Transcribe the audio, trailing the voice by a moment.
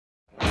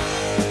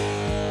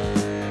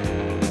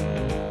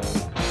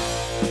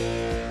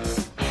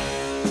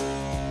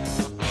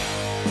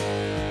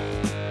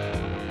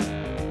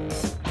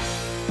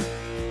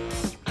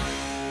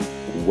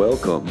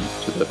Welcome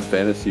to the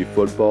Fantasy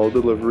Football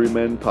Delivery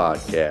Men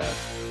Podcast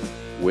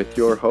with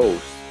your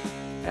hosts,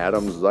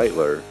 Adam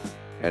Zeitler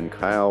and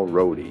Kyle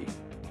Rohde.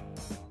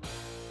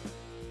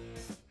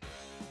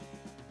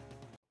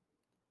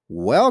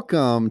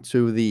 Welcome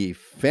to the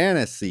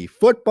Fantasy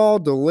Football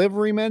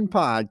Delivery Men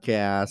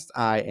Podcast.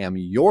 I am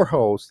your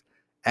host,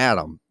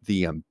 Adam,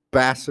 the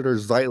Ambassador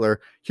Zeitler,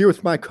 here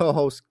with my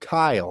co-host,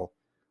 Kyle,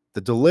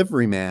 the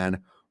Delivery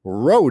Man,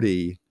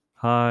 Rohde.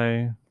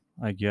 Hi,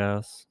 I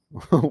guess.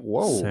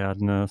 Whoa.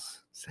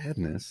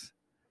 Sadness.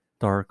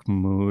 Dark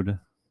mood.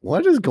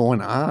 What is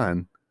going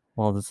on?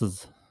 Well, this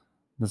is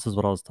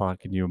what I was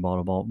talking to you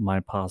about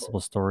my possible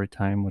story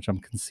time, which I'm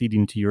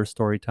conceding to your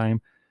story time.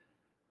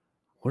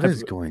 What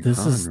is going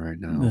on right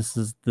now? This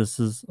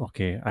is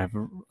okay.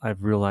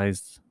 I've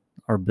realized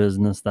our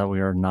business that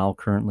we are now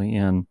currently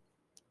in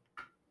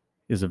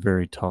is a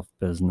very tough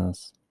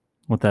business.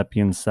 With that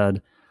being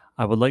said,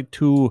 I would like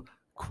to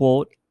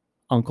quote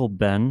Uncle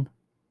Ben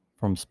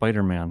from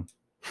Spider-Man.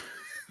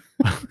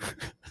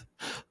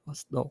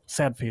 No,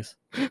 sad face.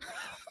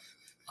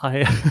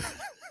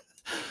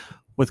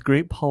 With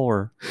great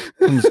power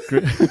comes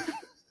great.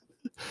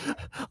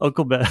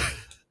 Uncle Ben.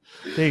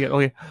 Dang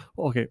it.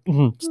 Okay.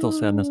 Still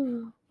sadness.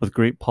 With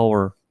great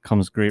power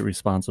comes great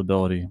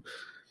responsibility.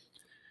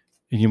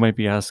 And you might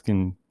be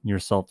asking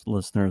yourself,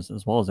 listeners,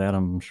 as well as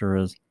Adam, I'm sure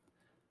is,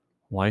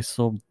 why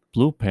so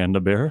blue, Panda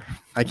Bear?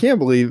 I can't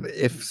believe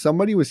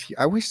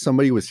I wish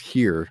somebody was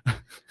here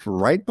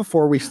right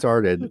before we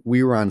started.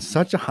 We were on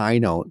such a high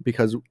note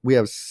because we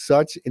have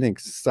such an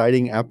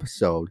exciting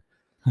episode.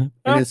 And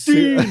as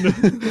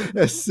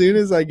soon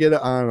as I get it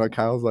on,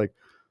 Kyle's like,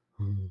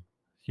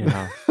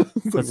 yeah.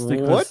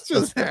 What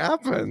just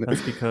happened?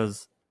 That's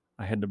because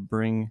I had to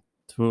bring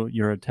to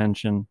your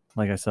attention,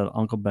 like I said,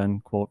 Uncle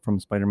Ben quote from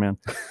Spider-Man,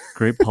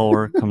 great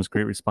power comes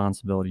great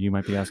responsibility. You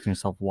might be asking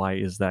yourself, why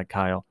is that,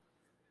 Kyle?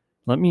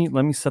 Let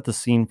me set the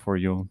scene for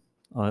you.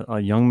 A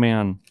young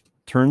man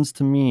turns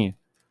to me,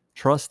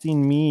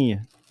 trusting me,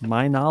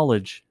 my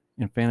knowledge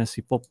in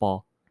fantasy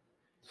football.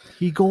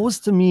 He goes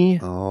to me.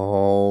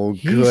 Oh,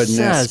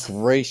 goodness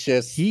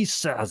gracious. He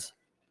says,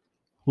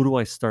 who do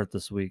I start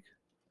this week?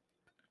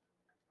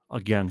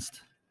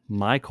 Against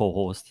my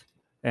co-host,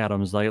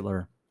 Adam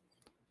Zeitler.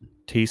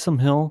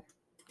 Taysom Hill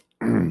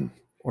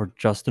or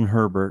Justin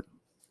Herbert?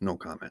 No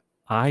comment.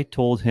 I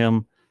told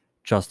him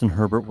Justin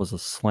Herbert was a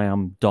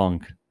slam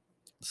dunk.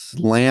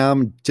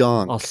 Slam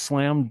dunk. A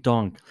slam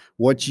dunk.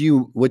 What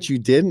you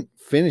didn't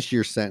finish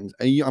your sentence.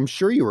 I'm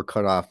sure you were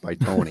cut off by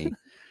Tony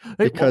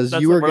because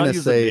you were going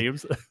to say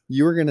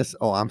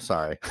oh, I'm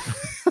sorry.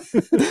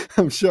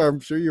 I'm sure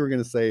you were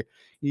going to say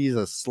he's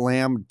a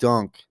slam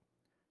dunk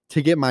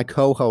to get my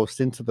co-host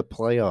into the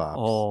playoffs.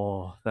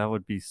 Oh, that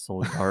would be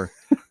so dark.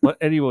 But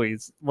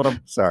anyways, what I'm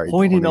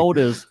pointing out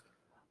is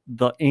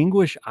the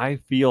anguish I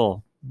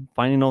feel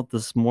finding out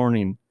this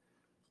morning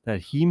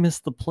that he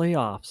missed the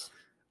playoffs.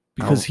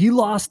 Because he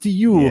lost to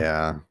you.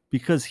 Yeah.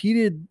 Because he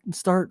didn't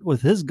start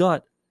with his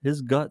gut.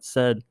 His gut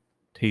said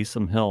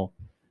Taysom Hill.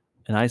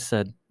 And I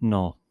said,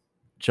 no,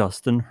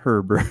 Justin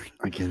Herbert.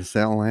 Against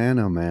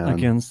Atlanta,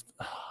 man.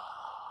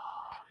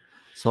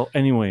 So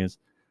anyways,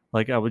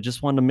 like I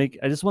just want to make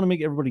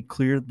everybody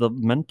clear the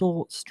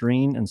mental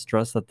strain and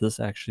stress that this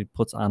actually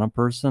puts on a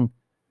person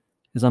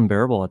is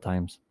unbearable at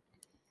times.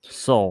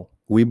 So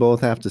we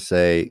both have to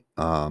say,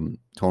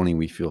 Tony,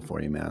 we feel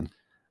for you, man.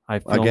 I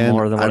feel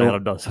more than what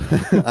Adam does.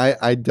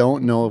 I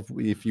don't know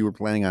if you were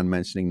planning on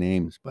mentioning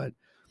names, but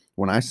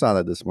when I saw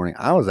that this morning,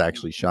 I was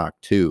actually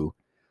shocked too.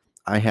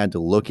 I had to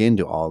look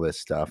into all this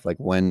stuff. Like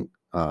when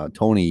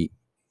Tony,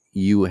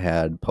 you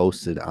had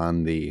posted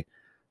on the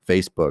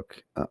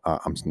Facebook,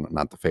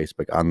 not the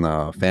Facebook, on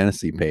the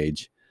fantasy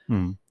page.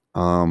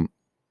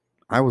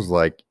 I was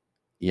like,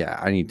 yeah,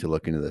 I need to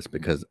look into this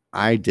because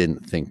I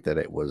didn't think that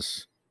it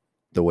was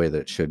the way that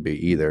it should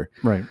be either.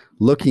 Right.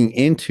 Looking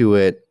into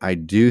it, I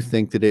do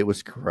think that it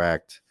was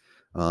correct.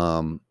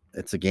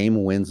 It's a game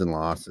of wins and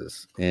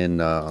losses.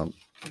 And I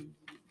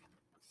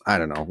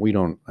don't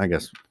know. I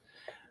guess.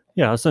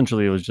 Yeah,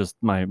 essentially it was just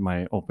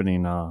my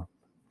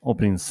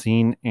opening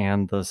scene,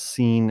 and the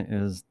scene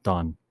is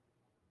done.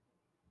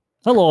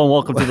 Hello and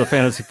welcome to the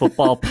Fantasy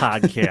Football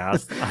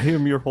Podcast. I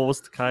am your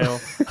host, Kyle,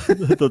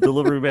 the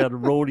Delivery Man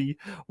Rohde,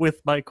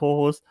 with my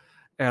co-host,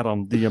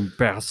 Adam, the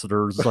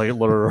Ambassador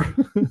Zeitler,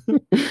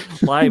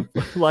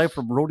 live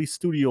from Rohde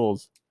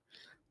Studios.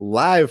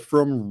 Live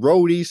from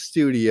Rohde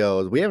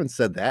Studios. We haven't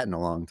said that in a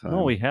long time.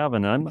 No, we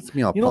haven't. That's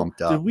me all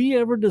pumped up. Did we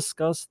ever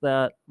discuss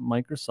that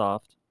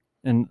Microsoft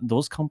and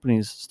those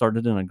companies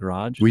started in a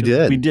garage? We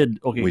did.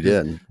 Okay. We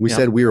did. We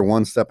said we were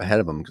one step ahead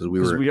of them because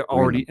we were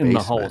already in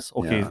the house.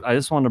 Okay. Yeah. I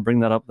just wanted to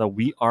bring that up that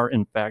we are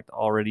in fact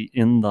already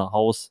in the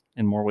house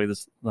in more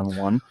ways than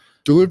one.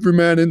 Delivery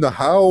man in the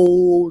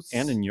house.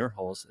 And in your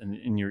house and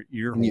in your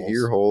ear holes. In your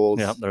ear holes.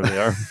 Yeah, there they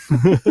are.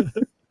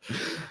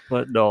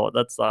 But no,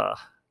 that's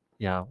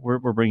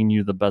we're bringing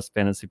you the best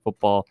fantasy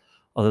football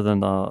other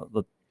than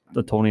the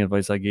the Tony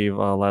advice I gave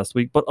last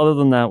week. But other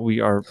than that, we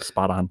are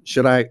spot on.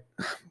 Should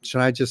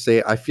I just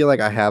say I feel like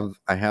I have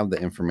the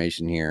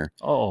information here,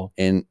 Oh,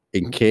 and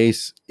in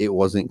case it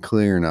wasn't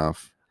clear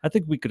enough. I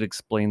think we could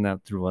explain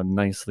that through a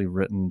nicely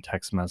written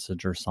text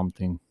message or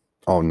something.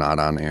 Oh, not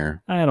on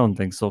air. I don't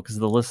think so, because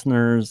the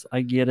listeners,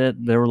 I get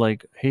it. They were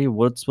like, "Hey,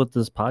 what's with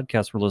this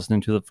podcast we're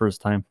listening to the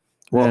first time?"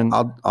 Well, And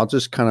I'll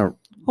just kind of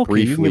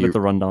okay, you can give it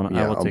the rundown.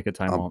 I will take a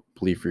time I'll out.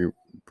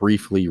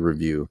 briefly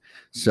review.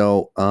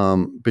 So,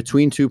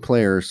 between two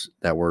players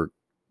that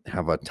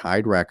have a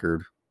tied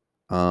record,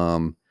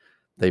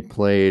 they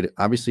played.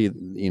 Obviously,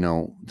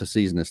 the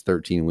season is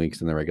 13 weeks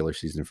in the regular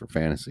season for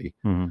fantasy.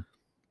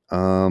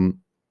 Mm-hmm.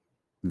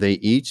 They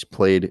each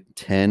played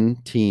 10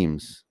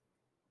 teams.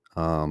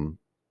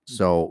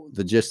 So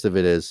the gist of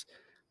it is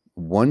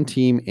one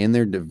team in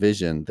their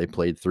division, they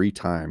played 3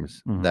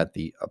 times that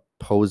the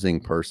opposing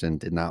person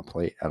did not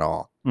play at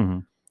all. Mm-hmm.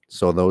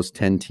 So those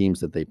 10 teams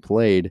that they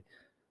played,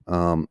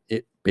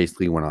 it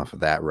basically went off of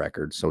that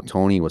record. So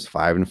Tony was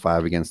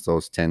 5-5 against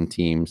those 10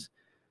 teams.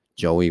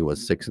 Joey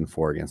was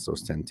 6-4 against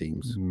those 10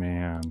 teams.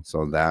 Man.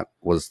 So that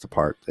was the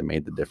part that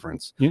made the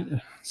difference. Yeah.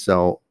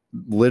 So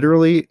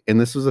literally, and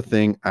this was a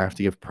thing I have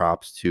to give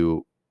props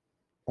to,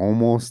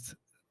 almost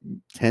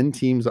 10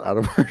 teams out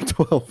of our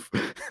 12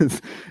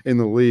 in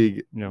the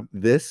league. Yeah.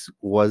 This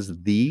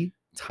was the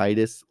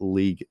tightest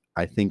league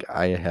I think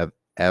I have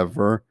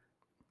ever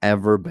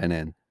been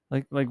in.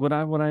 Like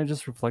when I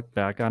just reflect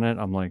back on it,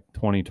 I'm like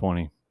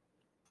 2020.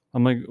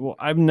 I'm like, well,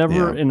 I've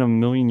never in a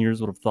million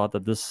years would have thought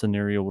that this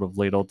scenario would have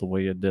laid out the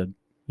way it did.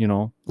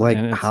 Like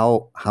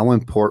how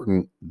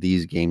important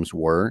these games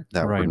were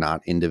that were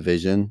not in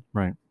division.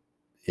 Right.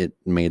 It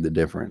made the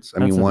difference. I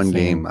That's mean, one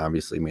insane. game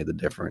obviously made the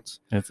difference.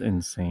 It's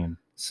insane.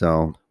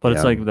 So, but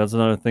it's like, that's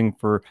another thing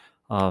for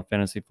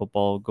fantasy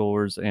football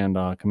goers and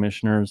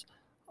commissioners.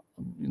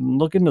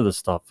 Look into this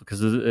stuff,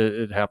 because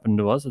it happened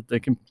to us.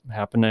 It can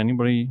happen to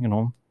anybody,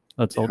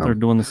 that's out there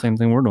doing the same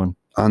thing we're doing.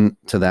 On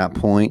to that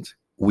point,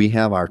 we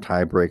have our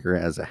tiebreaker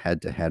as a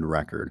head-to-head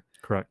record.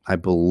 Correct. I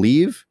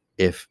believe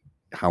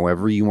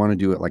however you want to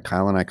do it, like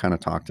Kyle and I kind of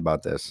talked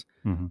about this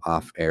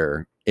off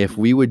air. If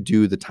we would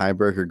do the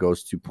tiebreaker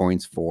goes to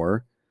points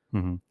for,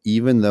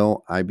 even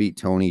though I beat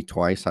Tony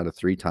twice out of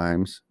 3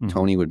 times,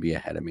 Tony would be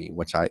ahead of me,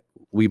 which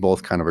we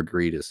both kind of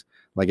agreed is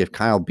like, if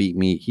Kyle beat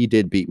me, he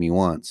did beat me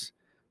once,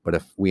 but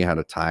if we had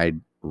a tied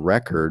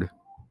record,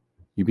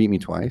 you beat me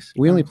twice.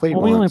 We only played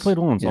once. We only played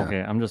once. Yeah.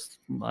 Okay. I'm just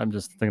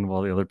thinking of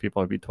all the other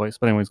people I beat twice.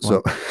 But anyways,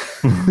 so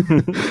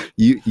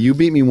you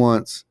beat me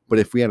once, but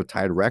if we had a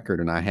tied record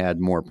and I had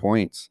more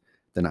points,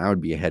 then I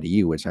would be ahead of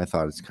you, which I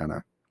thought is kind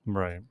of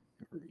right.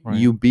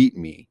 You beat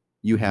me.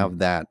 You have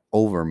that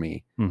over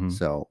me.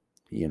 So,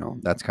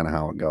 that's kind of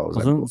how it goes.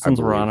 Well,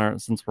 since we're on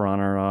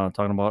our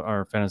talking about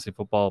our fantasy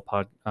football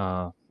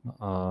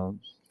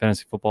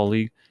fantasy football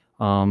league,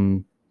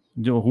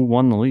 who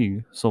won the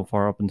league so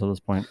far up until this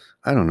point?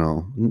 I don't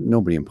know.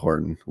 Nobody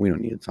important. We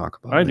don't need to talk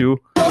about it. I do.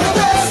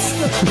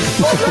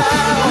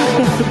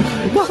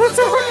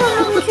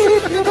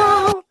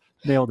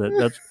 Nailed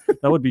it.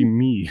 That would be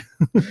me.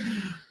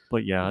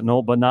 But yeah,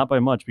 no, but not by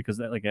much, because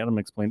like Adam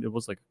explained, it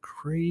was like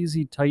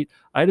crazy tight.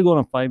 I had to go on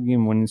a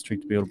 5-game winning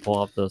streak to be able to pull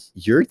off this.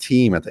 Your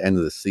team at the end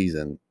of the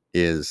season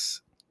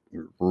is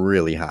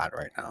really hot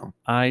right now.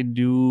 I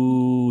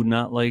do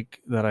not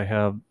like that I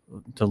have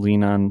to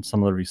lean on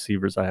some of the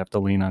receivers I have to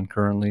lean on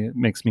currently. It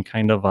makes me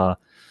kind of a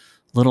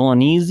little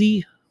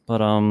uneasy,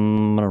 but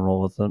I'm going to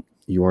roll with it.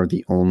 You are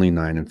the only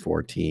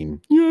 9-4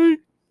 team. Yay!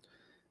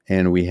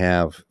 And we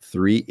have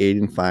 3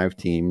 8-5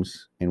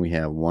 teams, and we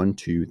have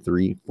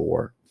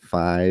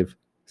 5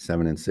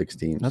 7-6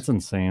 teams. That's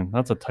insane.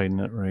 That's a tight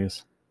knit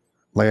race.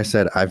 Like I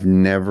said, I've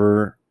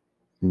never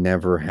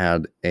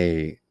had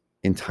a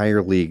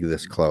entire league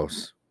this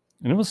close.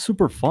 And it was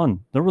super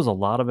fun. There was a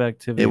lot of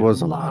activity. It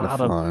was a lot of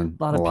fun.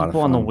 A lot of people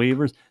on the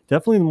waivers.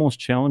 Definitely the most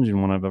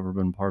challenging one I've ever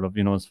been part of,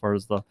 as far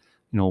as the,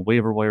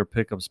 waiver wire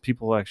pickups,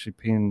 people actually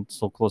paying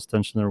so close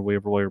attention to their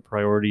waiver wire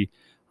priority.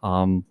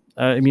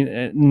 I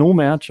mean, no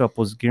matchup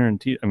was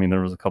guaranteed. I mean,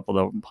 there was a couple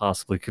that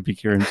possibly could be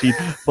guaranteed,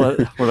 but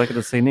we're not going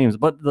to say names.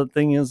 But the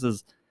thing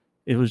is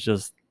it was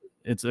just,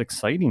 it's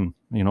exciting,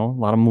 a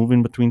lot of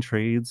moving between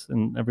trades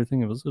and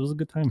everything. It was a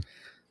good time.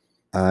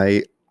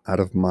 Out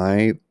of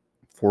my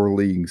 4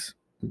 leagues,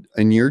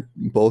 in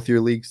both your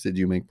leagues, did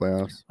you make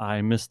playoffs?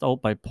 I missed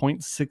out by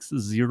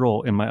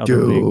 0.60 in my other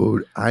league.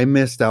 Dude, I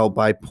missed out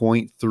by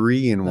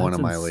 0.3 in one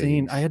of my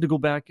leagues. I had to go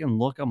back and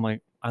look. I'm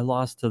like, I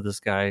lost to this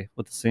guy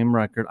with the same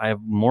record. I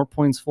have more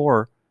points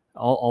for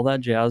all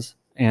that jazz,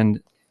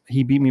 and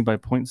he beat me by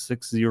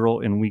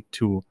 0.60 in week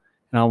 2.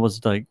 And I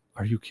was like,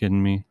 are you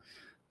kidding me?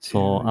 So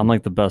I'm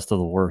like the best of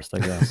the worst, I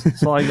guess.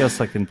 So I guess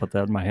I can put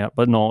that in my hat.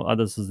 But no,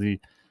 this is the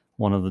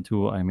one of the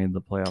 2 I made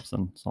the playoffs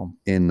in. So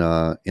in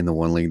the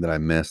one league that I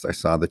missed, I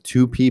saw the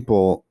 2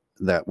 people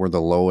that were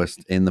the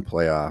lowest in the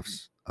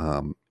playoffs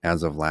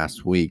as of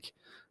last week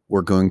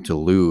were going to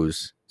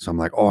lose. So I'm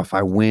like, oh, if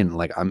I win,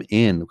 like I'm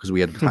in, because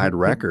we had a tied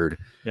record.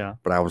 Yeah.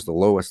 But I was the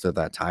lowest of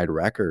that tied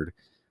record.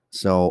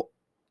 So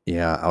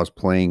Yeah, I was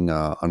playing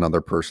another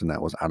person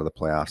that was out of the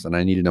playoffs, and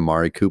I needed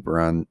Amari Cooper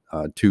on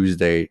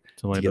Tuesday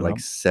to light get it like up.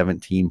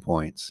 17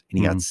 points, and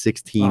he got Mhm.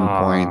 16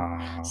 point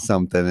Ah,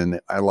 something, and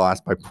I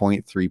lost by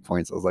 0.3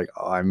 points. I was like,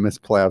 oh, I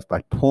missed playoffs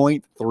by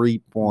 0.3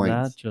 that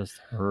points. just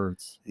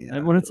hurts. Yeah,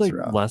 And when it's it was like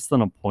rough. less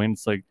than a point,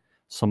 it's like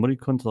somebody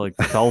couldn't like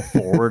fell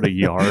forward a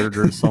yard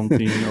or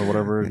something or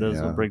whatever it is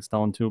Yeah. it breaks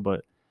down to.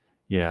 But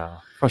yeah,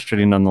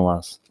 frustrating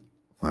nonetheless.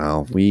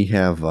 Well, we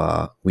have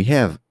a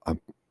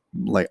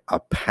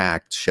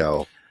packed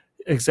show.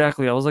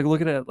 Exactly. I was like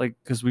looking at like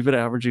because we've been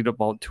averaging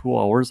about 2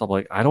 hours. I'm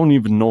like, I don't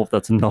even know if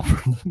that's enough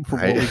for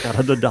Right. what we got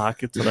on the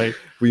docket tonight.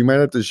 We might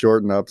have to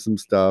shorten up some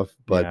stuff,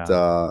 but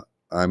Yeah.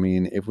 I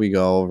mean, if we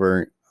go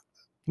over,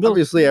 They'll-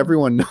 obviously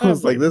everyone knows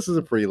like Exactly. this is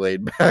a pretty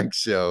laid back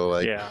show.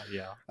 Like, yeah.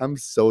 I'm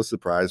so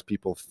surprised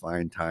people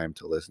find time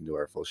to listen to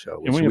our full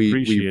show, And which we we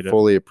appreciate it.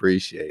 fully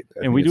appreciate. I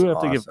And think we do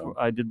it's have to give. awesome.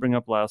 I did bring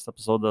up last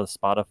episode the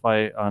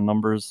Spotify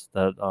numbers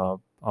that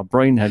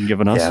Brian had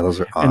given us. Yeah, those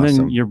are awesome. And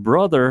then your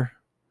brother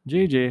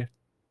JJ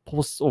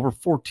posts over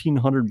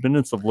 1,400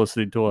 minutes of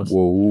listening to us.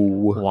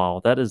 Whoa.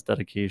 Wow, that is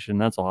dedication.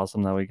 That's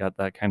awesome that we got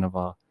that kind of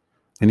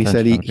And he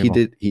said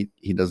attention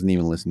he doesn't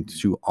even listen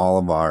to all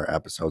of our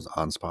episodes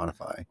on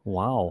Spotify.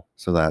 wow.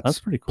 So that's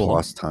Pretty cool.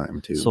 plus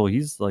time too. So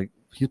he's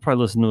probably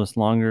listened to us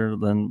longer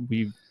than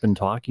we've been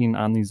talking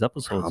on these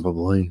episodes.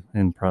 Probably.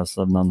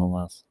 Impressive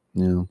nonetheless.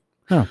 Yeah.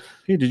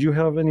 Hey, did you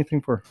have anything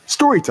for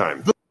Story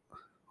time.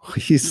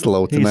 He's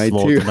slow tonight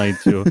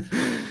too.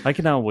 I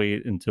cannot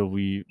wait until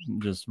we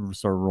just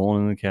start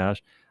rolling in the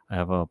cash. I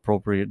have an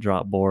appropriate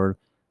drop board,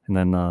 and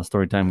then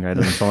story time guy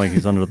doesn't sound like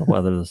he's under the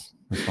weather this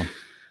one.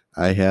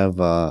 I have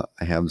the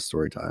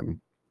story time.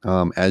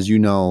 As you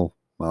know,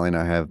 Molly and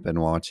I have been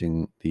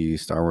watching the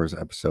Star Wars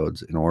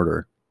episodes in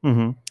order.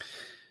 Mm-hmm.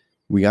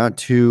 We got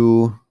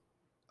to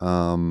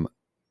The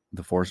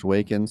Force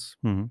Awakens,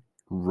 Mm-hmm.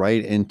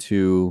 right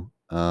into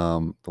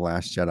The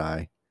Last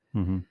Jedi,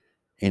 Mm-hmm.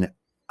 and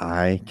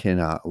I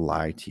cannot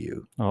lie to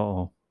you.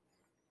 Oh,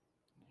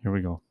 here we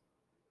go.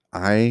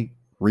 I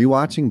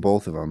rewatching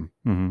both of them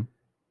Mm-hmm.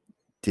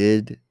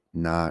 did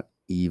not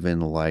even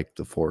like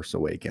The Force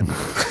Awakens.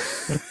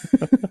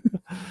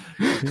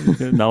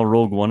 Now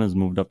Rogue One has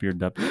moved up your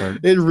depth chart.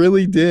 It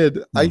really did.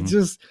 I Mhm.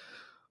 just,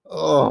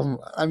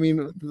 I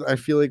mean, I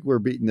feel like we're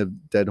beating a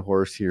dead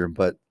horse here,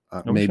 but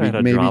wish I had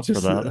a drop for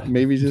just that.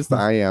 maybe just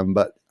I am.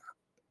 But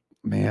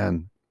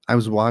man, after I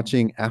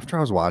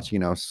was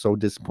watching, I was so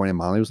disappointed.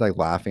 Molly was like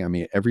laughing at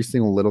me. Every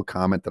single little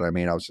comment that I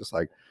made, I was just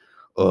like,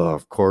 oh,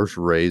 of course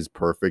Rey's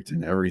perfect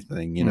and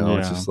everything. You know,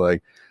 it's Yeah. just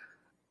like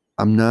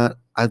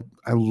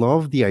I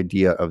love the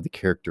idea of the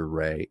character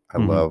Rey. I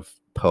Mhm. love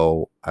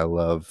Poe. I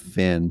love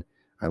Finn.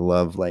 I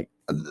love like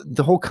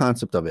the whole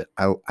concept of it.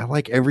 I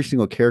like every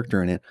single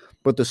character in it,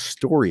 but the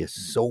story is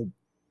so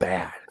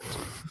bad.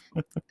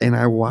 And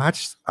I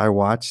watched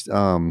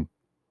the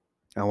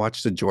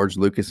George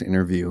Lucas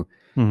interview,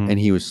 Mhm. and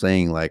he was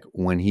saying like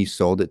when he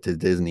sold it to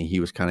Disney, he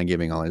was kind of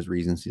giving all his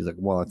reasons. He's like,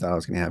 well, I thought I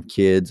was going to have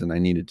kids and I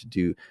needed to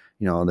do,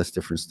 all this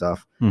different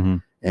stuff.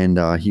 Mhm. And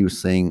he was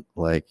saying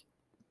like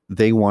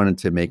they wanted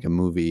to make a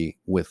movie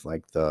with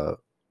like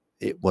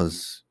it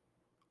was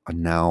a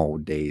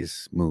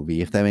nowadays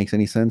movie, if that makes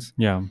any sense.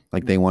 Yeah.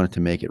 Like they wanted to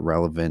make it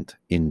relevant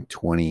in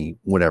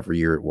whatever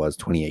year it was,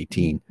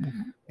 2018.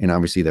 And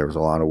obviously there was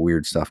a lot of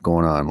weird stuff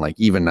going on. Like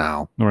even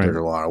now, Right. there's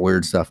a lot of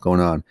weird stuff going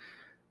on.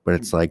 But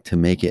it's like to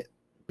make it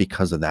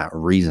because of that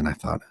reason, I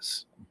thought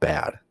is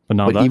bad. But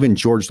now But even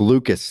George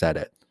Lucas said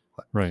it.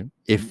 right.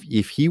 If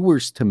he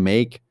was to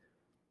make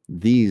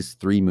these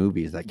 3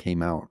 movies that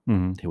came out,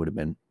 Mhm. they would have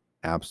been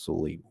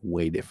absolutely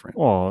way different.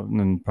 Well, and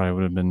then probably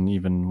would have been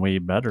even way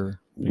better.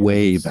 because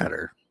Way it's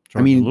better. I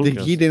George mean,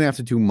 Lucas. he didn't have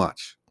to do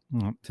much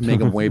Mm. to make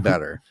them way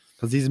better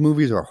because these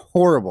movies are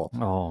horrible.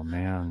 Oh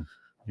man,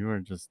 you were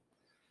just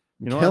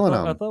Killing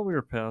I them. thought we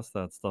were past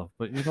that stuff,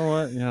 but you know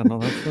what? Yeah, no,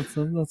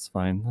 that's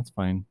fine. That's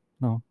fine.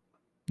 No,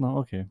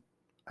 okay.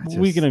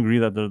 We can agree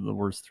that they're the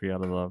worst 3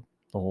 out of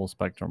the whole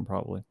spectrum,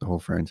 probably. the whole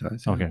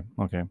franchise. yeah.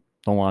 Okay.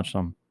 Don't watch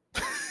them.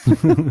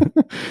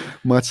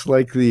 Much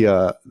like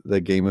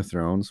the Game of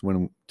Thrones,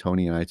 when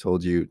Tony and I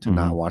told you to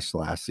not Mhm. watch the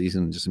last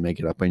season and just make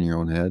it up in your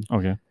own head,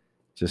 Okay.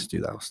 just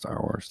do that with Star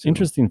Wars. Too.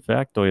 Interesting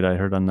factoid I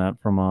heard on that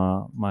from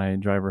my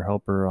driver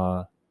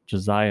helper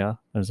Josiah.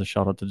 There's a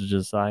shout out to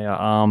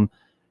Josiah.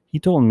 He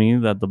told me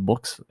that the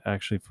books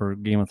actually for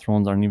Game of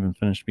Thrones aren't even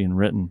finished being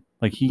written.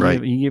 Like he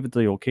Right. gave it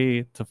the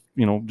okay to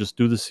just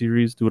do the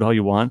series, do it how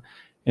you want.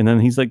 And then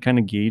he's like kind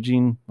of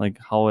gauging like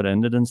how it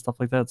ended and stuff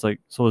like that. It's like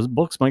so his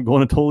books might go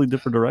in a totally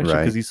different direction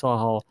because Right. he saw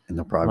how And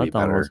they'll probably be letdown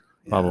better. was.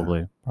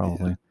 Yeah.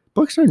 Probably.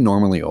 Books are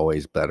normally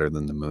always better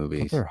than the But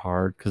movies. they're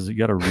hard because you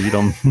got to read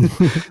them.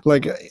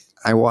 Like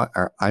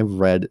I've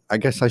read, I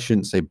guess I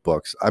shouldn't say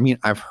books. I mean,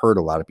 I've heard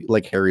a lot of people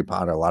like Harry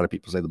Potter. A lot of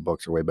people say the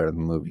books are way better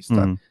than the movies.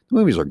 Mhm. The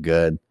movies are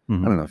good.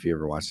 Mhm. I don't know if you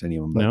ever watched any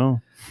of them, but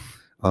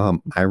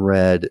No. I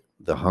read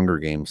the Hunger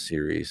Games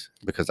series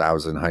because I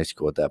was in high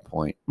school at that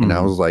point, and I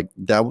Mhm. was like,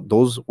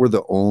 those were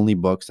the only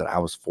books that I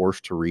was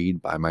forced to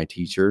read by my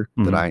teacher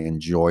that Mhm. I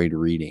enjoyed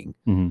reading.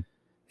 Mhm.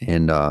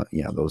 And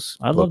those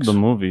I love the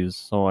movies,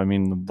 so I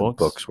mean the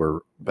books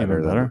were better.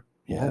 even better.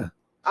 Yeah.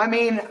 I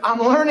mean, I'm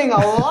learning a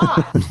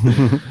lot.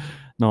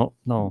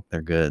 No,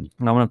 They're good.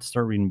 I'm gonna have to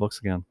start reading books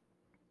again.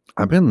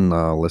 I've been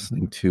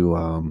listening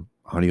to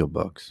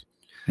audiobooks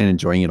and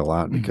enjoying it a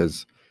lot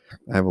because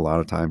I have a lot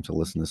of time to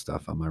listen to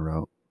stuff on my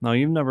route. No,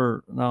 you've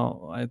never.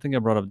 No, I think I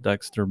brought up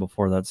Dexter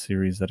before, that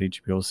series, that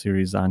HBO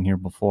series on here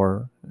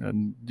before.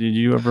 Did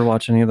you ever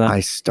watch any of that? I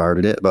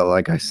started it, but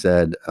like I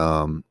said,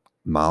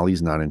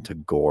 Molly's not into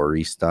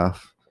gory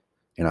stuff,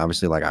 and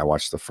obviously, like I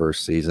watched the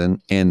first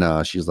season, and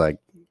she's like,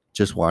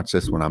 "Just watch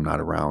this when I'm not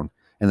around."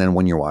 And then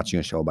when you're watching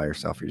a show by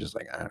yourself, you're just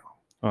like, "I don't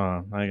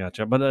know." I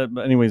gotcha. But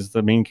anyways,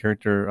 the main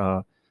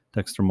character,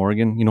 Dexter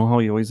Morgan, you know how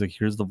he always like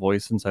hears the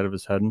voice inside of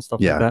his head and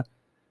stuff Yeah. like that?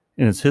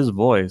 And it's his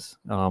voice,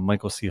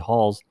 Michael C.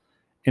 Hall's.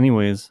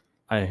 Anyways,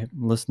 I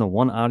listened to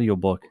one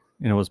audiobook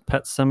and it was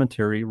Pet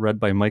Cemetery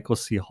read by Michael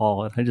C.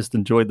 Hall. And I just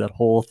enjoyed that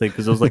whole thing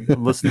because it was like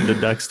listening to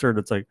Dexter and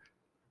it's like,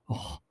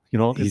 oh, you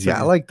know, He's it's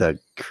got like the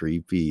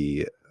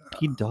creepy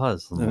he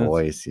does. And it's-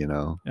 voice, you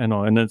know. I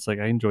know. And it's like,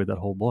 I enjoyed that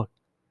whole book.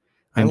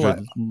 I I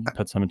enjoyed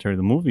Pet Cemetery,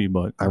 the movie,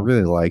 but I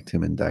really liked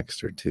him in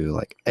Dexter too.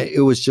 Like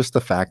it was just the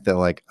fact that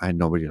like I had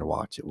nobody to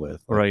watch it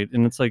with. Like, right.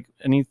 And it's like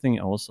anything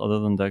else other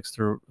than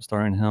Dexter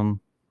starring him,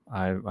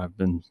 I've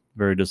been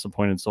very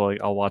disappointed. So like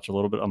I'll watch a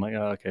little bit. I'm like,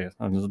 okay,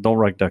 don't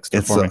write Dexter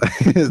It's for me.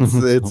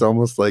 it's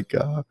almost like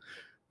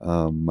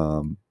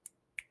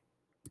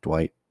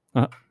Dwight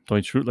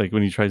Dwight Schrute, like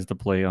when he tries to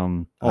play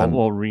Ryan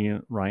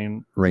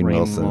Rainn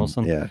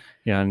Wilson.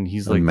 Yeah, and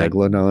he's Like like that-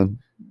 Megalodon.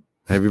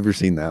 Have you ever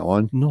seen that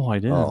one? No, I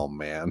didn't. Oh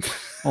man.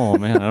 Oh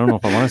man, I don't know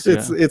if I want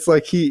to see it. It's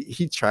like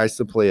he tries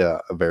to play a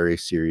very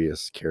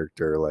serious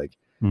character, like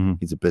Mhm.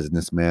 he's a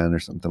businessman or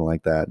something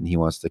like that, and he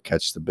wants to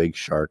catch the big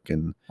shark.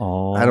 And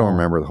Oh, I don't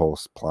remember the whole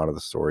plot of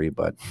the story,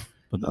 but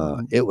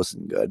But, it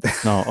wasn't good.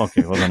 no,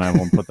 okay. Well, then I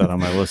won't put that on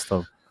my list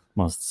of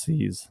must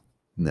sees.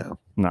 No.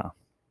 No.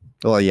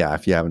 Well, yeah,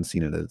 if you haven't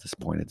seen it at this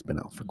point, it's been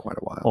out for quite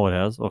a while. Oh, it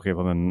has. Okay,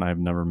 well then I've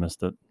never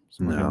missed it.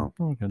 So we're No.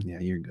 good. Oh, good. Yeah,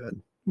 you're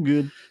good.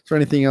 Good. Is there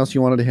anything else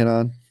you wanted to hit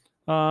on?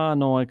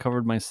 No, I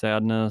covered my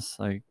sadness.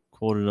 I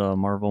quoted a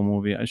Marvel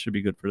movie. I should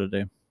be good for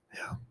today.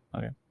 Yeah.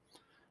 Okay.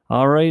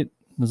 All right.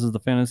 This is the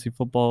Fantasy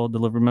Football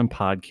Deliveryman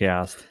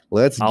podcast.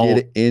 Let's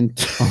get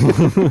into.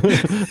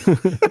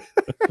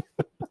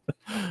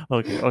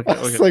 Okay.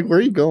 It's like, where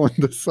are you going?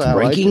 This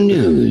Breaking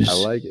news. I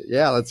like it.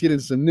 Yeah, let's get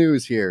into some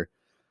news here.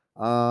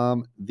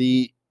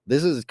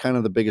 This is kind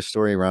of the biggest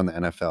story around the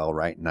NFL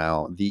right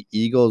now. The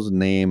Eagles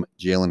name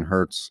Jalen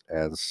Hurts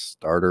as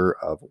starter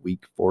of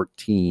Week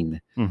 14.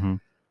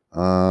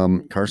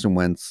 Mm-hmm. Carson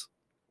Wentz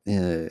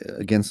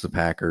against the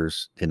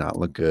Packers did not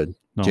look good.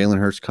 No. Jalen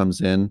Hurts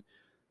comes in.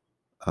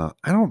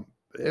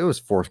 It was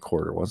fourth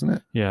quarter, wasn't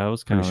it? Yeah, it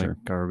was kind of Pretty like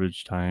sure.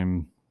 garbage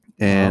time.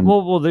 And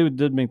well, they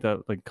did make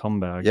that like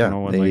comeback. Yeah, you know,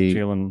 when like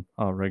Jalen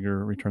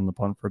Reagor returned the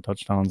punt for a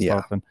touchdown and Yeah.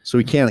 stuff. And so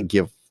we can't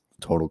give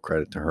total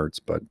credit to Hurts,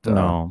 but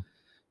no,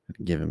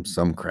 give him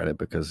some credit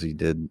because he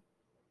did,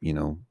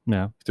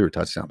 yeah, threw a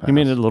touchdown pass. he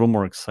made it a little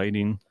more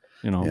exciting.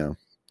 You know,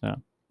 Yeah.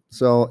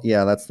 So,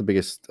 yeah, that's the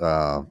biggest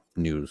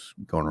news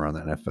going around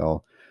the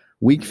NFL.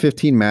 Week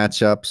 15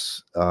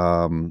 matchups.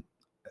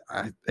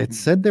 It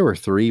said there were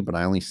 3, but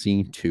I only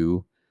seen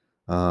 2.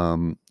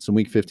 Some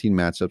Week 15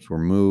 matchups were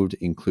moved,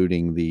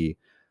 including the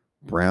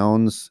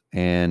Browns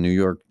and New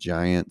York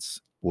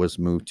Giants was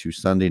moved to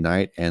Sunday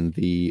night, and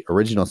the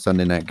original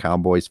Sunday night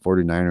Cowboys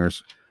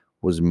 49ers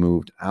was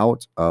moved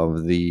out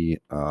of the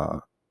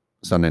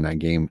Sunday night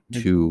game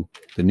to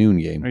the noon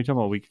game. Are you talking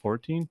about Week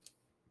 14?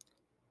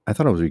 I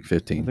thought it was Week I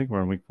 15. think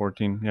we're in Week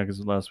 14. Yeah, because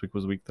last week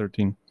was Week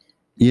 13.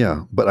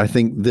 Yeah, but I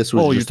think this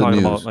was Oh, you're just the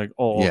talking news. about like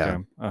Yeah.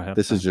 okay.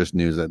 This is just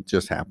news that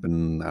just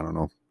happened, I don't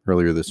know,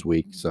 earlier this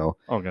week. So,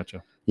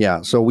 gotcha.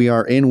 yeah, so we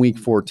are in Week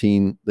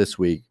 14 this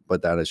week,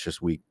 but that is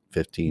just Week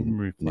 15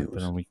 Reflected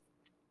news. on Week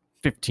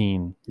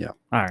 15. Yeah.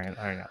 All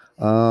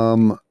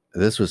right.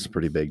 This was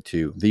pretty big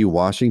too. The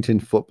Washington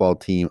football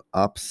team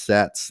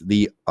upsets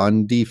the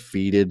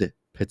undefeated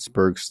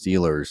Pittsburgh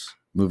Steelers,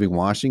 moving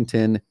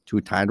Washington to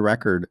a tied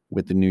record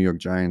with the New York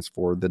Giants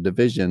for the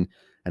division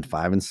at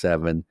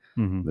 5-7,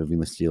 Mm-hmm. moving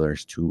the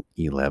Steelers to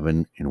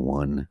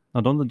 11-1.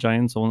 Now, don't the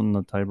Giants own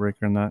the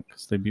tiebreaker in that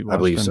because they beat Washington? I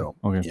believe so.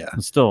 Okay. Yeah.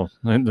 But still,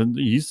 the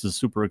East is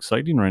super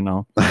exciting right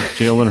now.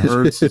 Jalen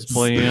Hurts is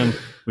playing.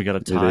 We got a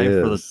tie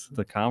for is.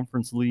 the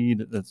conference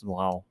lead. That's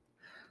wow.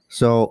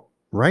 So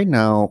right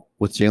now,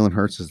 with Jalen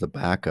Hurts as the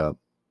backup,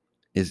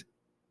 is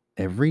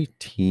every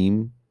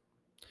team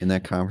in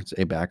that conference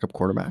a backup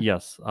quarterback?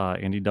 Yes.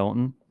 Andy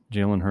Dalton,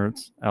 Jalen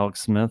Hurts,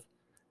 Alex Smith,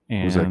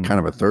 and Was it kind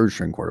of a third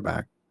string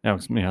quarterback?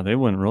 Alex. Yeah, they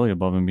went really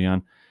above and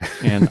beyond.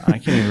 And I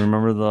can't even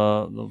remember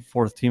the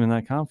fourth team in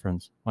that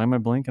conference. Why am I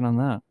blanking on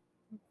that?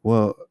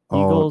 Well,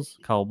 Eagles,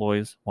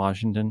 Cowboys,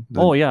 Washington.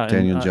 Daniel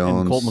and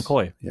Jones. Colt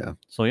McCoy. Yeah.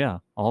 So yeah,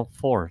 all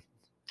 4.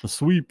 The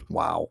sweep.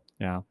 Wow.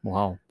 Yeah.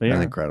 Wow. They That's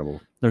are. incredible.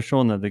 They're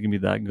showing that they can be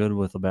that good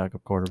with a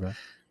backup quarterback.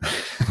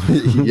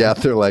 Yeah,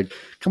 they're like,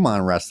 come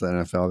on, rest of the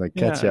NFL, like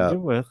catch Yeah, up.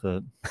 get with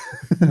it.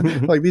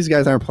 Like these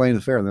guys aren't playing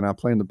fair. They're not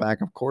playing the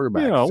backup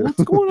quarterback. Yeah,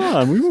 what's going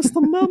on? We missed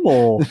the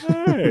memo.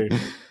 Hey.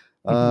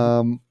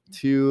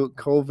 To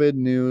COVID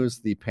news,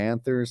 the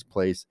Panthers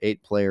placed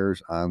 8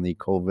 players on the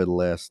COVID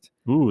list.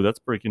 Ooh, that's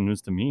breaking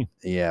news to me.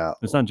 Yeah.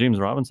 It's not James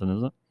Robinson,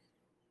 is it?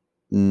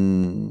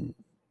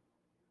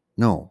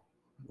 No.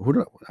 Who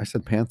did I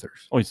said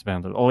Panthers? Oh, he's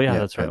Panthers. Oh, yeah, Yeah,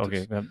 that's right.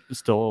 Panthers. Okay, yeah,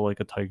 still like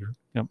a tiger.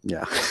 Yep.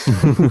 Yeah.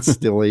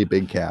 Still a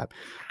big cat.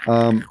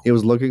 It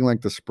was looking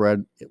like the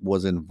spread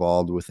was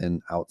involved with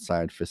an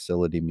outside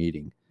facility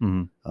meeting.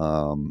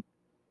 Mm-hmm.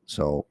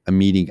 So a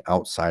meeting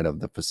outside of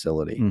the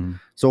facility. Mm-hmm.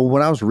 So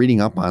what I was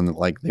reading up on,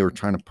 like they were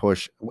trying to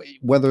push,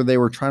 whether they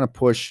were trying to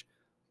push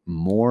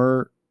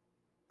more,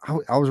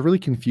 I was really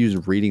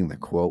confused reading the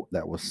quote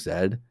that was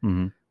said,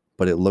 Mm-hmm.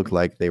 but it looked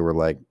like they were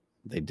like,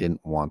 they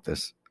didn't want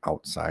this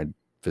outside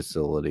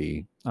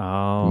facility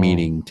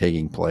meeting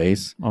taking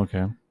place.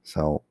 Okay.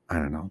 So I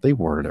don't know. They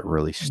worded it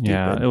really stupid.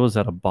 Yeah, it was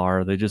at a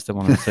bar. They just didn't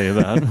want to say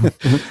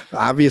that.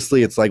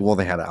 Obviously, it's like, well,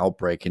 they had an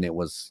outbreak and it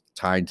was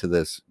tied to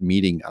this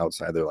meeting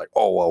outside. They're like,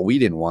 oh, well, we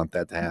didn't want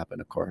that to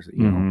happen. Of course,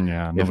 you know, Mhm,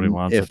 yeah, nobody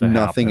wants if it to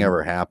nothing happen.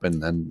 ever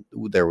happened, then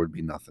there would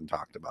be nothing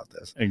talked about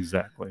this.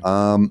 Exactly.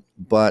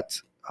 But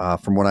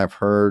from what I've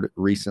heard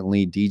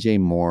recently, DJ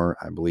Moore,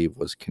 I believe,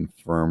 was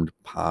confirmed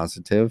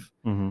positive.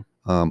 Mm-hmm.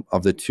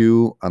 Of the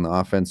two on the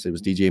offense, it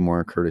was DJ Moore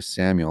and Curtis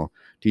Samuel.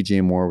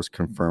 DJ Moore was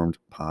confirmed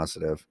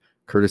positive.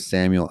 Curtis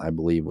Samuel, I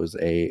believe, was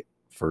a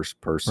first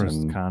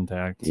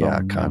contact. Yeah,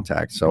 something,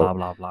 contact. So blah,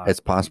 blah, blah. it's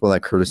possible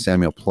that Curtis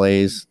Samuel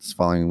plays this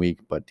following week,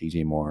 but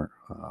DJ Moore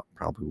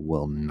probably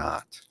will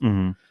not.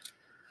 Mm-hmm.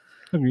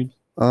 Agreed.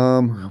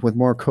 With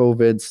more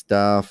COVID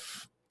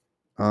stuff,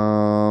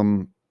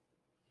 I'm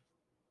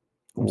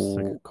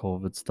sick of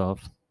COVID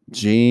stuff.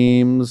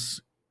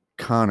 James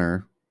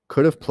Conner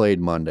could have played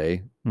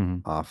Monday Mm-hmm.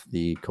 off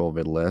the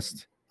COVID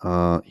list.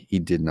 He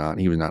did not.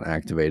 He was not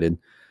activated.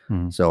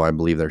 Mm-hmm. So I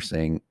believe they're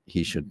saying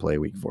he should play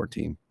week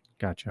 14.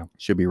 Gotcha.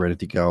 Should be ready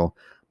to go.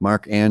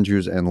 Mark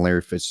Andrews and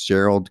Larry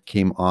Fitzgerald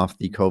came off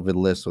the COVID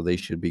list, so they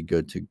should be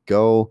good to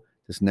go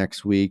this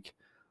next week.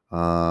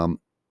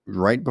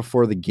 Right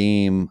before the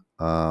game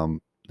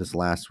this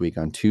last week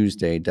on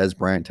Tuesday, Des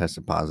Bryant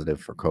tested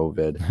positive for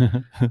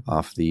COVID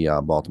off the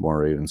Baltimore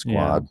Ravens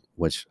squad,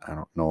 which I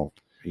don't know,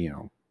 you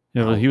know.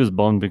 Yeah, well, he was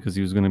bummed because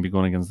he was going to be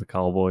going against the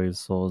Cowboys,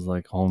 so it was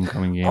like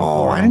homecoming game.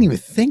 Oh, for I him. didn't even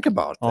think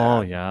about that.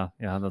 Oh, yeah.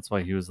 Yeah, that's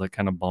why he was like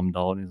kind of bummed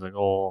out. And he's like,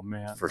 oh,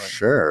 man. For But-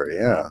 sure,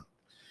 yeah.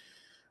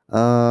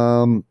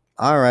 All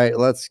right,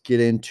 let's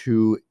get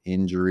into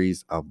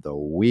injuries of the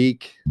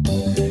week. Do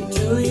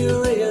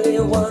you really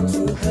want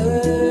to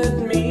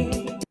hurt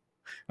me?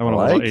 I went a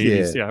like little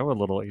 80s. it. Yeah, I went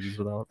a little 80s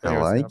without. I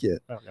like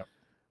it. Yeah,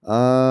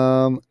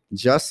 yeah.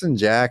 Justin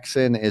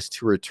Jackson is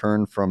to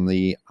return from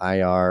the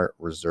IR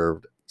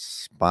reserved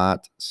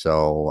spot.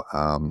 So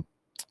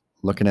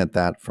looking at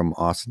that from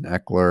Austin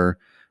Eckler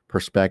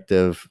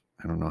perspective,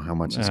 I don't know how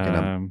much it's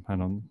gonna I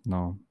don't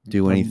know.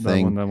 do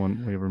anything. That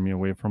one wavered me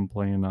away from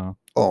playing. Oh,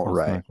 Austin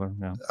right. Eckler,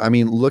 yeah. I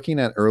mean, looking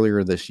at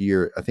earlier this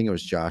year, I think it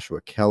was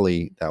Joshua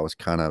Kelly that was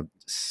kind of,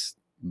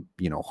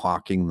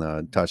 hawking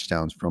the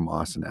touchdowns from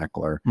Austin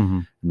Eckler Mm-hmm.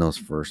 in those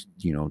first,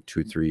 2,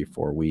 3,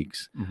 4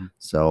 weeks. Mhm.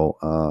 So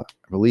I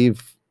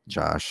believe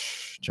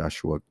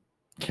Joshua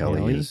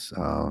Kelly is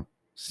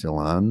still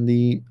on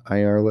the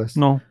IR list.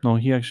 No,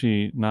 he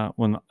actually not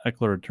when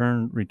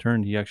Eckler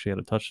returned. He actually had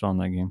a touchdown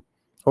that game.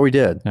 Oh, he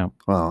did. Yeah.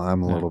 Well,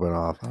 I'm a Yeah. little bit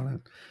off on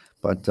it,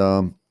 but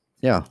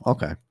yeah,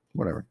 okay,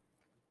 whatever.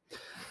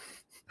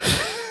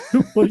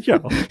 Well, yeah,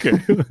 okay.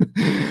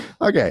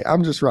 Okay,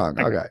 I'm just wrong.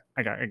 Okay. Okay.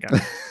 I got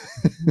it.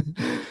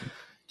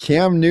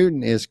 Cam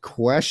Newton is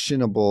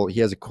questionable. He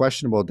has a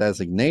questionable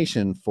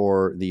designation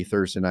for the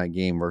Thursday night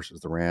game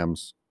versus the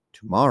Rams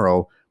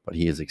tomorrow, but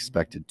he is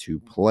expected to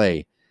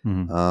play.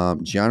 Mhm.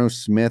 Jonnu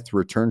Smith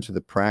returned to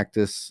the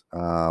practice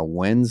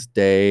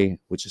Wednesday,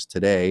 which is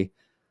today.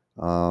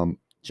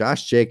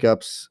 Josh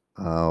Jacobs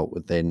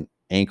with an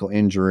ankle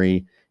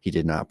injury. He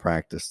did not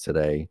practice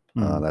today.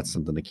 Mhm. That's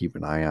something to keep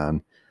an eye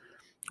on.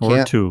 Or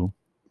Can't- two.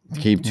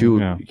 Keep two.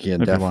 Yeah, Yeah, if you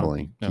want.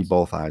 definitely Yes. keep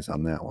both eyes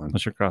on that one.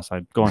 Unless you're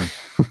cross-eyed. Go on.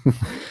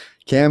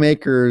 Cam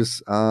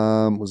Akers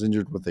was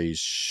injured with a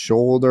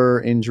shoulder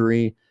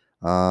injury.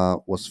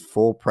 Was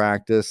full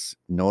practice,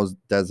 no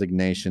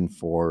designation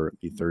for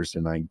the Thursday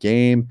night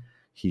game.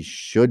 He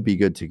should be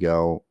good to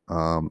go.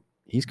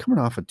 He's coming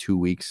off of 2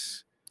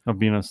 weeks. Of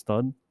being a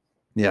stud.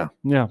 Yeah,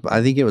 Yeah. but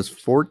I think it was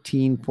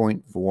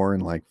 14.4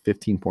 and like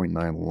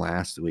 15.9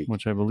 last week.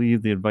 Which I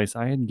believe the advice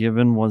I had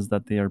given was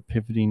that they are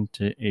pivoting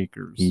to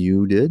Akers.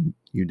 You did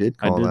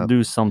I call did that.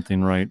 do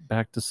something right.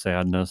 Back to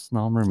sadness.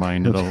 Now I'm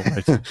reminded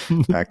otherwise.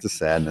 Back to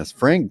sadness.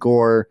 Frank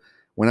Gore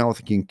went out with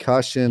a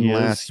concussion He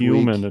last is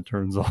human, week. it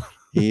turns out.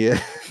 He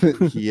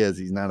is.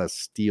 He's not a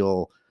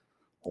steel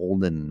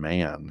olden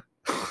man.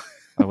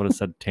 I would have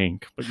said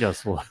tank, but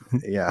yes, well,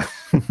 Yeah.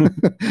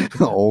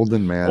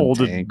 Olden man, old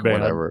tank, bad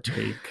whatever.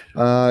 Tank.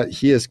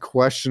 He is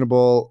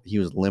questionable. He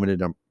was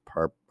limited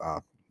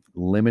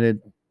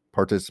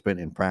participant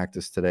in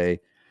practice today.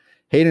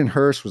 Hayden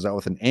Hurst was out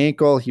with an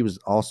ankle. He was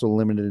also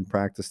limited in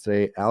practice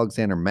today.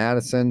 Alexander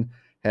Madison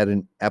had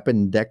an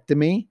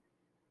appendectomy.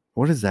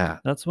 What is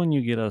that? That's when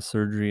you get a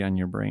surgery on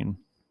your brain.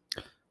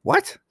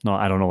 What? No,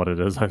 I don't know what it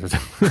is. That's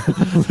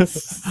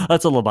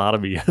a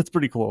lobotomy. That's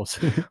pretty close.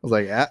 I was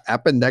like,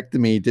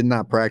 appendectomy, did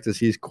not practice.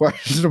 He's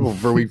questionable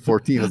for week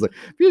 14. I was like,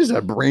 if you just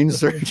had brain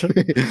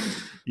surgery.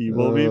 He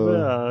will be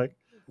back.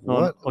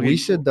 What? Okay, We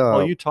should.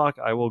 while you talk,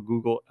 I will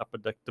Google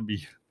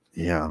appendectomy.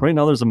 Yeah. Right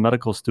now, there's a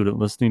medical student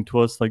listening to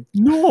us like,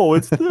 no,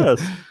 it's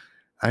this.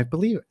 I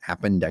believe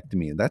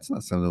appendectomy. That's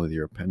not something with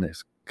your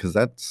appendix because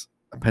that's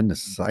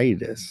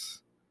appendicitis.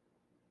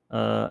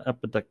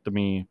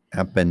 Appendectomy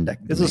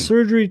Appendectomy. is a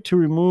surgery to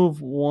remove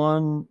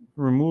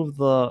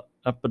the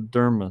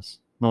epidermis.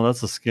 No,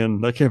 that's the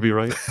skin. That can't be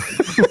right.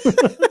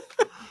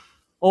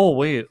 Oh,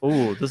 wait.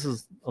 Oh, this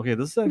is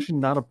actually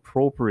not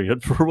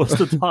appropriate for us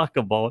to talk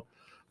about.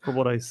 For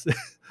what I say,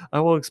 I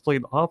will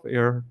explain off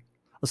air.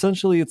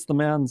 Essentially, it's the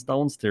man's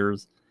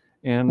downstairs,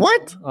 and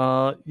What?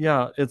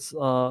 Yeah, it's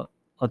a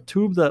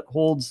tube that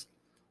holds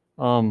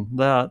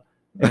that,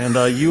 and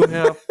you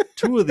have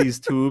two of these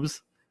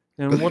tubes,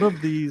 and one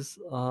of these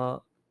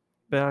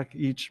back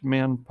each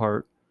man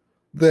part.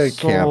 That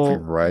can't So-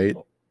 be right.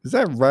 Is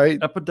that right?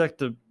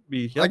 Appendectomy.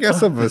 I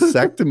guess a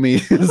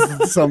vasectomy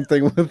is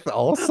something with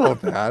also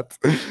that.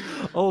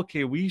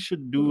 Okay, we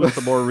should do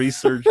some more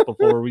research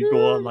before we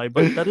go online,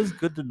 but that is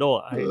good to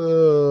know.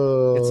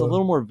 It's a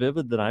little more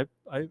vivid than I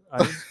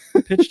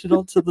pitched it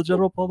out to the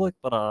general public,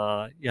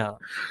 but yeah.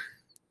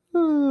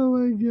 Oh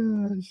my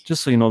gosh.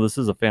 Just so you know, this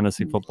is a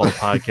fantasy football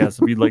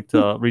podcast. If you'd like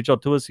to reach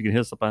out to us, you can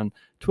hit us up on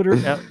Twitter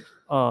at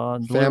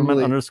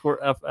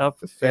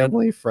Deliverment_FF.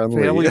 Family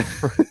friendly. Family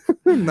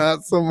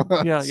Not so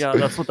much. Yeah,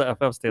 that's what the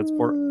FF stands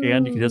for.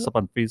 And you can hit us up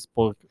on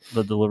Facebook,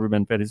 the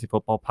Deliverment Fantasy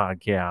Football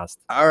Podcast.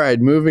 All right,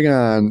 moving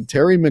on.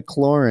 Terry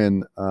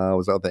McLaurin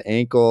was out the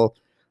ankle.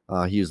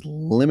 He was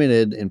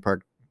limited in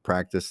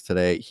practice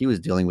today. He was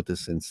dealing with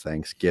this since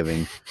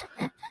Thanksgiving.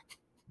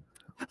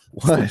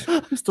 What?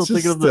 I'm still Just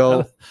thinking of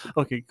still-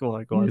 the. Okay, go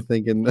on. You're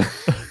thinking.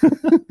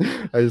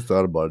 I just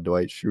thought about a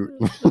Dwight Schrute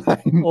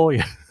line. Oh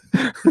yeah,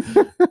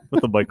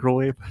 with the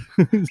microwave.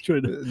 He's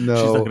trying to. She's not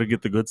No, gonna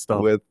get the good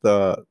stuff. with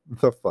the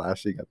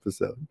flashing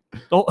episode.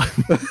 Oh,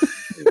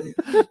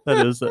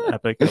 that is an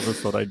epic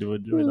episode. I do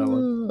enjoy that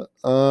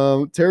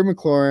one. Terry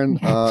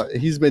McLaurin,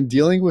 he's been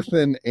dealing with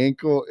an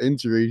ankle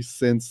injury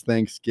since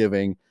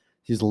Thanksgiving.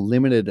 He's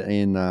limited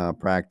in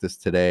practice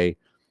today,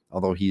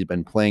 although he's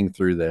been playing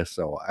through this.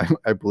 So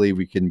I believe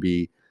we can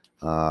be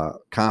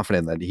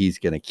confident that he's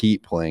going to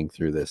keep playing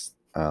through this,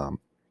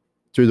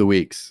 through the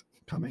weeks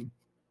coming.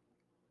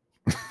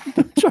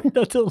 Trying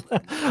not to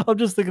laugh. I'm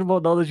just thinking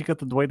about now that you got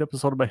the Dwight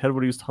episode in my head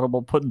when he was talking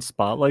about putting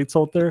spotlights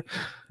out there.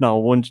 Now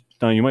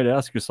you might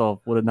ask yourself,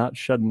 would it not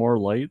shed more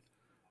light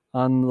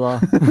on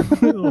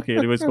the? Okay,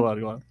 anyways, go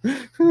on.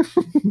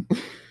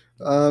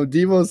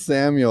 Devo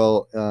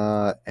Samuel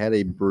had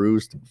a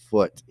bruised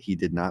foot. He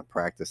did not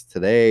practice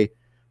today.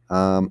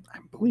 I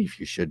believe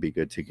he should be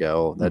good to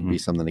go. That'd be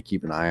something to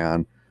keep an eye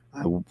on.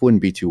 I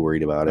wouldn't be too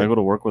worried about I it. go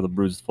to work with a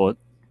bruised foot.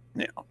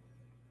 Yeah.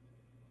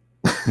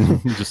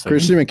 Just saying.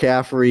 Christian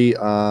McCaffrey,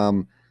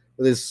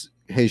 with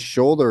his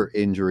shoulder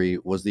injury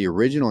was the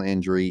original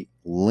injury,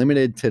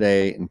 limited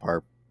today in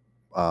part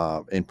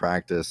in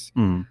practice.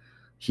 Mhm.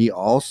 He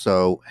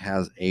also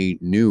has a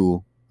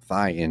new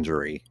thigh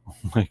injury Oh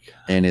my God.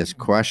 and is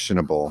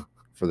questionable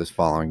for this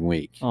following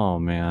week. Oh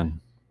man.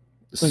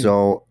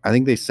 So I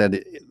think they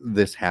said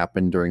this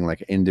happened during like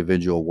an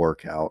individual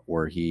workout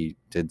where he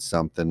did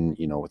something,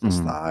 with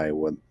his Mhm. thigh,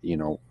 with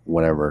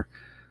whatever.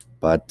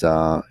 But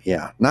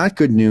yeah, not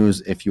good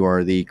news if you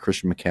are the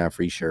Christian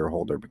McCaffrey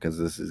shareholder, because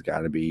this has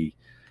got to be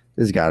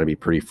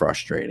pretty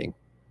frustrating.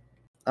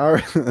 All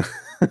right.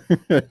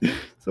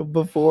 So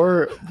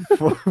before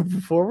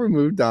we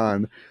moved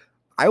on,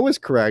 I was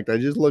correct. I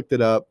just looked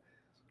it up.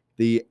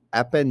 The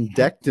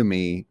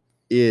appendectomy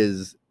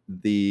is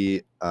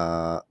the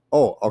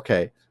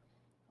okay.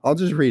 I'll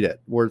just read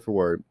it word for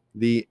word.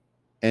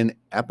 An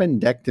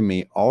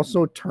appendectomy,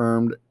 also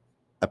termed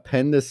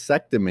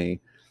appendicectomy,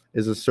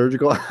 is a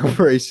surgical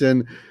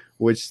operation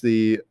which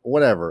the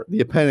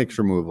appendix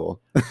removal.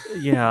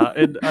 Yeah,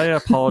 and I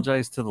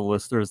apologize to the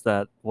listeners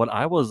that what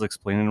I was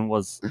explaining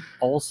was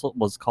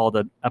called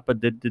an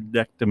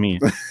epididectomy.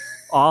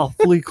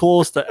 Awfully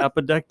close to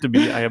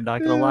appendectomy, I am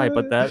not gonna lie,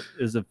 but that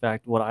is in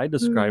fact what I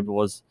described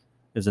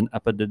is an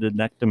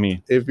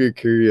epididectomy. If you're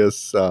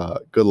curious,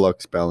 good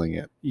luck spelling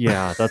it.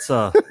 Yeah, that's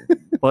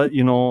but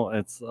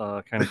it's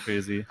kind of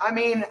crazy. I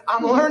mean,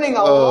 I'm learning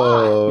a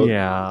lot.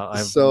 Yeah,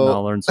 I've so-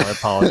 now learned, so I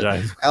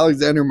apologize.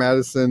 Alexander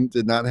Madison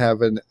did not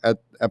have an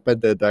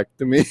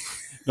epididectomy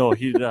No,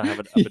 he did not have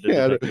an He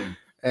had epididectomy.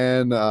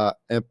 and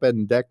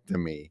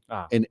appendectomy.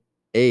 Ah. An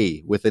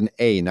A with an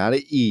A, not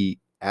an E.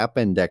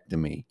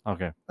 Appendectomy.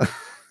 Okay.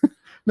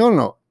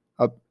 No.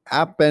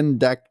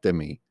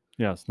 Appendectomy.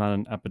 Yes, not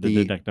an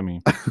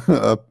epididectomy.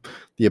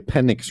 The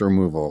appendix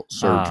removal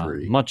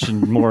surgery. Much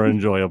more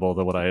enjoyable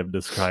than what I have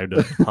described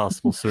as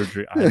possible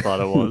surgery I thought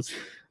it was.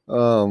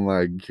 Oh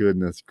my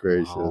goodness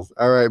gracious. Wow.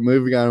 All right,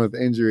 moving on with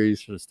injuries.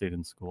 Should have stayed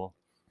in school.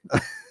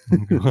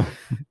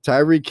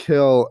 Tyreek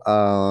Hill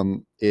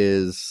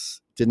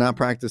did not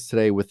practice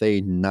today with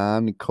a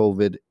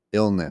non-COVID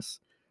illness.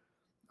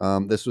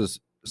 This was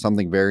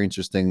something very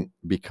interesting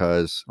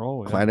because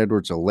Clyde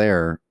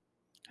Edwards-Helaire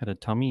had a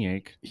tummy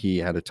ache. He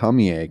had a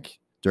tummy ache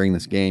during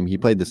this game. He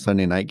played the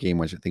Sunday night game,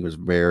 which I think was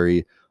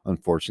very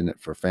unfortunate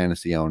for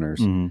fantasy owners.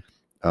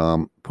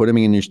 Mm-hmm. Put him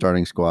in your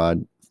starting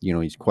squad.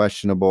 He's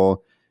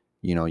questionable.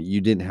 You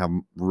didn't have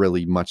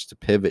really much to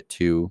pivot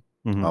to.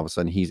 Mm-hmm. All of a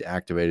sudden, he's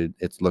activated.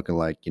 It's looking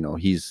like,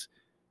 he's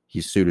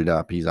suited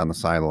up. He's on the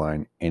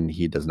sideline, and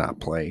he does not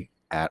play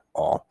at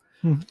all.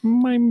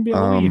 My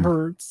belly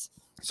hurts.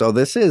 So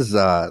this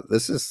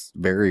is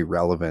very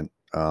relevant.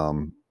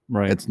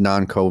 Right. It's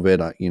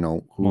non-COVID.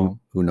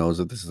 Who knows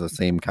if this is the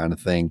same kind of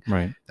thing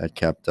that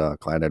kept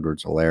Clyde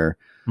Edwards-Helaire.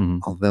 Mm-hmm.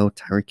 Although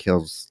Tyreek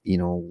Hill's, a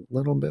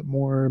little bit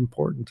more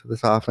important to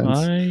this offense.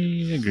 I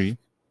agree.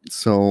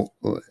 So,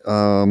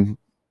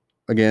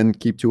 again,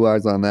 keep two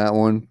eyes on that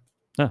one.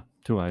 Yeah,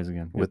 two eyes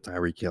again. With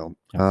Tyreek Hill.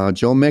 Yep.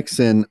 Joe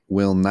Mixon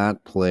will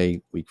not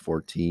play Week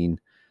 14.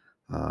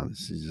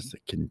 This is just a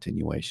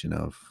continuation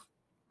of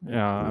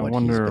I what he's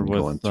wonder been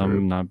going with them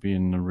through. not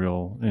being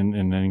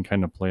in any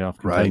kind of playoff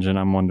contention,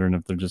 I'm wondering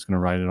if they're just going to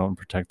ride it out and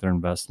protect their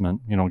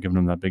investment, giving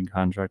them that big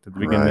contract at the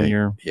beginning of the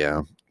year.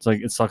 Yeah. It's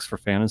like, it sucks for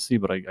fantasy,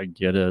 but I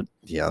get it.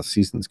 Yeah,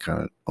 season's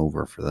kind of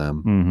over for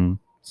them. Mm-hmm.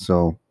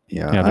 So,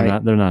 yeah. Yeah,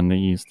 they're not in the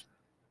East.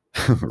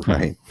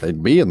 Right.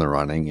 They'd be in the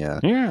running, yeah.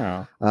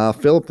 Yeah.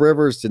 Phillip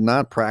Rivers did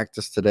not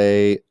practice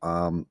today.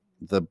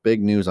 The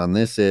big news on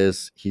this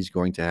is he's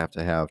going to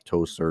have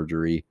toe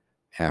surgery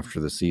after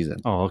the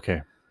season. Oh,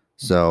 okay.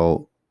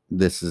 So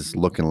this is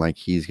looking like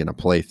he's going to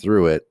play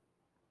through it.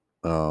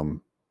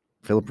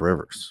 Phillip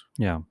Rivers.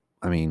 Yeah.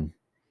 I mean,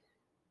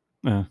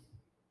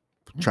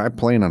 try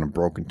playing on a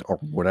broken or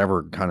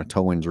whatever kind of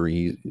toe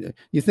injury.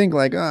 You think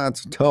like,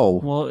 it's a toe.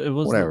 Well, it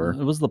was whatever.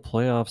 It was the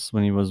playoffs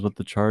when he was with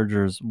the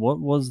Chargers.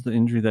 What was the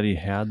injury that he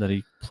had that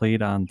he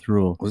played on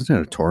through? Wasn't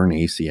it a torn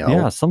ACL?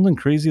 Yeah, something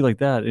crazy like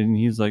that. And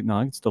he's like, no,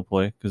 I can still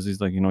play because he's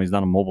like, he's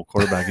not a mobile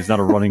quarterback. He's not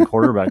a running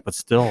quarterback, but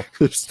still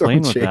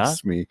playing with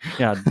that. Me.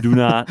 Yeah, do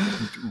not.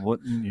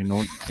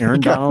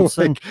 Aaron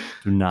Donaldson,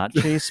 do not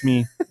chase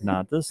me.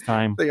 Not this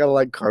time. They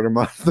gotta cart him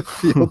off the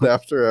field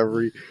after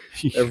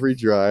every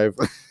drive.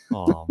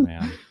 Oh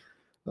man.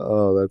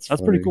 Oh, that's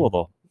pretty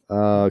cool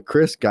though.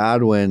 Chris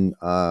Godwin,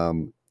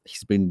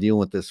 he's been dealing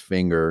with this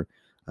finger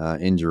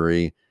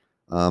injury.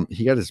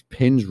 He got his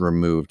pins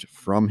removed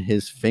from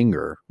his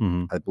finger.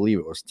 Mm-hmm. I believe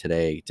it was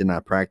today. Did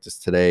not practice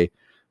today.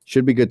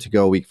 Should be good to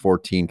go Week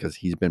 14 because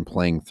he's been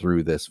playing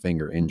through this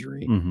finger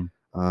injury. Mm-hmm.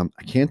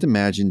 I can't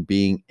imagine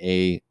being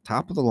a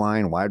top of the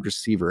line wide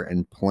receiver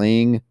and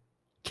playing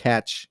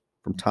catch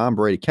from Tom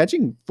Brady,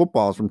 catching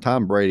footballs from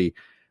Tom Brady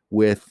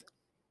with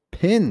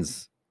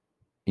pins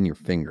in your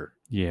finger.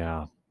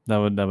 Yeah, that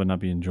would not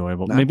be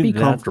enjoyable. Maybe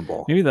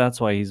comfortable. Maybe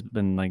that's why he's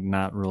been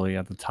not really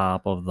at the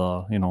top of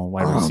the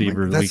wide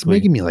receivers. That's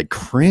weekly. making me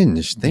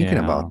cringe thinking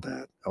about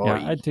that. Oh,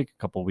 yeah, I'd take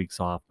a couple weeks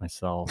off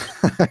myself.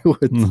 I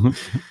would.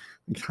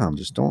 Tom,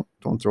 just don't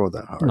throw it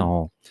that hard.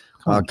 No,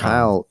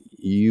 Kyle,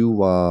 you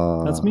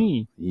that's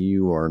me.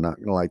 You are not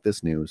gonna like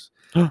this news.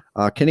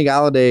 Kenny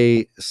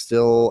Golladay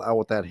still out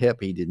with that hip.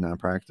 He did not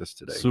practice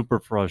today. Super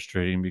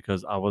frustrating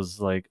because I was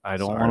like, I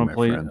don't Sorry, want my to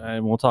play. friend.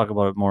 And we'll talk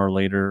about it more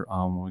later.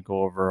 When we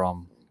go over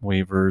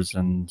waivers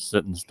and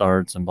sit and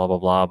starts and blah blah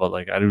blah.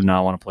 But I do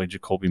not want to play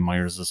Jacoby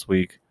Myers this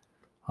week.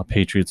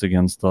 Patriots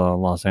against the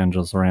Los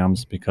Angeles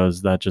Rams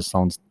because that just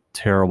sounds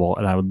terrible.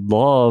 And I would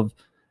love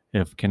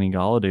if Kenny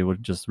Golladay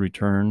would just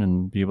return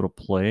and be able to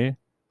play,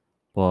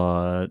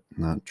 but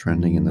not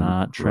trending in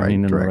the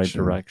right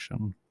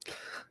direction.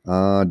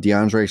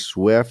 DeAndre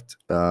Swift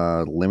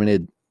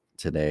limited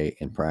today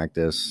in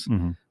practice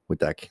with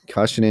that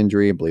concussion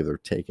injury. I believe they're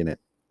taking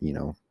it,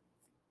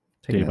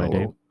 taking it a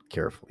little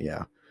carefully.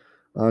 Yeah.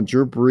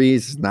 Drew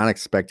Brees is not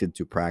expected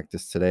to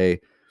practice today.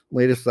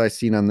 Latest I've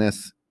seen on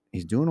this,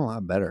 he's doing a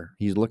lot better.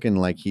 He's looking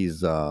like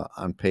he's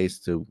on pace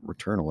to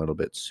return a little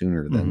bit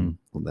sooner than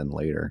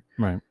later.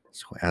 Right.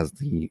 So as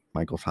the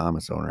Michael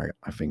Thomas owner, I got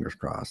my fingers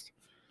crossed.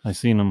 I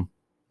seen him.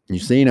 You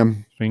seen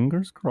him?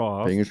 Fingers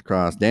crossed. Fingers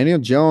crossed. Daniel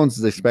Jones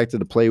is expected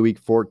to play Week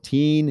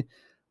 14.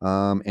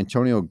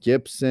 Antonio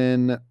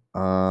Gibson,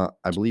 I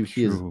believe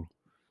he is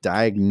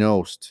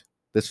diagnosed.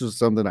 This was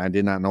something I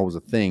did not know was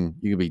a thing.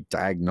 You could be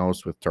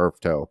diagnosed with turf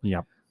toe.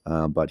 Yep.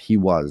 But he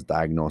was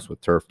diagnosed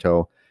with turf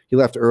toe. He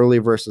left early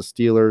versus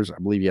Steelers. I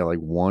believe he had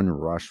one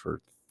rush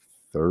for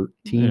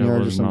 13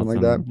 yards or something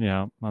like that.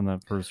 Yeah, on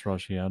that first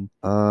rush he had.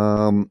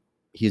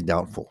 He's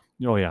doubtful.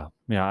 Oh yeah.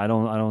 Yeah, I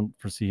don't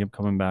foresee him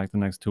coming back the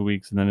next 2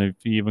 weeks. And then if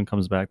he even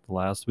comes back the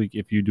last week,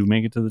 if you do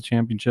make it to the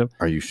championship,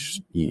 are you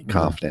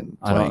confident?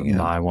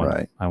 I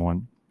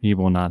want. He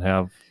will not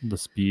have the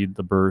speed,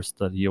 the burst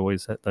that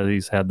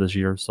he's had this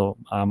year. So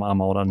I'm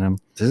out on him.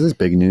 This is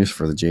big news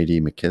for the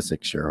J.D.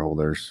 McKissick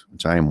shareholders,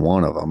 which I am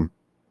one of them.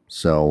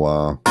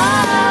 So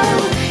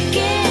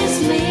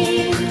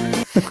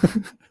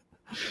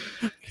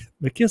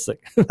McKissick.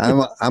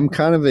 I'm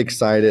kind of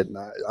excited.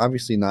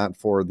 Obviously, not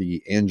for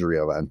the injury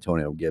of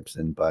Antonio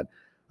Gibson, but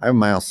I have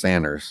Miles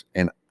Sanders,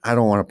 and I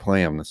don't want to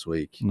play him this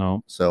week.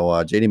 No.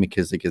 So J.D.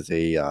 McKissick is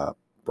a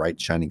bright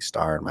shining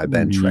star in my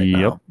bench right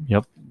now.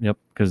 Yep.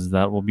 Because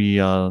that will be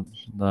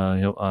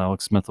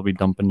Alex Smith will be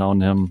dumping down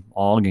him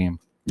all game.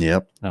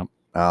 Yep. Yep.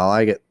 I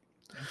like it.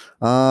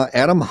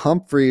 Adam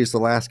Humphries, the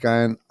last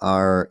guy on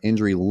our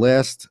injury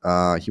list.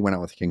 He went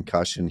out with a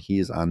concussion. He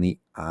is on the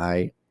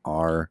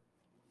IR.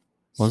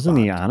 Wasn't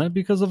he spot. on it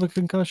because of a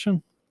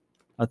concussion?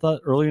 I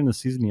thought earlier in the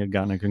season he had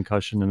gotten a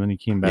concussion and then he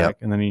came back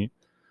and then he.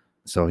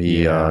 So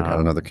he got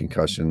another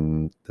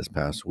concussion this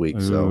past week.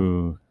 So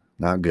Ooh,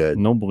 not good.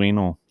 no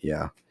bueno.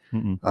 Yeah.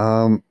 Mm-mm.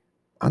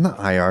 On the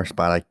IR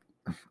spot,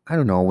 I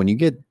don't know. When you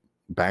get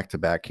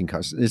back-to-back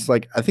concussions, it's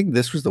like I think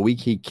this was the week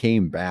he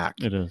came back.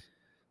 It is.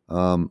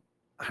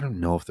 I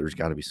don't know if there's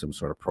got to be some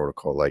sort of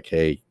protocol. Like,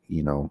 hey,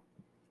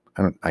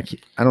 I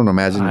don't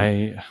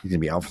imagine he's gonna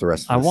be out for the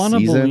rest of the season. I want to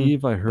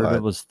believe I heard but-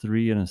 it was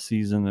 3 in a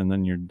season and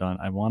then you're done.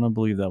 I want to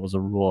believe that was a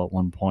rule at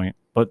one point,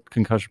 but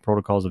concussion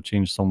protocols have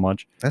changed so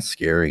much. That's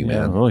scary,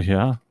 Yeah, man. oh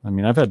yeah. I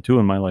mean, I've had 2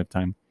 in my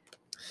lifetime.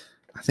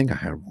 I think I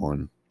had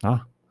one.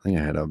 Ah. I think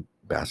I had a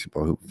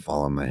basketball hoop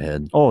fall on my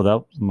head. Oh,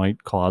 that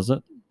might cause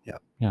it.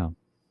 Yep. Yeah.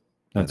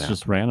 That That's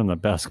just random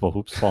that basketball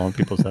hoops fall on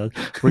people's heads.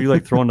 Were you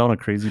like throwing down a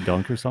crazy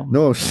dunk or something?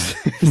 No,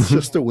 it's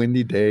just a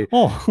windy day.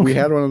 Oh, We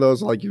had one of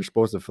those like you're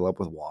supposed to fill up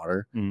with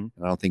water, Mhm.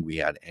 and I don't think we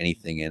had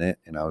anything in it.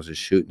 And I was just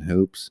shooting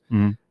hoops,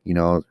 Mhm.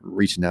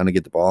 reaching down to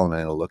get the ball, and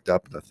I looked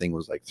up, and the thing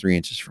was like 3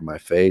 inches from my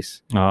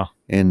face. Ah,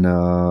 And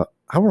I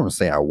don't want to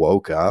say I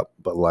woke up,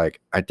 but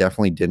like I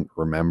definitely didn't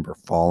remember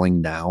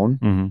falling down.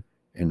 mhm.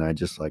 And I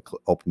just like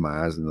opened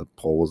my eyes, and the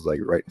pole was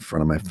like right in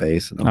front of my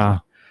face, and I was like,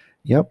 Ah,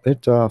 yep,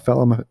 it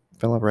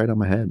fell up right on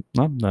my head.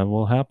 no, that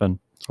will happen.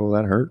 So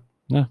that hurt.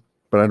 Yeah.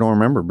 But I don't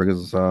remember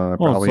because I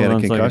probably had a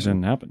then it's like it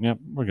concussion. didn't happen. Yep,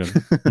 we're good.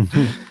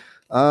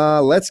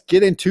 Let's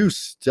get into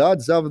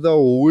studs of the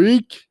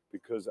week.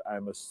 Because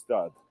I'm a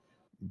stud.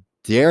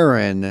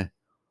 Darren,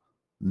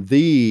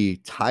 the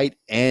tight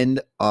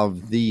end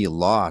of the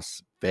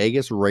Las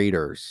Vegas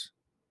Raiders.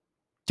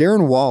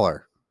 Darren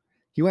Waller.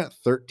 He went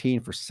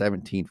 13 for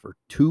 17 for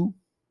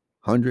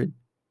 200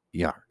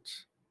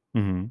 yards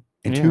Mhm.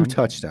 and Yeah, 2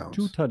 touchdowns.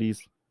 2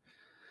 tutties.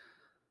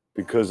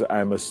 Because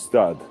I'm a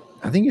stud.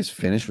 I think his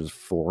finish was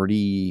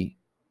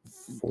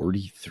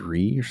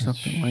 43 or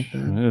something like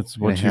that. It's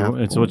what and a half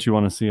it's what you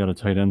want to see out of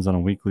tight ends on a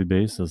weekly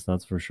basis.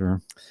 That's for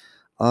sure.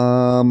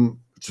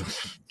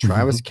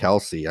 Travis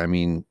Kelsey. I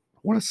mean,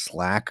 what a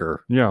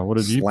slacker. Yeah. What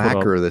did you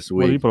Slacker this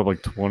What did he week. put up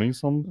like 20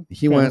 something?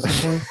 He went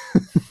fantasy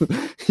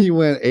he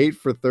went 8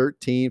 for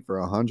 13 for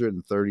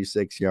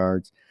 136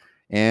 yards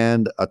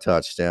and a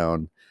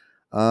touchdown.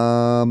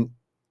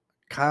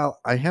 Kyle,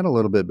 I had a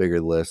little bit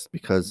bigger list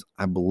because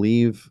I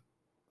believe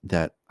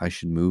that I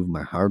should move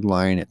my hard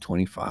line at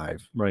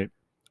 25. Right.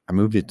 I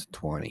moved it to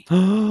 20.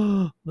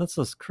 That's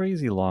a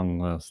crazy long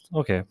list.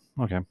 Okay.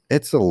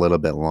 It's a little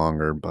bit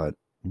longer, but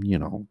I okay,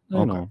 know.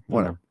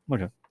 whatever.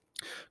 Okay.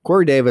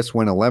 Corey Davis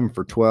went 11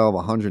 for 12,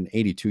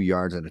 182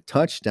 yards and a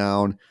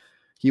touchdown.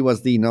 He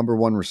was the number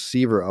 1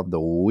 receiver of the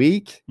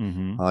week.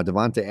 Mm-hmm.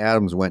 Devontae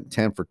Adams went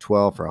 10 for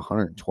 12 for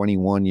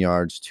 121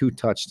 yards, 2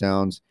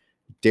 touchdowns.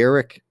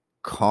 Derek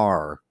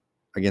Carr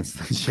against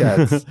the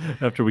Jets.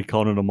 After we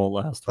counted them all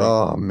last week.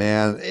 Oh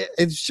man,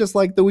 it's just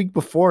like the week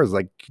before. It's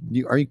like,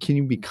 can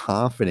you be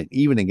confident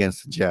even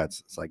against the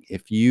Jets? It's like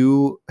if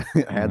you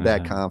had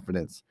that Man.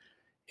 confidence,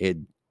 it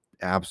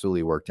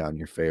absolutely worked out in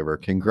your favor.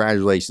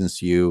 Congratulations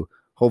to you.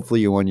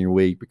 Hopefully you won your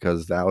week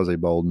because that was a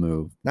bold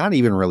move. Not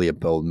even really a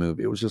bold move.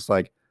 It was just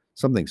like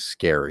something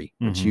scary,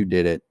 but Mhm. you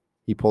did it.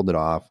 He pulled it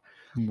off.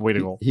 Way to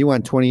go. He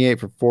went 28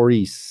 for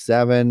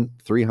 47,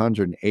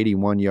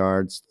 381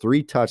 yards,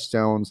 3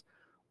 touchdowns,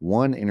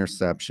 1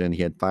 interception.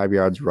 He had 5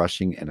 yards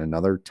rushing and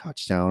another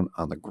touchdown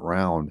on the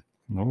ground.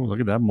 Oh, look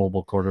at that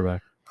mobile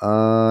quarterback.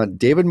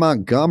 David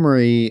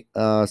Montgomery,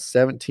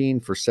 17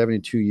 for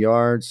 72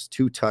 yards,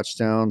 2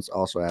 touchdowns.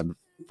 Also had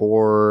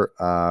 4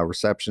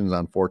 receptions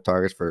on 4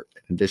 targets for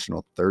an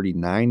additional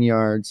 39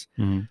 yards.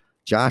 Mhm.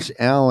 Josh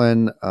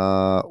Allen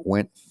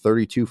went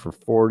 32 for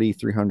 40,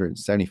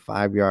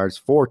 375 yards,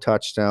 4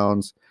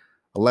 touchdowns,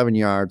 11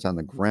 yards on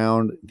the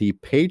ground. The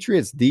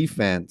Patriots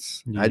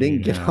defense, I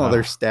didn't get all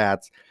their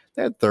stats.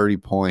 They had 30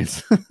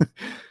 points.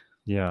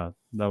 Yeah,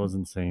 that was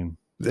insane.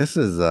 This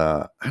is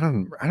I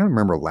don't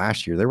remember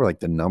last year. They were like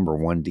the number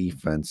 1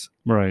 defense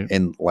Right.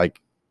 and like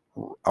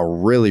a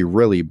really,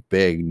 really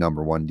big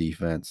number 1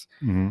 defense.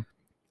 Mm-hmm.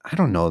 I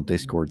don't know if they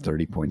scored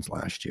 30 points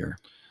last year.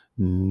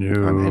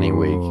 No, any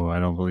week. I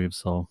don't believe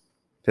so.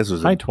 This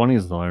was High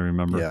 20s though. I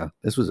remember. Yeah,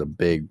 this was a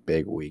big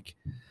week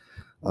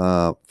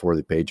for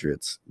the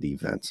Patriots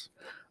defense.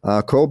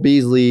 Cole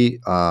Beasley,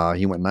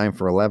 he went 9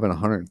 for 11,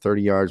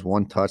 130 yards,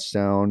 1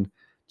 touchdown.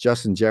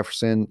 Justin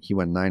Jefferson, he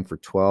went 9 for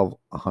 12,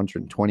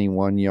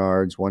 121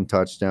 yards, 1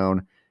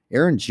 touchdown.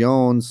 Aaron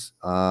Jones,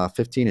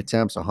 15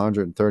 attempts,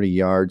 130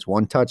 yards,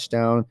 1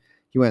 touchdown.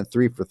 He went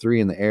 3 for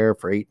 3 in the air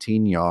for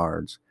 18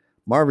 yards.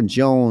 Marvin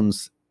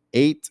Jones,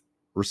 8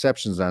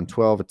 receptions on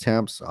 12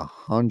 attempts,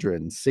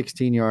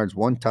 116 yards,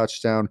 1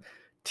 touchdown.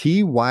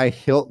 T.Y.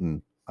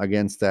 Hilton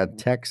against that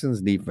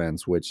Texans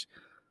defense, which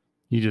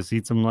He just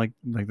eats them like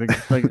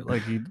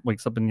he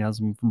wakes up and he has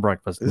them for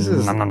breakfast. this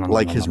is Nom, nom, nom,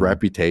 like nom, his nom, nom.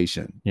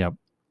 reputation. Yep.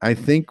 I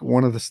think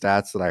one of the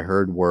stats that I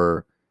heard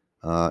were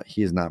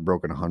he has not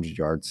broken 100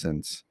 yards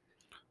since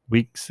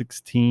Week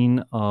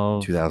 16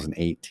 of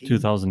 2018.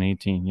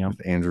 2018. Yep.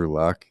 With Andrew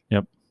Luck.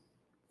 Yeah,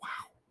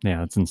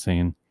 that's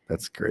insane.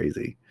 That's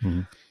crazy.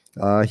 Mhm.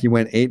 He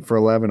went 8 for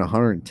 11,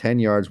 110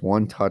 yards,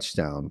 1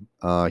 touchdown.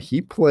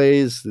 He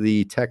plays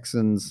the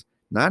Texans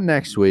not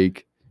next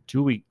week,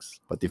 2 weeks.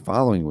 but the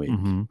following week.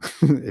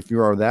 Mhm. If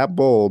you are that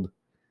bold,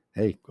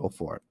 hey, go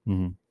for it.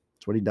 Mhm.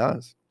 That's what he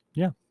does.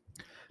 Yeah.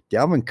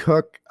 Dalvin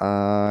Cook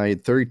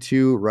had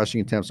 32 rushing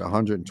attempts,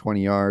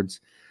 120 yards.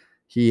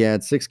 He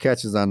had 6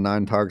 catches on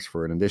 9 targets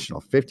for an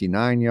additional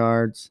 59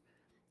 yards.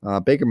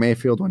 Baker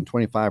Mayfield went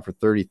 25 for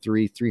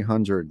 33,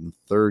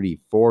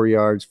 334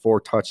 yards,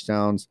 4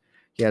 touchdowns.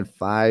 He had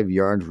 5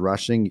 yards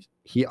rushing.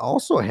 He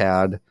also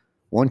had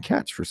 1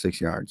 catch for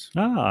 6 yards.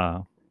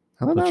 Ah,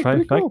 I thought the that was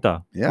pretty cool.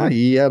 trifecta. Yeah,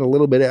 he had a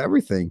little bit of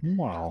everything.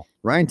 Wow.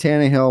 Ryan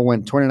Tannehill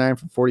went 29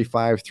 for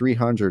 45,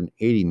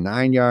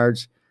 389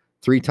 yards,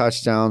 3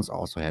 touchdowns,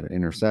 also had an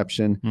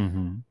interception.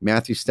 Mm-hmm.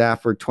 Matthew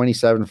Stafford,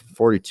 27 for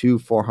 42,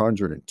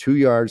 402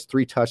 yards,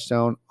 3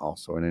 touchdowns,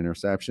 also an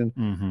interception.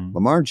 Mm-hmm.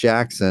 Lamar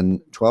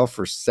Jackson, 12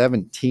 for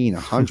 17,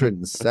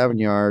 107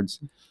 yards,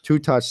 2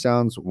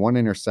 touchdowns, 1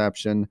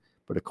 interception.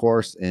 But of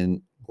course,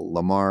 in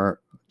Lamar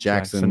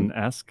Jackson,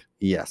 Jackson-esque.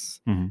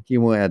 yes, Mhm. he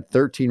had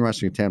 13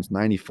 rushing attempts,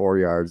 94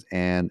 yards,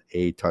 and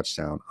a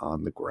touchdown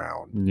on the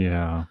ground.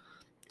 Yeah.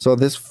 So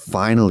this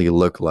finally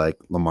looked like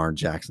Lamar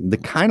Jackson, the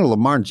kind of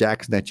Lamar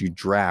Jackson that you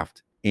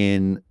draft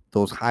in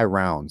those high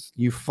rounds.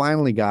 You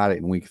finally got it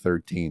in week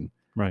 13.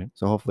 Right.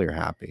 So hopefully you're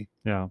happy.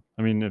 Yeah.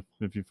 I mean,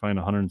 if you find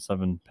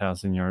 107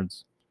 passing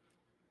yards,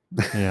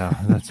 yeah,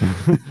 that's.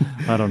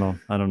 I don't know.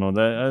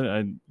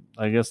 That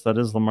I guess that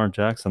is Lamar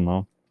Jackson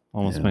though.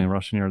 Almost Yeah. many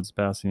rushing yards,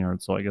 passing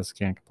yards. So I guess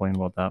can't complain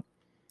about that.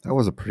 That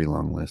was a pretty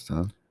long list,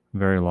 huh?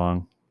 Very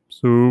long.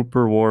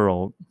 Super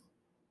world.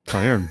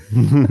 Tired.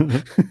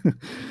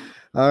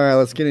 All right,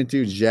 let's get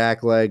into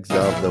Jack Legs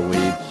of the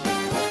week.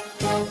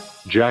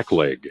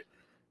 Jackleg.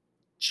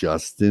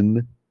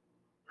 Justin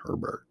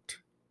Herbert.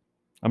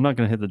 I'm not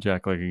gonna hit the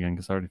jack leg again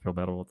because I already feel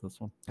bad about this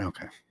one.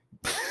 Okay.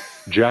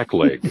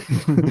 Jackleg.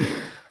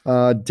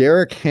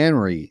 Derrick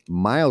Henry,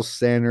 Miles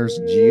Sanders,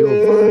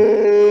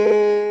 Giovanni.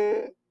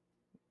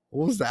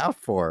 What was that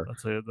for?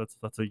 That's a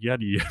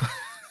Yeti.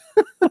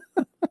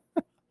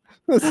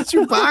 That's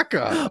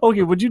Chewbacca.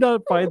 Okay, would you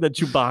not find that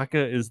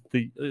Chewbacca is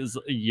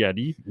a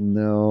Yeti?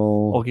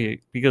 No.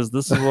 Okay, because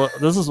this is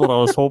what I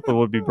was hoping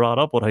would be brought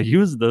up when I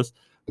used this,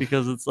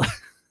 because it's like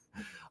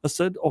I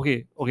said,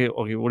 okay. What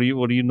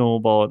do you know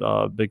about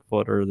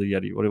Bigfoot or the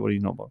Yeti? What do you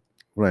know about?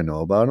 What do I know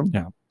about him?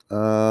 Yeah.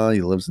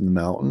 He lives in the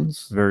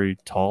mountains. Very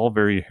tall,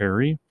 very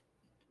hairy.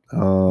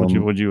 Would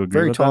you agree?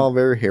 Very with tall, that?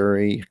 very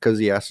hairy, because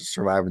he has to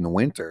survive in the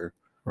winter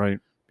Right?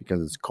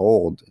 because it's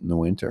cold in the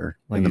winter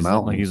Like in the he's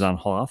mountains. like he's on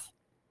Hoth.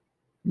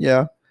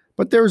 Yeah,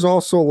 but there's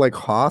also like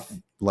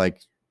Hoth,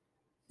 like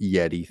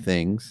Yeti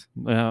things.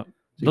 Yeah,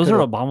 You those are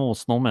could've- abominable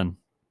snowmen.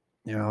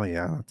 Oh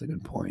yeah, that's a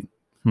good point.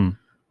 I'm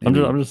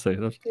just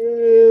saying. That's-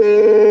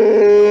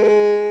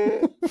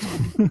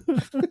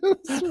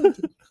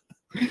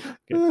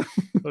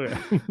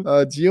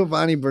 Okay.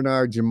 Giovanni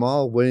Bernard,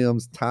 Jamal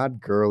Williams,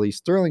 Todd Gurley,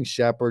 Sterling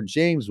Shepard,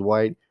 James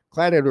White,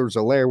 Clyde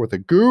Edwards-Helaire with a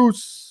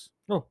goose.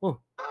 Oh.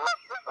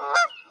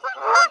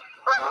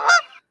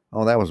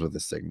 Oh, that was with the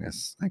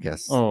Cygnus. I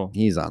guess Oh.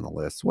 he's on the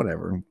list.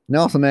 Whatever.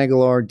 Nelson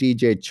Aguilar,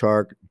 DJ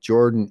Chark,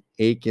 Jordan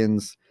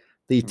Akins.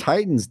 The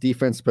Titans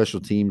defense special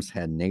teams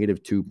had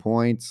 -2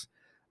 points.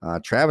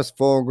 Travis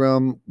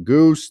Fulgham,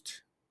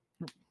 Goosed.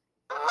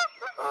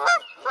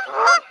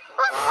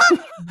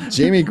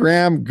 Jamie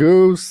Graham,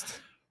 Goosed.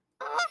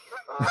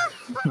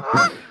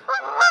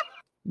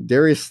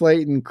 Darius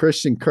Slayton,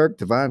 Christian Kirk,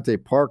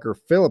 Devontae Parker,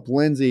 Philip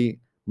Lindsay,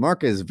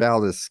 Marcus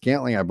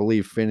Valdez-Scantling, I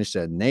believe, finished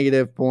at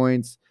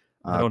 -points.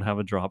 I don't have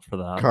a drop for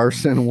that.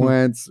 Carson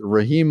Wentz,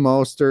 Raheem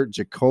Mostert,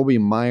 Jacoby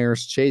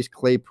Myers, Chase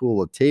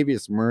Claypool,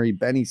 Latavius Murray,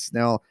 Benny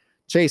Snell,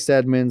 Chase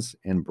Edmonds,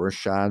 and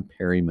Brashad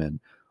Perryman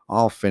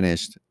all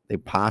finished. They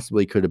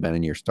possibly could have been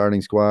in your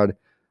starting squad,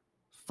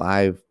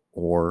 5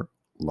 or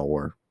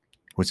lower,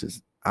 which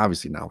is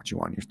obviously not what you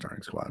want in your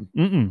starting squad.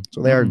 Mm-mm.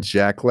 So they are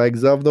Jack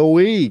Legs of the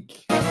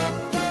week.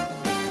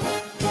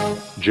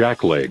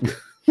 Jackleg.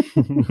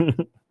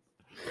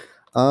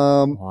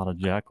 A lot of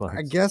jack legs.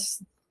 I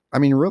guess, I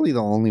mean, really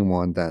the only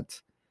one that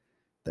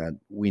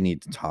we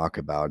need to talk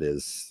about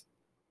is,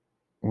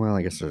 well,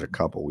 I guess there's a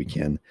couple we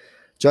can.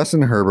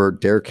 Justin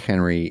Herbert, Derrick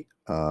Henry,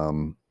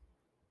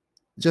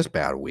 just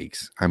bad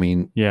weeks. I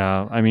mean,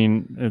 Yeah, I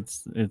mean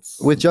it's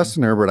with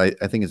Justin Herbert,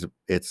 I think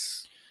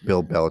it's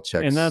Bill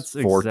Belichick's and that's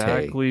forte.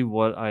 exactly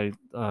what I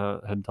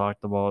had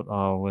talked about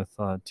with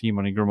T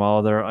Money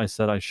Grimala there. I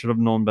said I should have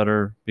known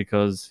better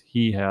because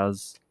he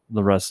has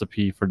the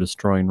recipe for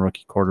destroying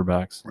rookie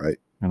quarterbacks. Right.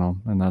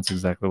 And that's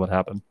exactly what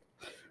happened.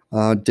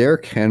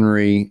 Derrick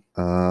Henry.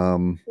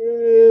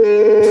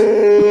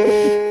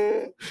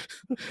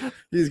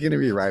 He's going to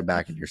be right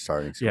back in your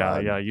starting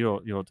squad. Yeah.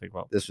 You don't take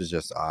well. This was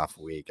just off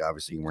week.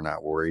 Obviously, we're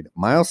not worried.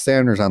 Miles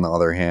Sanders, on the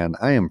other hand,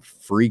 I am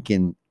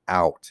freaking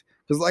out.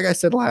 Because like I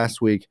said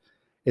last week,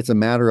 it's a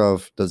matter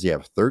of, does he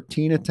have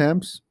 13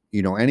 attempts?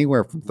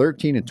 Anywhere from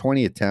 13 to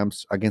 20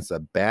 attempts against a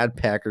bad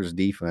Packers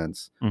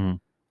defense. Mm-hmm.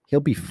 He'll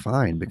be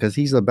fine because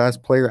he's the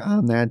best player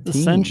on that team.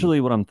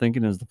 Essentially, what I'm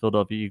thinking is the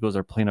Philadelphia Eagles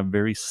are playing a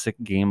very sick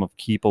game of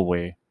keep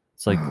away.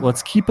 It's like,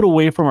 let's keep it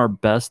away from our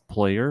best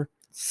player.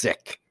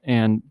 Sick.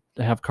 And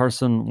have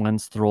Carson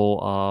Wentz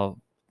throw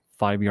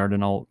 5-yard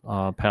and out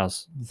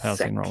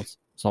passing routes.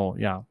 So,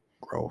 yeah.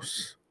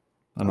 Gross.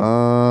 I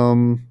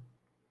know.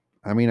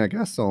 I mean, I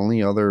guess the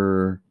only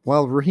other...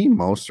 Well, Raheem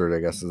Mostert, I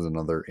guess, is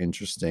another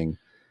interesting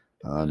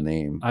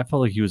name. I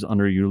felt like he was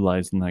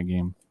underutilized in that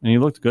game. And he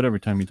looked good every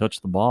time he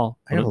touched the ball.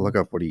 I got to look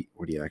up what he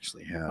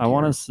actually had. I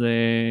want to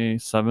say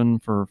 7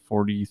 for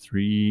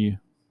 43,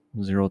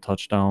 0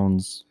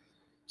 touchdowns,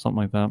 something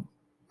like that.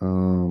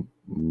 Mostert.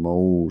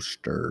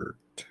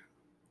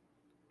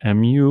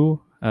 Mustard.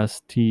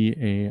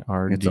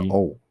 It's an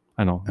O.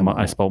 I know. M-O.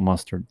 I spelled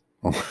mustard.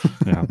 Oh.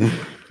 Yeah.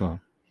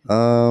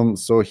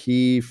 So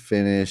he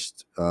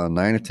finished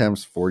 9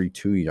 attempts,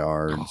 42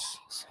 yards.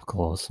 So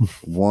close.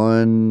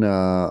 One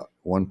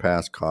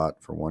pass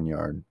caught for 1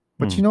 yard.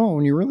 But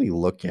when you really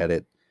look at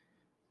it,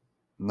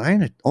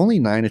 only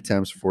 9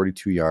 attempts,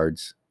 42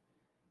 yards.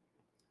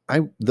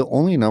 The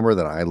only number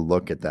that I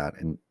look at that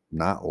and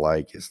not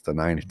like is the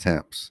 9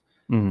 attempts.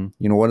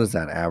 Mm-hmm. What is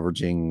that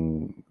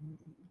averaging?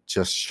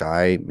 Just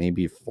shy of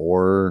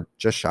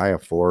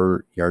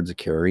 4 yards a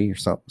carry or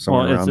somewhere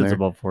around there. It's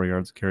about 4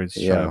 yards a carry.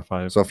 Shy of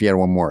 5. So if you had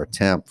one more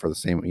attempt for the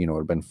same, it would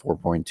have been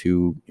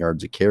 4.2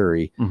 yards a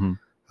carry.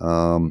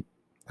 Mm-hmm.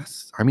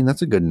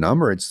 That's a good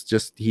number. It's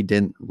just he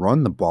didn't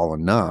run the ball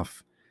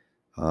enough.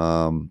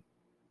 Can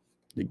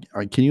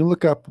you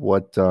look up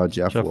what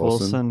Jeff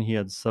Wilson? He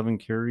had 7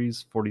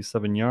 carries,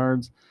 47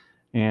 yards,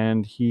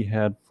 and he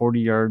had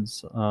 40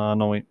 yards.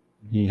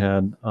 He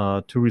had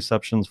 2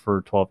 receptions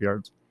for 12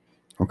 yards.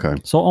 Okay.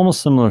 So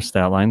almost similar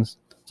stat lines.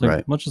 It's like,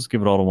 right. Let's just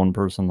give it all to one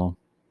person, though.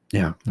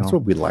 Yeah, that's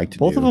what we'd like to do.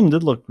 Both of them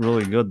did look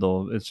really good,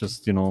 though. It's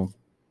just,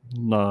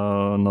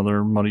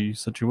 another muddy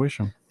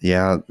situation.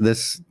 Yeah,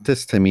 this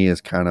to me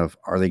is kind of,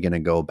 are they going to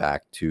go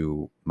back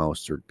to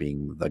Mostert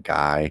being the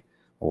guy,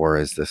 or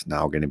is this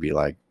now going to be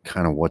like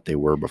kind of what they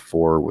were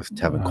before with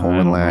Tevin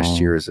Coleman last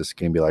year? Is this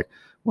going to be like,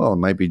 well, it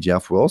might be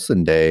Jeff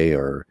Wilson day,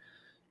 or,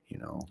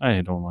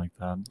 I don't like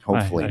that.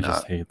 Hopefully not. I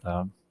just hate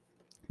that.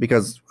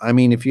 Because,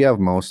 if you have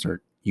Mostert,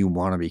 you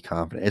want to be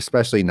confident,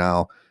 especially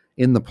now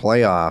in the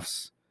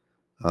playoffs.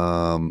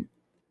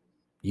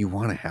 You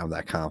want to have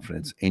that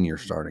confidence in your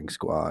starting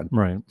squad,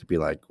 right? To be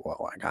like,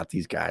 well, I got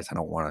these guys. I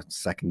don't want to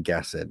second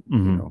guess it,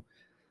 mm-hmm.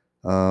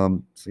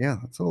 So yeah,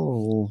 that's a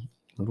little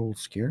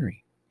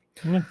scary.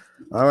 Yeah.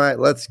 All right,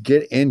 let's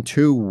get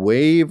into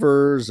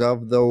waivers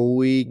of the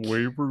week.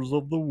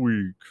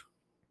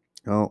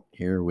 Oh,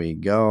 here we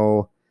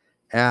go.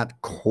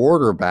 At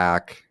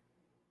quarterback,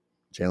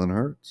 Jalen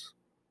Hurts.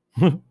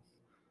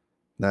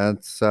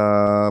 That's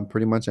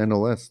pretty much end of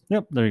list.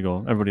 Yep, there you go.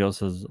 Everybody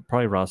else is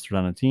probably rostered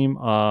on a team.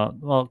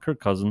 Well, Kirk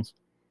Cousins.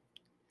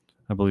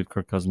 I believe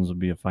Kirk Cousins would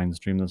be a fine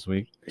stream this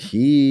week.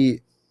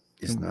 He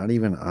is not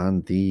even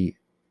on the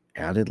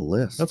added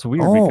list. That's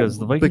weird because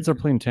the Vikings are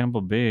playing Tampa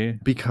Bay.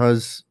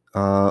 Because,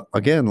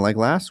 again, like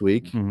last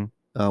week,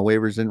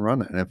 waivers didn't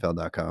run at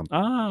NFL.com.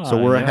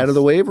 So we're ahead of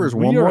the waivers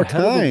one more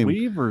time.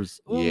 Waivers.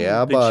 Ooh,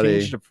 yeah, they buddy. They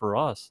changed it for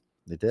us.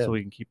 They did. So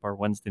we can keep our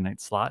Wednesday night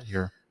slot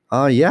here.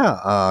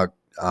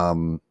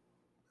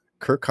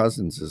 Kirk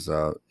Cousins is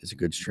a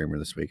good streamer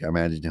this week. I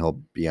imagine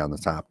he'll be on the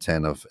top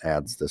 10 of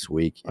ads this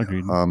week.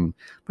 Agreed.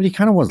 But he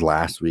kind of was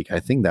last week. I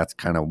think that's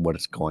kind of what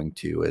it's going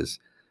to is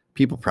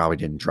people probably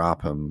didn't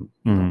drop him,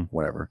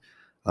 whatever.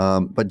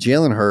 But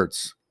Jalen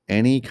Hurts,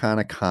 any kind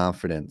of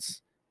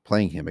confidence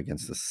playing him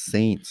against the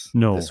Saints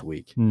this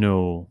week?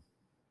 No.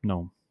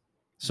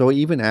 So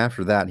even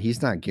after that,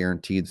 he's not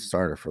guaranteed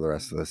starter for the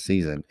rest of the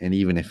season. And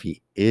even if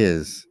he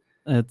is,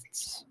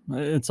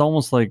 it's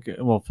almost like,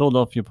 well,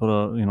 Philadelphia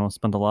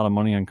spent a lot of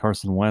money on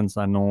Carson Wentz.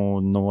 I know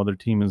no other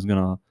team is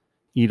gonna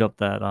eat up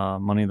that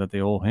money that they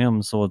owe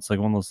him. So it's like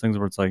one of those things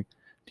where it's like,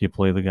 do you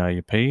play the guy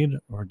you paid,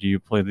 or do you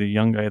play the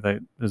young guy that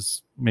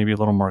is maybe a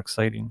little more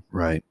exciting?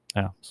 Right.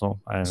 Yeah. So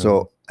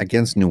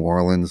against New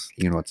Orleans,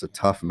 it's a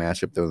tough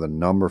matchup. They're the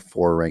number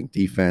 4 ranked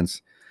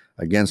defense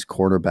against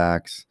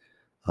quarterbacks.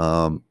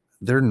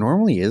 There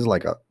normally is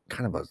like a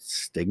kind of a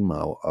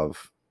stigma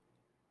of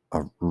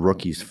a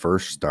rookie's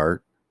first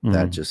start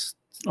that just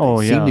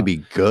seem to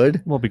be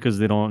good. Well, because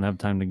they don't have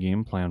time to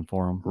game plan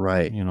for them.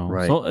 Right.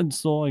 Right.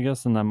 So I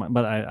guess in that,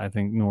 but I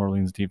think New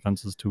Orleans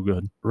defense is too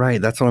good. Right.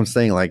 That's what I'm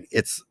saying. Like,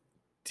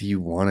 do you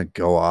want to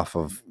go off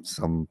of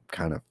some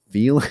kind of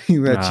feeling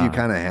that you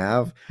kind of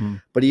have?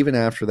 But even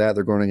after that,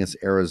 they're going against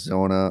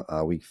Arizona.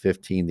 Week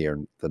 15, they are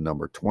the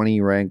number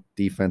 20 ranked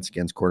defense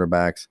against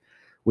quarterbacks.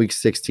 Week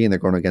 16, they're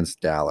going against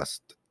Dallas,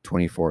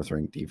 24th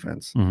ranked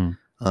defense.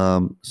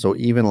 So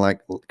even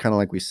kind of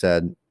like we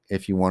said,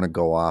 if you want to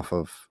go off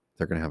of,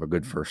 they're going to have a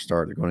good first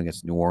start. They're going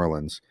against New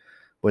Orleans,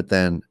 but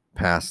then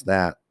past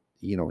that,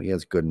 he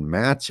has good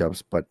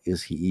matchups, but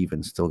is he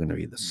even still going to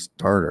be the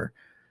starter?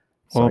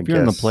 Well, if you're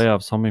in the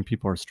playoffs, how many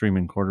people are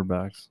streaming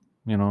quarterbacks?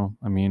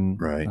 I mean,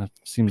 right. That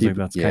seems like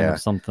that's kind of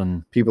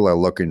something. People are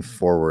looking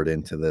forward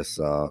into this,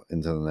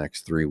 into the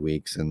next 3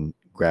 weeks and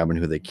grabbing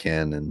who they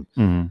can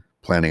and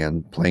planning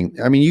on playing.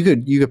 I mean, you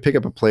could pick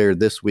up a player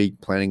this week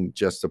planning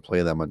just to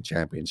play them on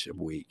championship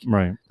week.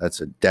 Right. That's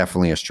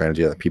definitely a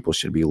strategy that people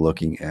should be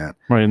looking at.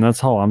 Right. And that's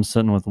how I'm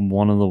sitting with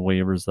one of the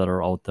waivers that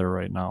are out there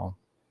right now.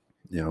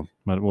 Yeah.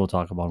 But we'll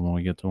talk about them when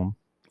we get to them.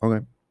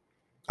 Okay.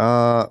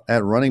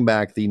 At running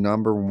back, the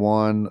number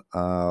one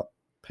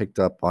picked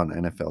up on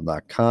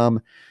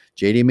NFL.com,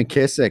 J.D.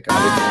 McKissic.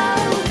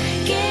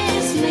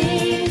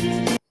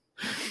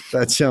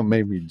 That jump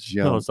made me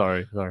jump. Oh,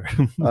 sorry.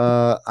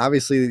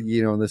 Obviously,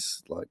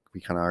 this, like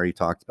we kind of already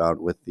talked about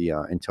with the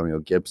Antonio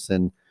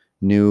Gibson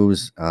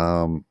news.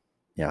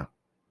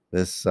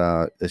 This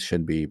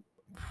should be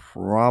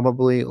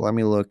probably. Let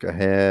me look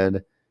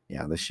ahead.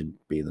 Yeah, this should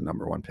be the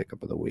number one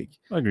pickup of the week.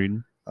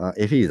 Agreed.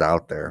 If he's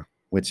out there,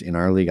 which in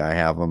our league I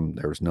have him,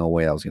 there was no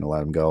way I was going to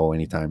let him go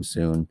anytime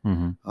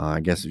soon.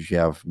 I guess if you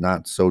have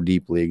not so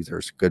deep leagues,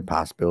 there's a good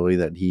possibility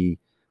that he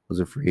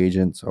was a free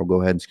agent. So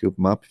go ahead and scoop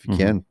him up if you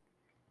can.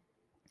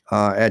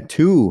 At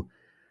 2,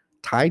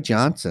 Ty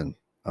Johnson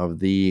of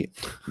the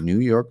New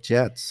York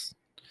Jets.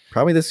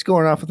 Probably this is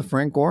going off with the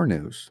Frank Gore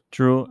news.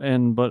 True,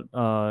 but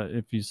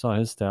if you saw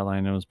his stat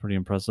line, it was pretty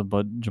impressive.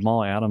 But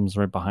Jamal Adams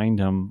right behind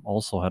him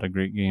also had a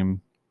great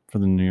game for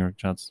the New York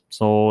Jets.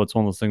 So it's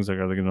one of those things like,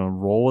 are they going to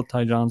roll with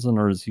Ty Johnson,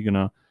 or is he going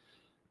to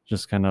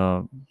just kind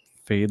of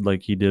fade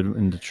like he did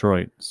in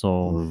Detroit?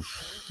 So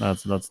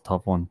that's a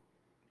tough one.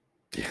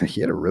 Yeah,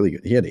 he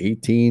had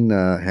 18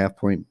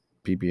 half-point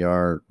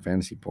PPR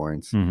fantasy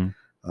points,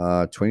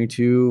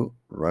 22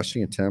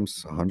 rushing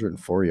attempts,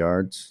 104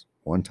 yards,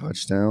 1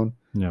 touchdown.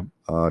 Yeah.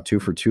 2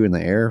 for 2 in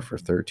the air for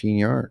 13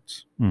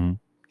 yards. Yeah,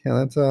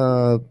 that's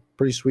a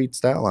pretty sweet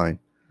stat line.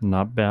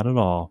 Not bad at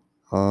all.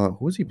 Who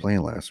was he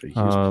playing last week? He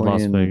was playing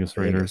Las Vegas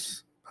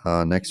Raiders.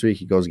 Next week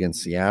he goes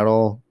against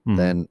Seattle,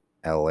 then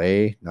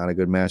LA, not a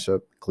good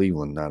matchup.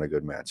 Cleveland, not a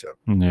good matchup.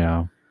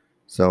 Yeah.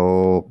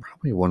 So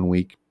probably 1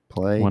 week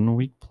play. 1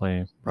 week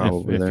play.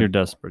 Probably if you're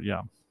desperate,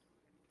 yeah.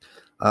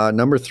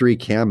 Number 3,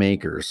 Cam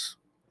Akers.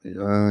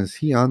 Is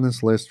he on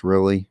this list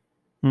really?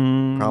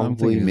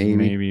 Probably,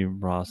 maybe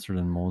rostered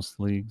in most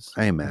leagues.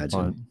 I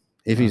imagine.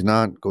 But, if he's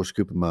not, go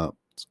scoop him up.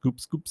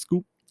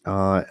 Scoop.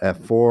 At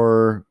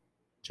 4,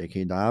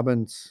 J.K.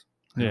 Dobbins.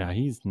 Yeah,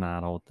 he's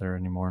not out there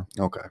anymore.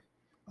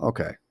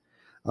 Okay.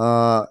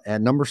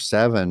 At number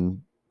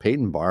 7,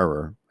 Peyton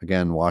Barber.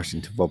 Again,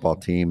 Washington football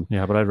team.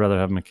 Yeah, but I'd rather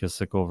have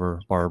McKissic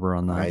over Barber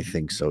on that. I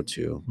think so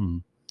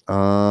too.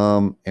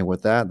 And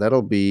with that,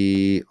 that'll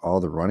be all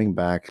the running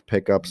back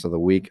pickups of the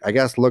week. I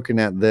guess looking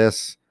at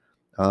this,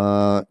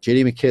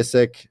 J.D.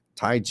 McKissic,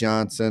 Ty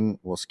Johnson,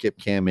 we'll skip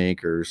Cam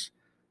Akers,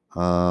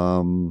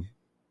 Peyton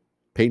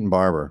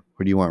Barber.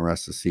 Who do you want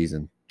rest of the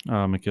season?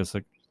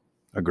 McKissic.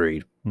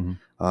 Agreed.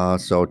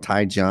 So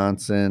Ty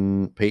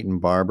Johnson, Peyton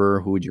Barber,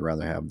 who would you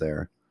rather have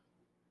there?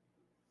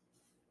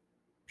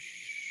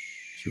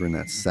 If you're in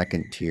that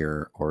second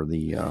tier or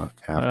the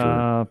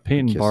after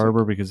Peyton McKissic.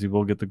 Barber, because he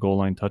will get the goal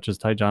line touches.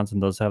 Ty Johnson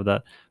does have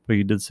that, but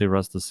you did say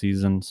rest of the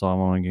season, so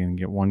I'm only going to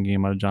get 1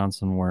 game out of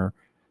Johnson where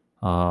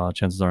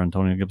chances are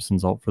Antonio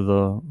Gibson's out for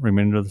the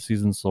remainder of the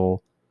season,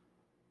 so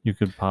you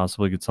could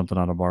possibly get something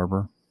out of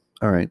Barber.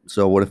 All right.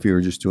 So what if you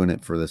were just doing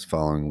it for this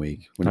following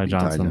week? Would it be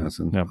Ty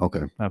Johnson? Yep,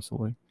 okay.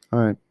 Absolutely. All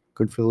right.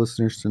 Good for the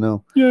listeners to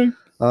know. Yay.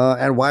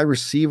 At wide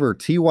receiver,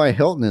 T.Y.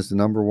 Hilton is the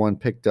number 1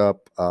 picked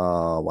up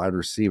wide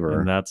receiver.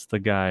 And that's the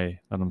guy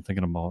that I'm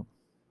thinking about.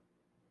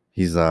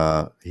 He's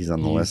on the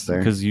list there.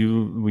 Because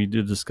we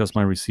did discuss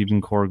my receiving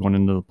core going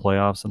into the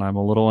playoffs, and I'm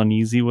a little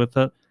uneasy with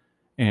it.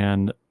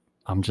 And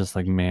I'm just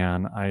like,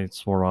 man, I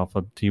swore off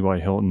of T.Y.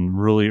 Hilton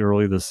really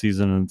early this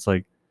season, and it's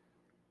like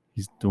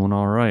he's doing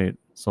all right.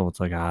 So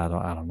it's like I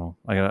don't know.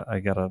 I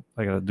gotta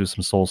do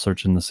some soul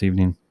searching this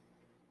evening.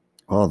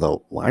 Well, the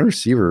wide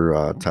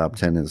receiver top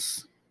 10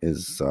 is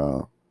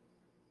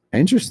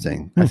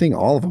interesting. I think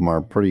all of them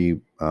are pretty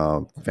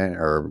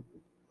waiver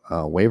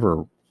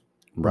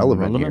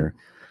relevant here.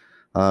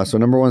 So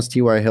number 1 is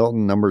T.Y.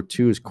 Hilton. Number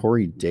 2 is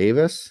Corey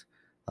Davis.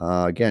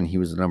 Again, he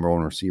was the number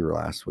 1 receiver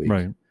last week.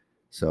 Right.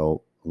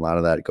 So a lot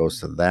of that goes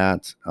to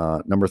that.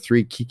 Number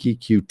 3, Kiki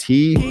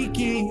QT.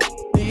 Kiki,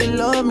 do you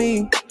love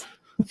me?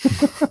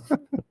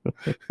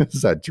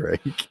 Is that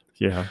Drake?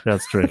 Yeah,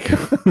 that's Drake.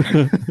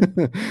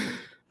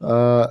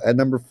 At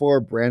number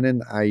 4,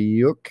 Brandon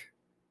Ayuk.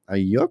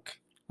 We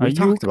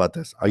talked about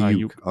this.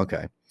 Ayuk.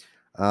 Okay.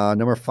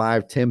 Number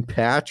 5, Tim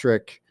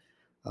Patrick.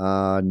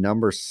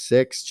 Number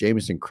 6,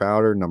 Jamison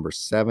Crowder. Number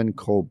 7,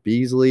 Cole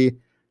Beasley.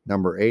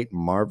 Number 8,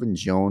 Marvin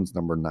Jones.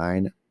 Number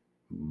 9,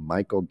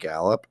 Michael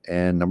Gallup.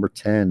 And number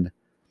 10,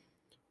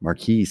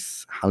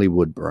 Marquise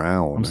Hollywood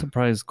Brown. I'm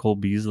surprised Cole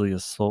Beasley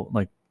is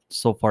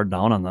so far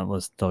down on that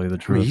list, to tell you the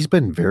truth. He's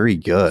been very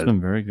good. He's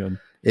been very good.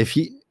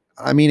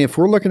 If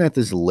we're looking at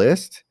this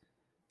list,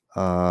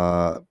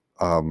 Cole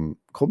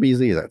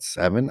Beasley is at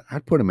 7.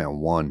 I'd put him at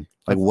 1.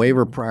 Like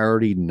waiver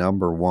priority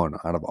number 1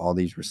 out of all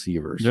these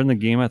receivers. During the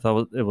game, I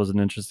thought it was an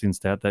interesting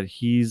stat that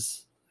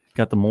he's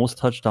got the most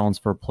touchdowns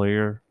for a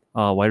player,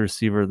 wide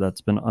receiver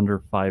that's been under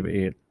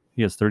 5'8".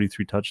 He has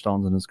 33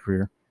 touchdowns in his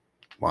career.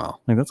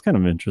 Wow. Like, that's kind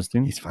of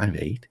interesting. He's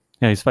 5'8".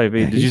 Yeah, he's 5'8".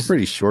 Yeah, he's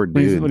pretty short,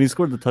 dude. When he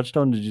scored the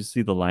touchdown, did you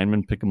see the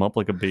lineman pick him up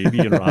like a baby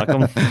and rock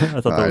him? I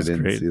thought that was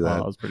didn't great. see that. Wow,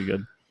 that was pretty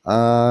good.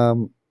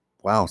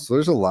 Wow. So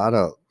there's a lot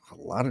of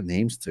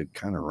names to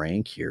kind of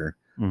rank here.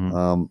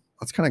 Mm-hmm.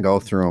 Let's kind of go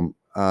through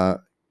them.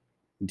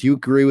 Do you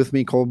agree with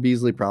me? Cole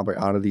Beasley, probably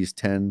out of these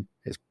 10,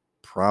 is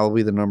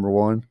probably the number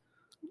 1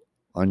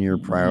 on your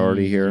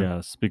priority here.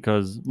 Yes,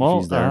 because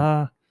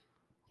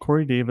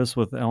Corey Davis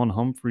with Alan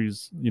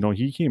Humphreys,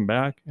 he came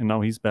back and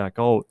now he's back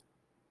out.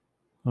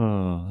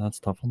 That's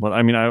tough. But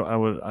I mean, I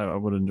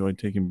would enjoy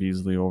taking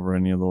Beasley over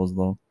any of those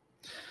though.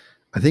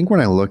 I think when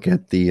I look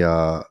at the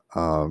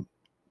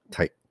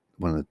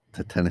one of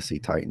the Tennessee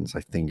Titans,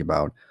 I think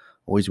about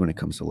always when it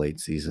comes to late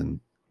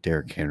season,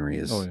 Derrick Henry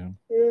is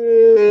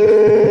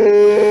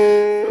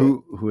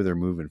who they're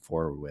moving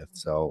forward with.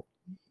 So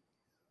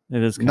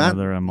it is kind of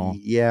their MO.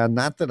 Yeah,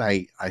 not that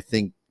I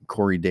think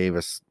Corey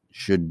Davis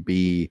should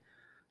be,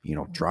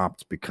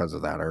 dropped because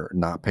of that or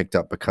not picked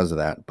up because of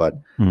that. But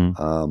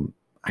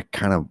I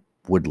kind of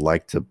would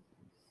like to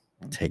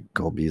take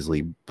Cole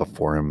Beaslly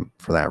before him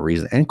for that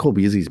reason. And Cole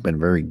Beasley's been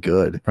very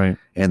good. Right.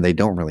 And they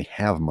don't really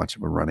have much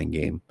of a running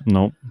game.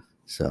 Nope.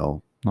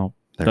 So nope.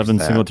 Devin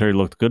Singletary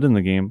looked good in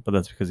the game, but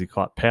that's because he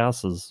caught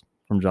passes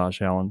from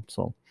Josh Allen.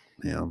 So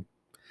yeah.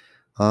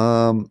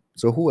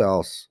 So who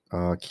else?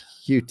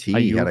 QT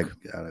Ayuk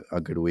had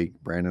a good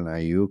week. Brandon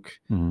Ayuk.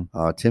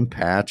 Mm-hmm. Tim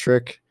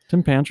Patrick.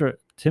 Tim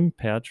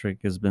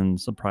Patrick has been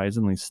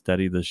surprisingly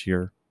steady this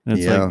year. And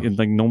it's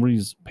like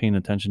nobody's paying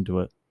attention to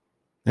it.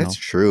 That's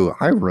true.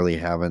 I really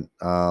haven't.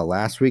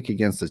 Last week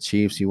against the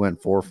Chiefs, he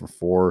went 4 for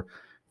 4,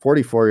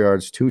 44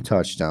 yards, 2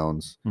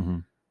 touchdowns.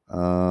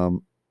 Mm-hmm.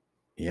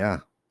 Yeah,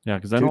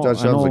 because 2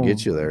 touchdowns will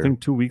get you there. I think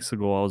 2 weeks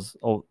ago I was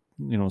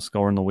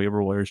scouring the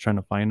waiver wires trying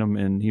to find him,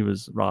 and he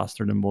was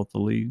rostered in both the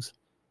leagues.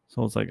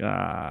 So it's like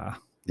yeah,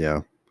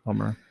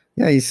 bummer.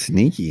 Yeah, he's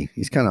sneaky.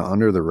 He's kind of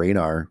under the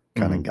radar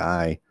kind of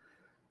guy.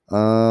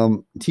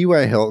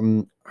 T.Y.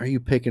 Hilton, are you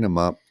picking him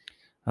up?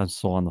 I'm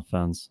so on the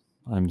fence.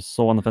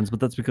 But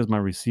that's because my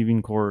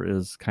receiving core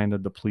is kind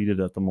of depleted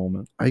at the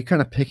moment. Are you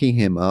kind of picking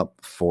him up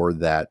for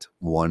that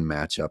one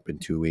matchup in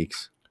 2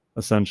 weeks?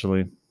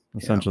 Essentially,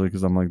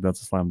 because I'm like,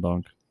 that's a slam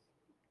dunk.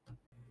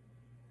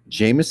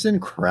 Jamison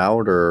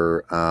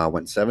Crowder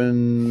went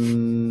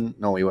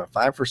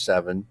 5 for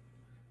 7,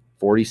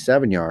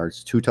 47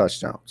 yards, 2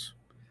 touchdowns.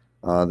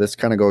 This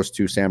kind of goes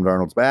to Sam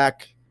Darnold's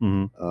back.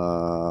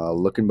 Mm-hmm.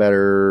 Looking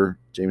better,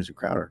 Jamison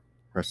Crowder,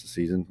 rest of the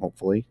season,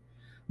 hopefully.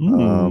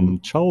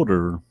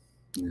 Chowder.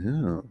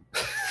 Yeah.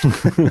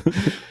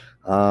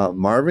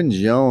 Marvin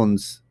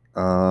Jones,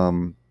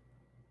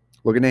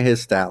 looking at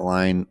his stat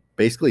line,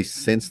 basically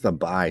since the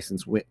bye,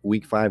 since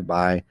week 5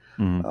 bye,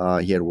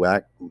 he had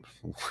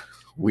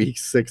week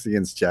 6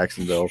 against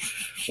Jacksonville,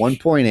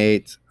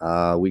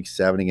 1.8, week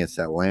 7 against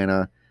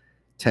Atlanta,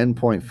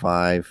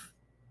 10.5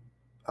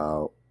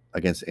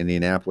 against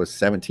Indianapolis,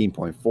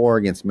 17.4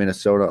 against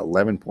Minnesota,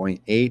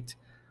 11.8.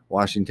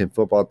 Washington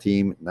football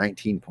team,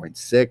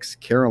 19.6.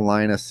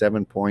 Carolina,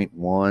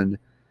 7.1.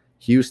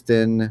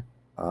 Houston,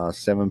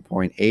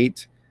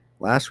 7.8.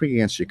 Last week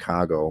against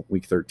Chicago,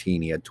 week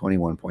 13, he had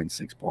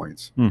 21.6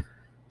 points.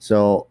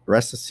 So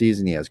rest of the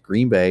season, he has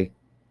Green Bay,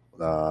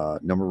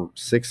 number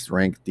 6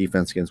 ranked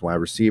defense against wide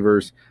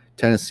receivers.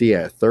 Tennessee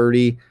at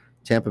 30.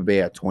 Tampa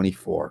Bay at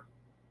 24.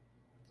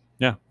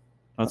 Yeah,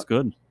 that's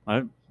good.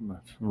 I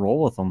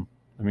roll with him.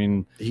 I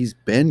mean, he's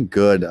been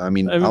good. I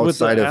mean outside with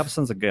the of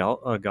absence of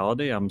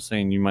Galladay, I'm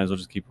saying you might as well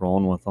just keep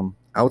rolling with him.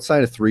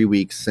 Outside of 3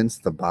 weeks since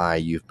the bye,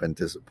 you've been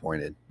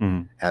disappointed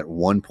at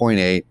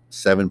 1.8,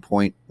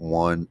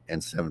 7.1,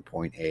 and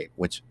 7.8,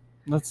 which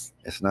it's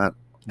not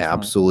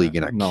absolutely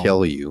going to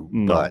kill you,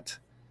 but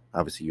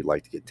obviously you'd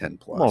like to get 10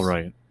 plus. Well,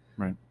 right.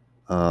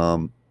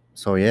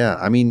 So yeah,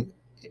 I mean,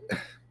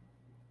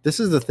 this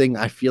is the thing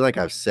I feel like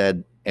I've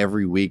said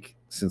every week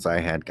since I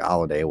had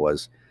Galladay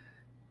was,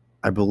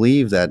 I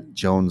believe that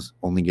Jones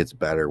only gets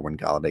better when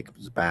Galladay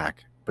comes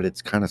back, but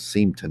it's kind of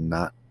seemed to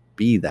not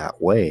be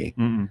that way.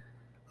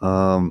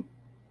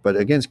 But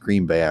against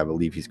Green Bay, I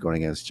believe he's going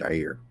against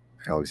Jair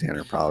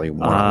Alexander, probably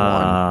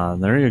 1-on-1.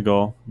 There you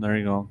go.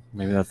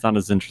 Maybe that's not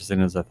as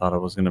interesting as I thought it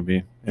was going to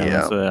be.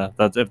 So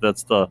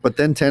that's the. But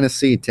then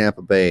Tennessee,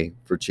 Tampa Bay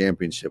for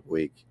championship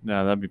week.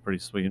 Yeah, that'd be pretty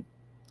sweet.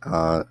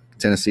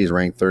 Tennessee is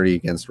ranked 30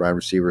 against wide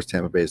receivers.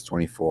 Tampa Bay is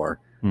 24.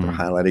 They're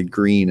highlighted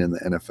green in the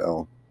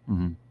NFL.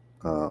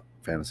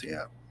 Fantasy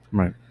app.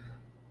 Right.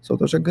 So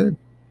those are good.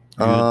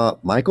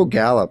 Michael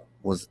Gallup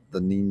was the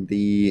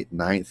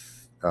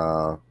 9th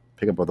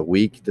pickup of the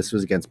week.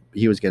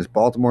 He was against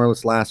Baltimore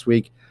this last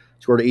week.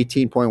 Scored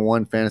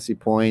 18.1 fantasy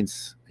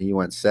points. He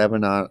went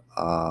 7 on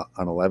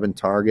 11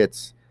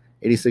 targets,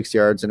 86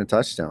 yards and a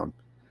touchdown.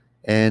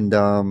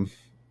 And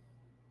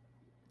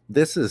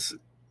this is,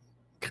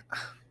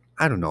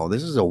 I don't know,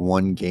 this is a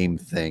one-game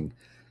thing.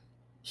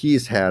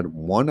 He's had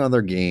one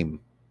other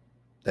game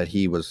that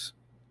he was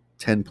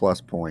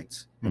 10-plus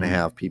points in a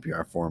half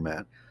PPR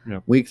format.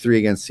 Yep. Week 3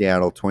 against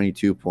Seattle,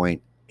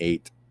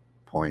 22.8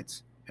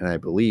 points. And I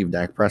believe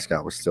Dak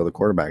Prescott was still the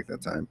quarterback at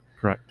that time.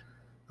 Correct.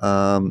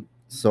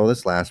 So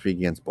this last week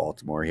against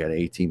Baltimore, he had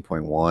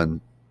 18.1,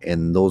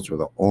 and those were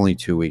the only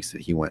 2 weeks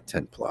that he went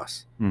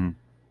 10-plus. Mhm.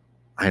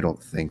 I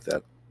don't think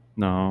that.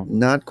 No.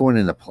 Not going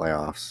into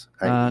playoffs.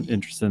 Not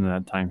interested in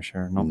that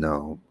timeshare. Nope.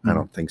 No, I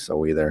don't think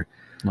so either.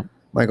 Nope.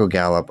 Michael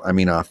Gallup, I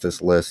mean, off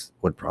this list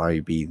would probably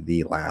be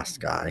the last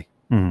guy.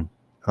 Mhm.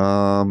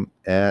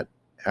 At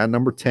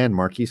number 10,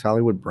 Marquise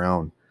Hollywood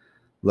Brown.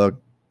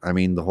 Look, I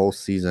mean, the whole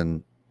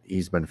season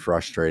he's been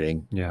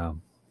frustrating. Yeah.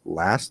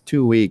 Last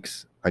 2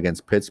 weeks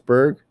against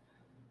Pittsburgh,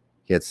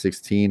 he had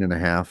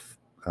 16.5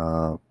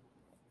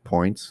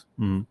 points.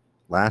 Mhm.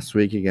 Last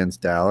week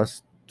against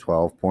Dallas,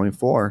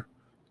 12.4.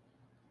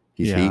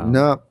 He's Yeah. heating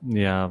up.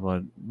 Yeah,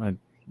 but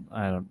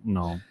I don't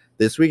know.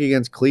 This week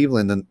against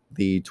Cleveland,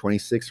 the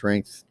 26th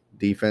ranked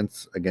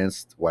defense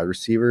against wide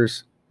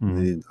receivers.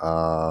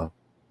 Mhm.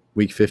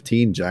 Week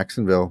 15,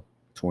 Jacksonville,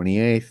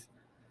 28th.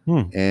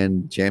 Hmm.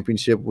 And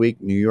championship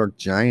week, New York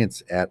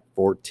Giants at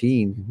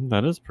 14.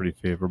 That is pretty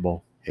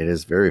favorable. It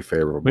is very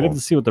favorable. We'd have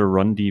to see what their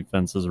run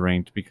defense is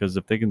ranked, because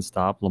if they can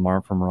stop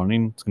Lamar from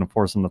running, it's going to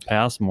force him to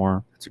pass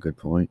more. That's a good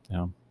point.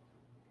 Yeah.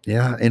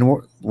 Yeah, and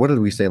what did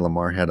we say?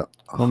 Lamar had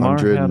Lamar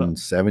had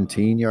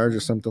 117 yards or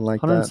something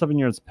like that. 107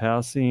 yards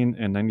passing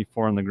and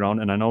 94 on the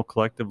ground. And I know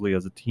collectively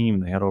as a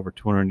team, they had over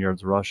 200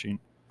 yards rushing.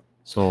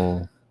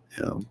 So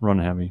Yeah. run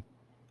heavy.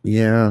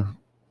 Yeah.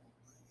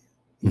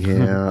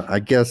 Yeah, I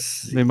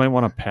guess They might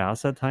want to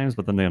pass at times,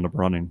 but then they end up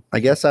running. I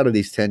guess out of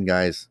these 10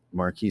 guys,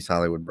 Marquise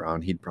Hollywood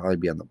Brown, he'd probably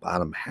be on the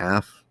bottom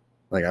half.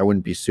 Like, I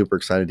wouldn't be super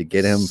excited to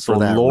get him So for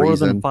that lower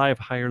reason. than 5,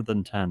 higher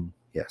than 10.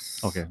 Yes.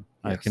 Okay.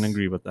 I can Yes.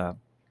 agree with that.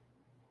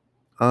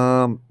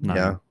 Yeah.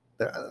 Nine.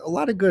 A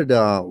lot of good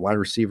wide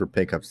receiver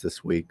pickups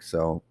this week,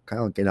 so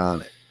Kyle, get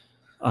on it.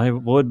 I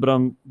would, but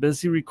I'm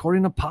busy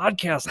recording a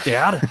podcast,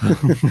 Dad.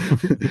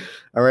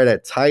 All right,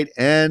 at tight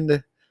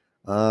end,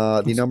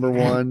 the number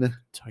one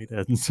Tight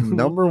ends.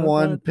 number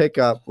one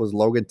pickup was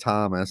Logan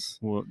Thomas.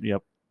 Well,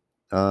 yep.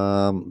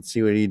 Let's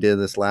see what he did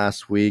this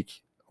last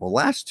week. Well,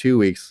 last 2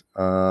 weeks,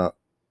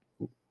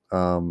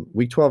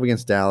 week 12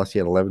 against Dallas, he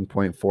had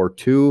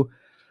 11.42.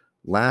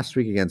 Last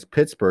week against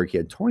Pittsburgh, he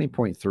had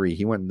 20.3.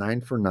 He went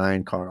 9 for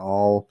 9, caught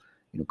all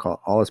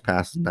his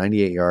passes,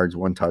 98 yards,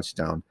 1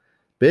 touchdown.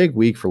 Big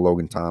week for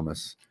Logan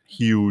Thomas.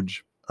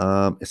 Huge.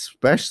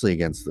 Especially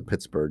against the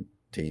Pittsburgh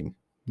team.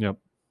 Yep.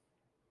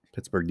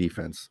 Pittsburgh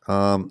defense.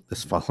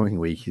 This following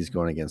week, he's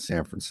going against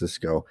San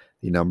Francisco,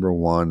 the number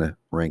 1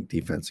 ranked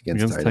defense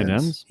against tight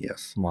ends.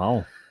 Yes.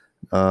 Wow.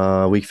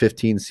 Week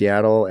 15,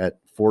 Seattle at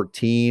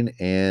 14,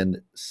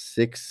 and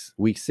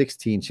week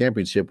 16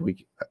 championship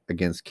week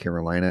against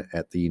Carolina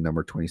at the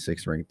number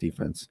 26 ranked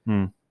defense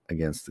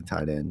against the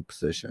tight end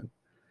position.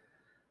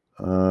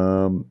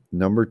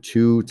 Number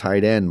 2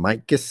 tight end,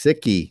 Mike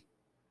Gesicki.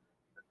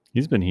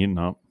 He's been heating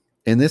up.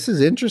 And this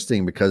is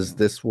interesting because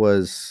this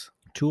was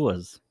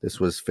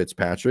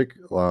Fitzpatrick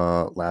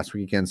last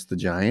week against the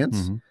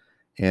Giants,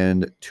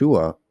 and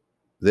Tua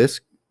this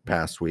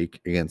past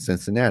week against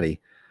Cincinnati.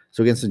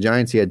 So against the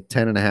Giants, he had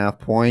 10.5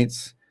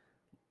 points.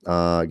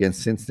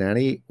 Against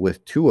Cincinnati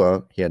with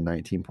Tua, he had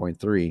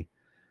 19.3.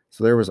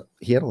 So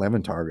he had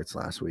 11 targets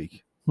last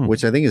week,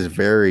 which I think is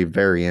very,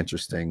 very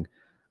interesting.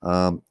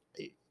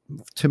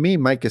 To me,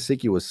 Mike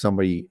Gesicki was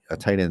a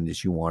tight end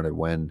that you wanted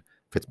when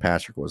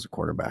Fitzpatrick was a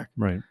quarterback.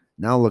 Right.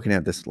 Now looking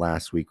at this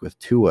last week with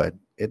Tua,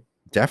 it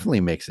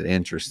definitely makes it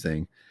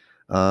interesting.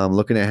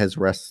 Looking at his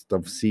rest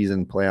of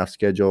season playoff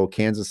schedule,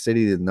 Kansas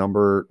City, the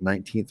number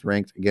 19th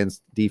ranked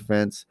against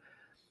defense.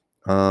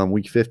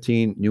 Week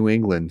 15, New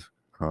England,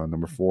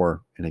 number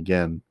 4. And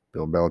again,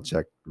 Bill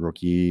Belichick,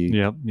 rookie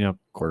Yep.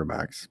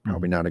 quarterbacks.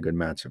 Probably not a good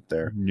matchup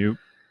there. Nope.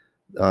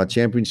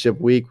 Championship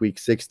week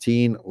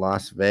 16,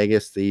 Las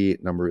Vegas, the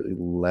number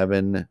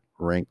 11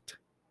 ranked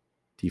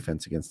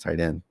defense against tight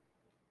end.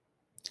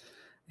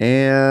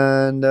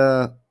 And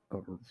that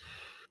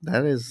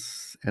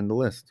is end the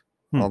list.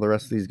 All the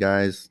rest of these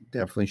guys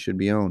definitely should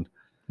be owned.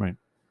 Right.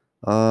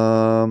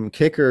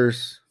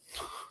 Kickers.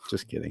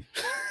 Just kidding.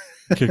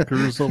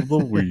 Kickers of the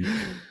week.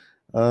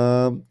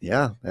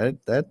 Yeah,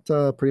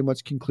 that pretty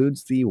much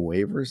concludes the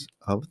waivers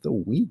of the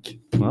week.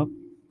 Well,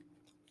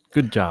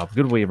 good job.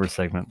 Good waiver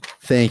segment.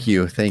 Thank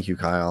you,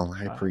 Kyle.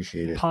 I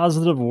appreciate it.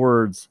 Positive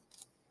words.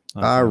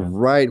 All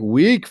right,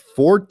 week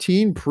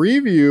 14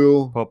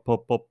 preview.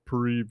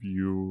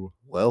 Preview.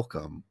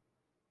 Welcome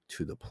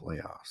to the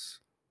playoffs.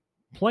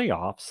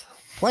 Playoffs.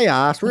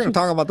 We're going to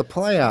talk about the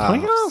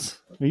playoffs. Playoffs?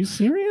 Are you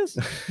serious?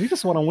 We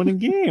just want to win a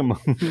game.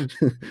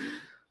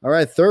 All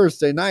right,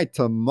 Thursday night,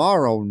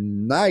 tomorrow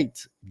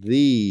night,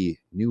 the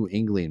New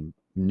England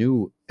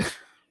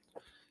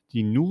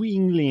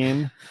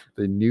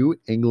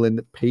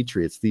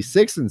Patriots, the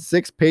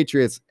 6-6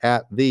 Patriots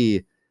at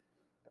the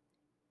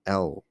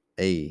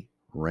LA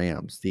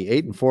Rams. The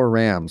 8-4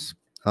 Rams.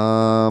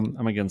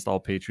 I'm against all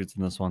Patriots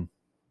in this one.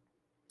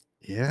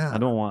 Yeah. I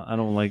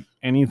don't like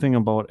anything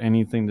about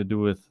anything to do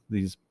with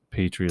these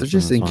Patriots. They're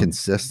just in this one.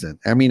 inconsistent.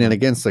 I mean, and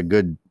against a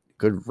good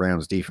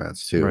Rams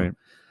defense too. Right.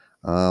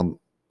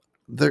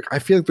 I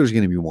feel like there's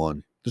going to be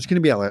one. There's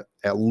going to be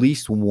at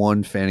least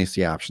one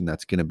fantasy option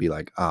that's going to be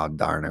like, oh,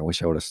 darn, I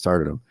wish I would have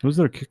started him. Who's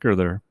their kicker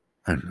there?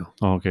 I don't know.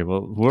 Oh, okay,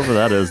 well, whoever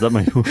that is, that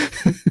might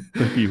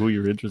be who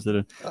you're interested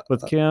in.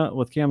 With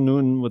Cam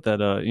Newton, with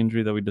that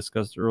injury that we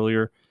discussed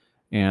earlier,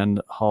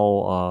 and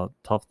how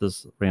tough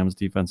this Rams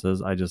defense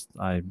is, I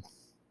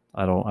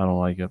don't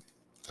like it.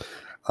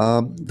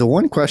 The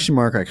one question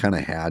mark I kind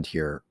of had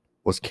here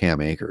was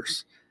Cam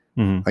Akers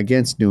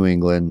against New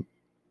England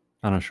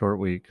on a short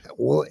week.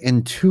 Well,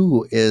 and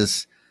two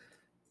is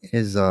he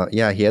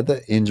had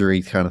the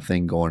injury kind of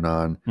thing going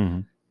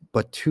on,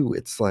 but two,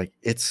 it's like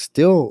it's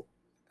still.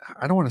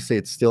 I don't want to say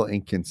it's still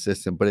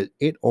inconsistent, but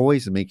it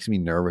always makes me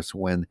nervous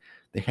when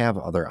they have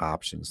other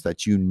options that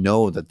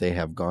that they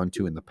have gone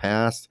to in the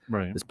past.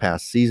 Right. This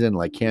past season,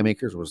 like Cam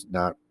Akers was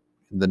not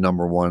the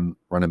number one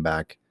running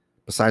back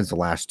besides the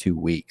last 2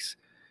 weeks.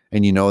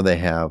 And they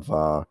have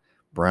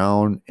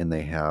Brown and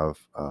they have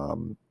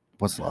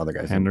what's the other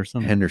guy's name?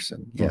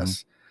 Henderson,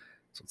 yes.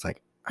 So it's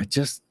like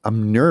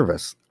I'm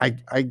nervous. I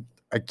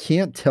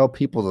can't tell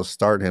people to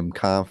start him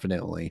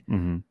confidently,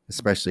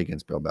 especially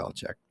against Bill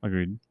Belichick.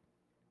 Agreed.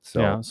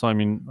 So I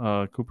mean,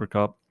 Cooper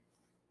Kupp,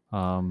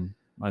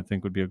 I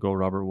think would be a go.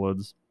 Robert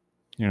Woods,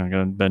 you're not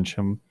gonna bench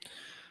him.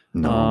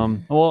 No.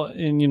 Well,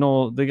 and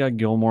they got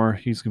Gilmore.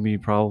 He's gonna be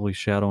probably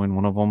shadowing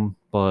one of them,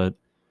 but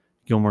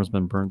Gilmore's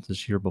been burnt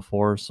this year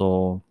before,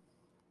 so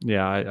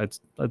yeah,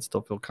 I'd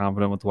still feel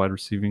confident with the wide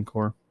receiving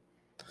core.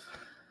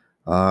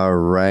 All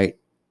right,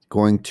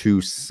 going to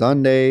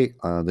Sunday,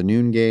 the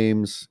noon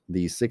games,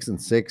 the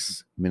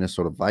 6-6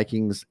 Minnesota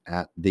Vikings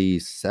at the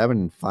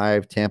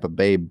 7-5 Tampa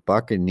Bay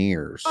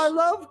Buccaneers. I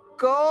love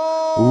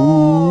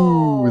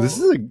gold. Ooh, this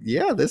is a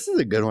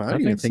good one. I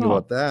didn't even think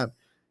about that.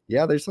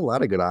 Yeah, there's a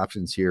lot of good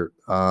options here.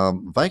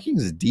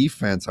 Vikings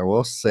defense, I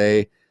will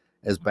say,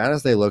 as bad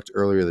as they looked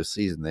earlier this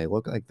season, they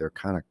look like they're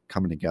kind of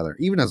coming together,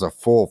 even as a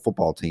full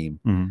football team.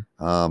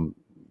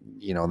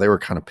 They were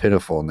kind of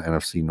pitiful in the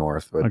NFC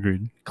North, but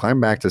agreed.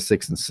 Climb back to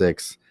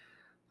 6-6.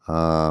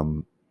 I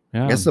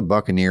guess the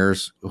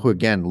Buccaneers, who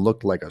again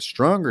looked like a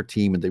stronger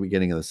team at the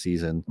beginning of the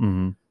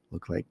season,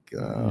 look like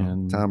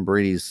Tom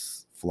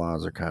Brady's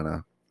flaws are kind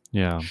of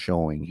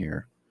showing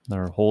here.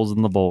 There are holes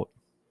in the boat.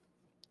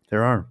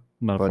 There are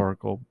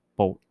metaphorical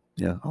boat.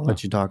 Yeah, I'll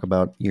let you talk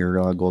about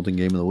your golden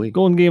game of the week.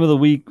 Golden game of the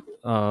week,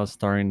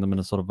 starring the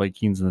Minnesota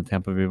Vikings and the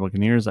Tampa Bay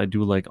Buccaneers. I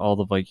do like all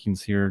the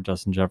Vikings here: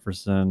 Justin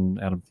Jefferson,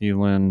 Adam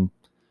Thielen.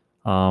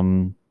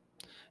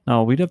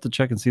 Now we'd have to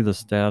check and see the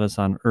status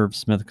on Irv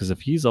Smith, because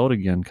if he's out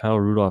again, Kyle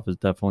Rudolph is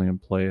definitely in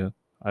play,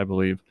 I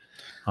believe,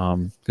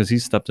 because he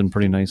stepped in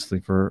pretty nicely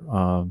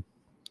for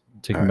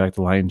taking back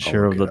the lion's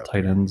share of the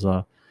tight ends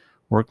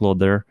workload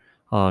there.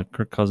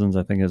 Kirk Cousins,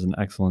 I think, has an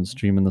excellent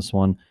stream in this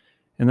one.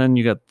 And then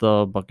you got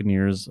the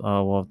Buccaneers.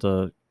 We'll have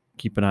to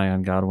keep an eye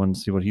on Godwin,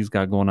 see what he's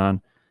got going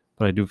on.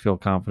 But I do feel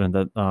confident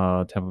that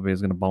Tampa Bay is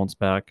going to bounce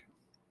back.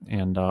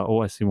 And,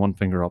 I see one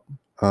finger up.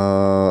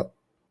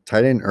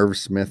 Tight end Irv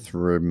Smith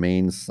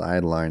remains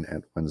sidelined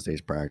at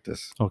Wednesday's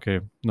practice. Okay.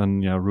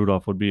 Then,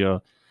 Rudolph would be,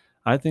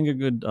 I think, a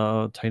good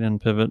tight end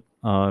pivot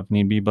if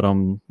need be. But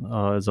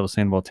as I was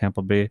saying about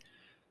Tampa Bay,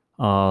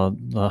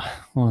 another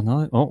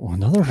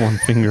one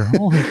finger.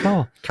 Holy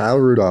cow. Kyle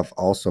Rudolph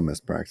also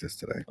missed practice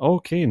today.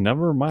 Okay,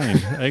 never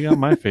mind. I got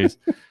my face.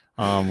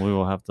 We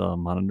will have to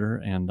monitor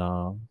and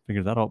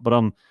figure that out.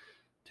 But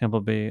Tampa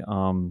Bay,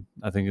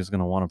 I think is going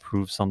to want to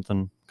prove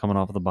something coming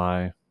off of the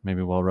bye,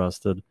 maybe well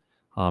rested.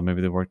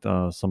 Maybe they worked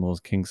some of those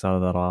kinks out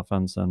of that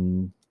offense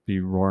and be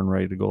roaring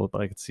ready to go.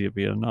 But I could see it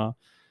being a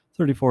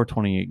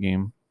 34-28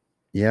 game.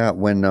 Yeah,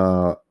 when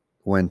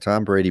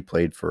Tom Brady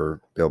played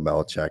for Bill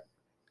Belichick,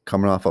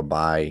 coming off a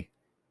bye,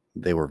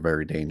 they were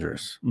very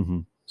dangerous.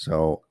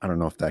 So I don't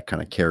know if that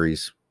kind of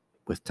carries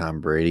with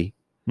Tom Brady,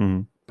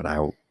 but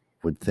I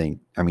would think,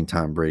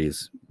 Tom Brady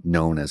is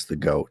known as the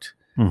GOAT.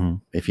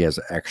 If he has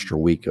an extra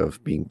week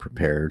of being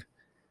prepared,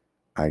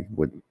 I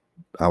would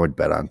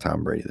bet on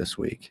Tom Brady this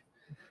week.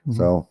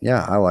 So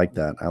yeah, I like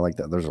that.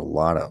 There's a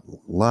lot of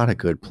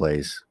good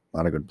plays,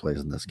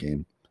 in this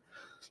game.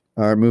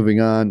 All right,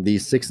 moving on. The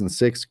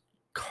 6-6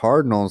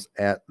 Cardinals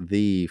at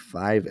the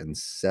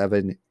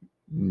 5-7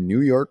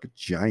 New York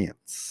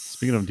Giants.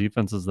 Speaking of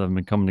defenses that have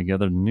been coming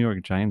together, the New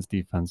York Giants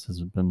defense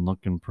has been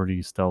looking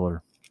pretty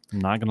stellar. I'm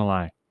not going to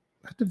lie.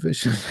 That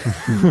division.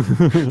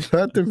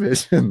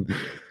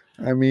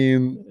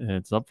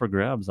 It's up for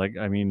grabs.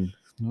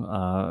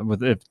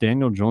 If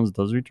Daniel Jones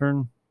does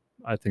return,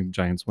 I think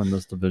Giants win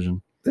this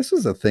division. This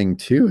is a thing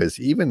too, is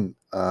even,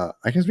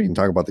 I guess we can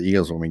talk about the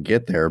Eagles when we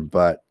get there,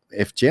 but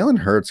if Jalen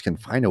Hurts can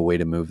find a way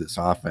to move this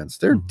offense,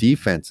 their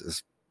defense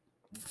is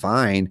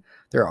fine.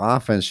 Their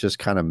offense just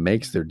kind of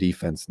makes their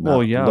defense not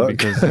look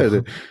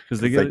good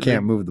because they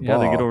can't move the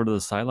ball. Yeah, they get over to the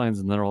sidelines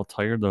and they're all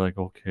tired. They're like,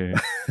 okay,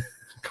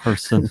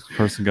 Carson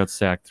got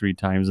sacked 3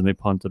 times and they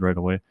punted right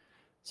away.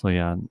 So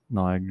yeah,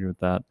 no, I agree with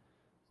that.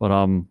 But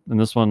in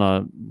this one,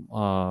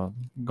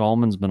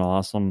 Gallman's been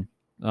awesome.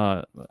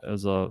 I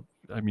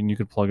mean, you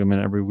could plug him in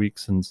every week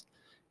since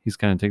he's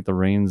kind of take the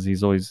reins.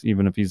 He's always,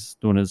 even if he's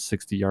doing his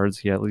 60 yards,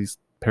 he at least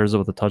pairs it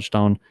with a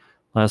touchdown.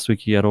 Last week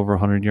he had over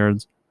 100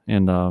 yards,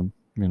 and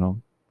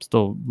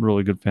still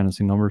really good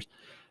fantasy numbers.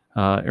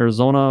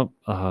 Arizona,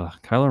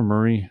 Kyler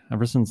Murray.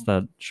 Ever since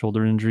that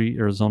shoulder injury,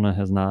 Arizona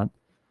has not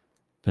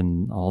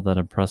been all that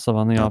impressive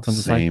on the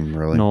offensive side.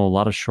 Really. No, a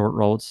lot of short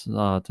routes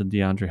to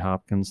DeAndre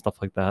Hopkins,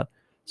 stuff like that.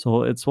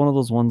 So it's one of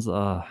those ones.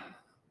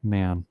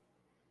 Man,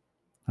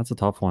 that's a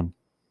tough one.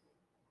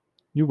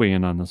 You weigh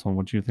in on this one.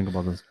 What do you think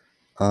about this?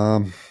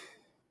 I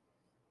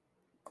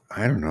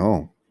don't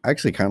know. I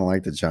actually kind of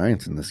like the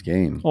Giants in this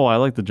game. Oh, I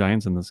like the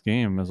Giants in this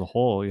game as a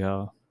whole.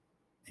 Yeah.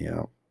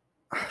 Yeah.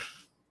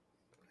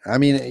 I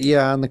mean,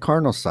 yeah, on the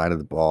Cardinals side of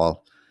the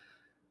ball,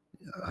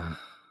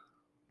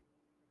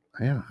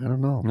 yeah, I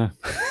don't know. Yeah.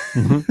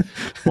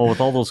 Well, with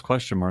all those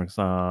question marks,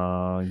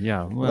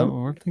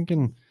 we're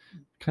thinking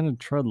kind of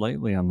tread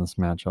lightly on this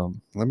matchup.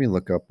 Let me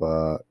look up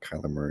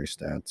Kyler Murray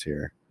stats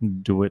here.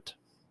 Do it.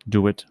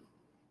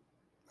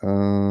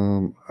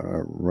 All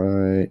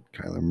right,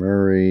 Kyler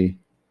Murray.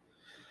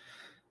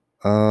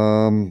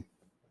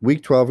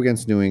 Week 12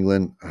 against New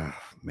England. Oh,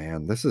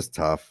 man, this is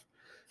tough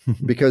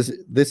because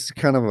this is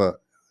kind of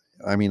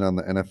on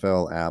the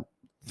NFL app,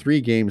 3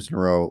 games in a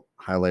row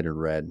highlighted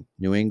red.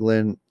 New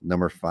England,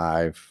 number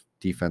 5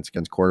 defense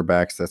against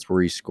quarterbacks. That's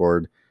where he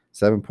scored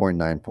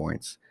 7.9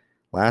 points.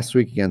 Last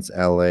week against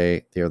LA,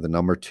 they are the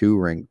number 2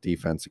 ranked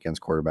defense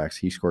against quarterbacks.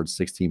 He scored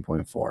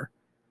 16.4.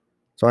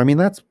 So, I mean,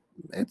 it's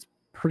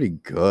pretty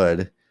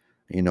good,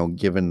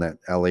 given that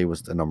LA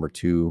was the number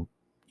 2,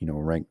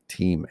 ranked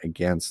team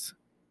against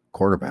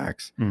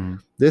quarterbacks. Mm-hmm.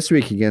 This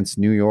week against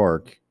New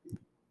York,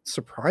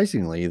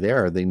 surprisingly, they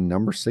are the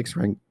number 6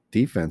 ranked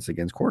defense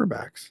against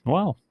quarterbacks.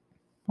 Wow.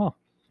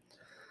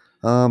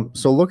 Huh.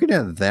 So looking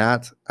at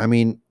that, I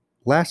mean,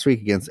 last week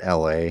against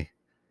LA,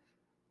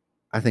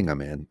 I think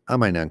I'm in.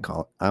 I'm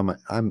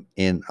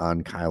in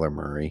on Kyler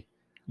Murray.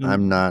 Mm.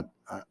 I'm not.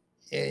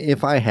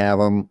 If I have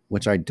him,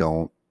 which I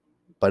don't,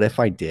 but if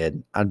I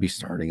did, I'd be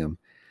starting him.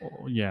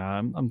 Oh, yeah,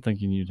 I'm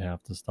thinking you'd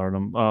have to start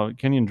him.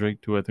 Kenyon Drake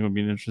too. I think would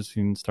be an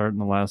interesting start in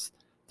the last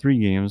 3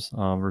 games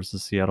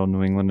versus Seattle,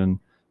 New England, and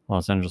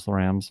Los Angeles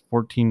Rams.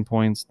 14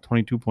 points,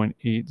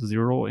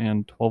 22.80,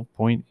 and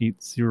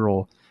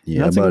 12.80. Yeah,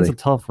 and that's buddy. against a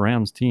tough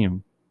Rams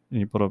team, and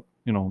you put up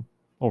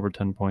over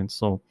 10 points.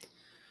 So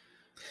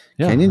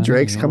yeah, Kenyon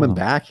Drake's coming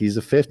back. He's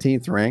a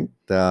 15th ranked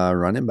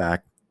running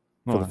back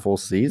for the full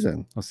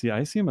season. Well, see,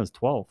 I see him as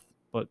 12th,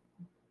 but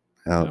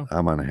yeah.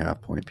 I'm on a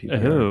half point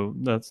PPR.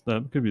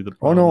 That could be the Oh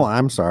problem. no,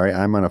 I'm sorry.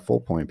 I'm on a full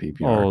point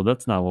PPR. Oh,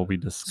 that's not what we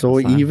discussed. So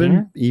on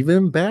here.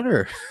 even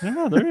better.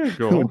 Yeah, there you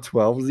go.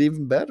 12 is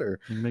even better.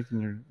 You're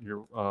making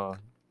your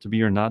to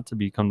be or not to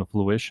be come to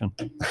fruition.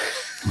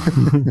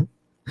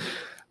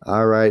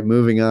 All right,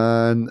 moving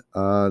on.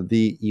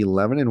 The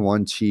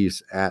 11-1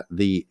 Chiefs at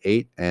the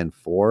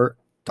 8-4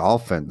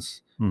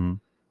 Dolphins.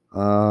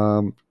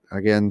 Mm-hmm.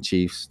 Again,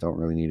 Chiefs don't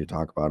really need to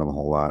talk about them a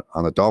whole lot.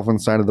 On the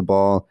Dolphins side of the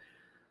ball,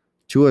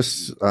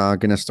 Tua's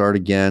going to start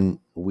again.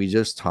 We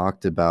just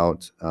talked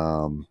about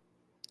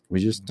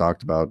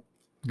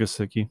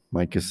Gesicki.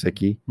 Mike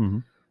Gesicki.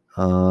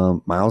 Mm-hmm.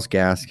 Myles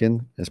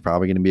Gaskin is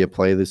probably going to be a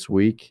play this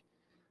week.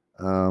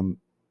 And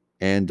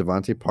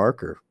Devontae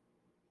Parker.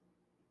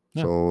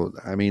 Yeah. So,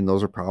 I mean,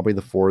 those are probably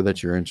the 4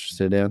 that you're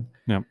interested in.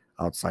 Yeah.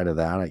 Outside of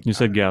that, You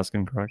said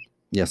Gaskin, correct?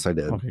 yes, I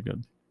did. Okay,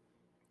 good.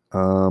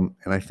 And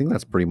I think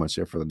that's pretty much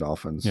it for the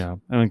Dolphins. Yeah,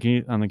 and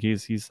on the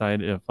KC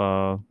side, if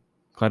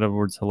Clyde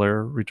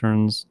Edwards-Helaire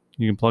returns,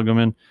 you can plug him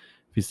in.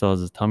 If he still has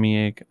his tummy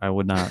ache, I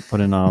would not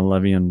put in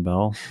Le'Veon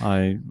Bell.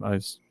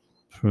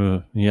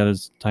 He had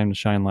his time to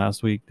shine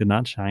last week, did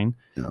not shine.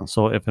 No.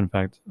 So if in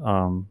fact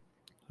Clyde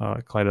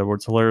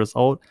Edwards-Helaire is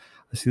out,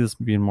 I see this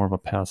being more of a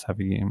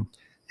pass-heavy game.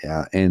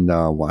 Yeah, and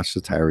watch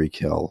the Tyreek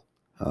Hill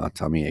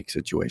tummy ache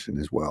situation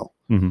as well.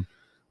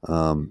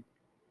 Mm-hmm.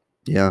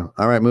 Yeah.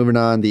 All right, moving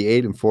on.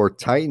 The 8-4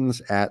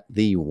 Titans at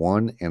the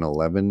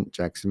 1-11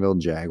 Jacksonville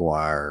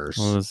Jaguars.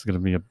 Well, this is going to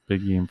be a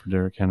big game for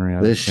Derrick Henry.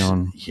 This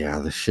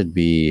should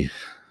be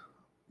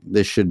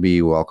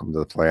welcome to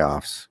the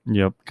playoffs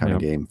Yep. kind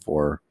of game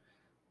for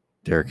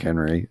Derrick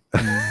Henry.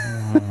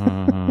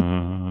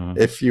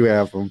 If you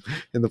have him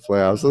in the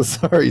playoffs. I'm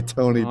sorry,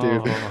 Tony,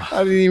 dude. Oh.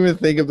 I didn't even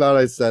think about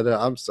I said it.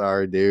 I'm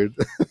sorry, dude.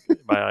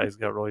 My eyes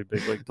got really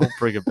big. Like, don't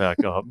bring it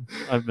back up.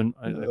 I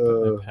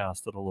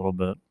passed it a little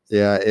bit.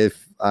 Yeah,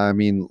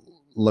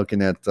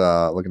 looking at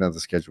the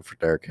schedule for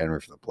Derrick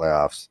Henry for the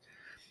playoffs,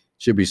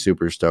 should be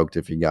super stoked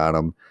if you got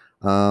him.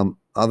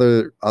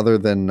 Other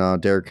than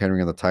Derrick Henry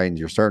and the Titans,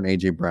 you're starting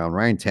AJ Brown,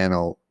 Ryan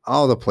Tannehill.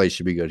 All the plays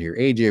should be good here.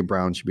 AJ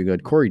Brown should be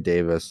good. Corey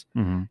Davis,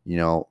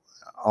 Mm-hmm.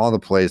 All the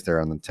plays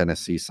there on the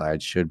Tennessee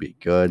side should be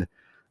good.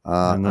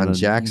 And then On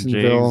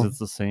Jacksonville, James, it's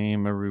the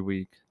same every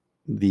week.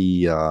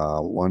 the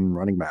one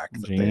running back,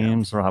 that they have.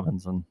 James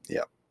Robinson.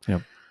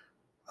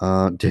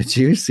 Did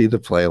you see the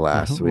play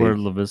last where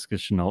week? Laviska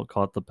Shenault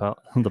caught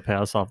the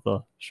pass off the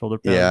shoulder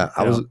pad. Yeah,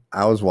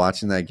 I was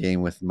watching that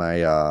game with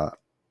my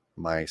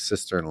my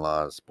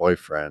sister-in-law's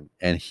boyfriend,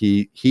 and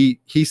he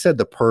said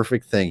the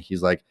perfect thing.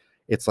 He's like,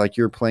 it's like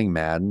you're playing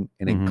Madden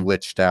and it Mhm.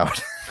 glitched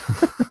out.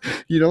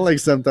 Like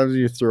sometimes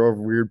you throw a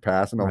weird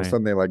pass and all of a Right.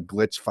 sudden they like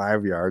glitch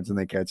 5 yards and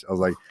they catch. I was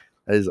like,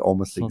 that is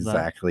almost So that-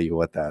 exactly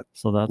what that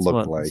So that's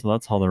looked like. So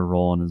that's how they're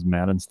rolling is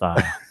Madden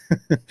style.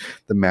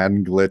 the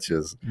Madden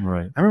glitches.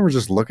 Right. I remember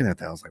just looking at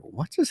that. I was like,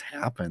 what just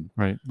happened?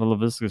 Right. The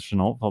Laviska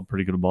Shenault felt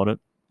pretty good about it.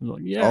 He was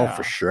like, yeah. Oh,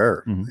 for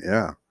sure. Mhm.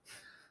 Yeah.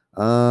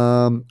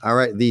 All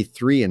right. The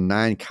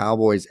 3-9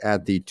 Cowboys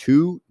at the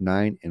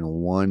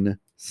 2-9-1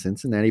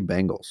 Cincinnati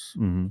Bengals.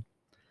 hmm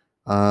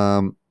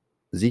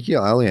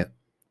Ezekiel Elliott.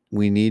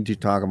 We need to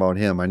talk about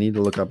him. I need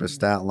to look up his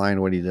stat line,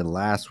 what he did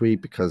last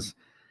week, because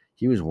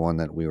he was one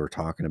that we were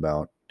talking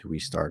about. Do we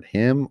start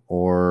him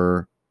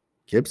or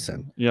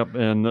Gibson? Yep.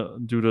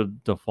 And due to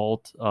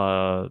default,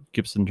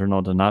 Gibson turned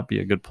out to not be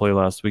a good play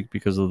last week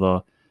because of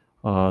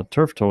the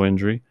turf toe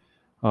injury.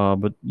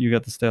 But you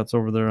got the stats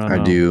over there on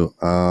I do.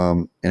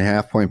 In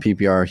half-point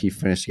PPR, he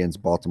finished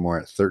against Baltimore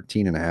at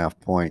 13.5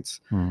 points.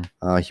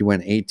 He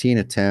went 18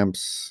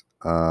 attempts,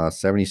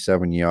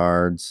 77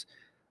 yards.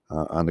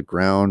 On the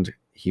ground,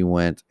 he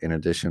went an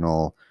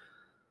additional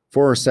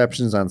 4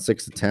 receptions on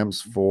 6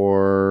 attempts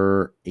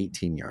for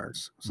 18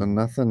 yards. So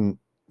nothing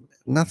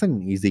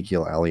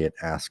Ezekiel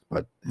Elliott-esque,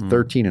 but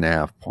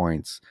 13.5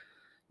 points,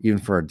 even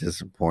for a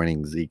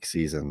disappointing Zeke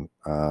season.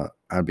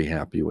 I'd be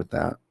happy with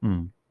that.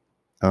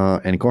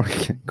 And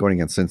going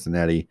against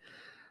Cincinnati,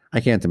 I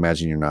can't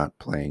imagine you're not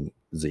playing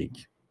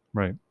Zeke.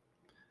 Right.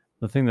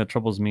 The thing that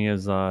troubles me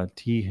is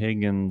T.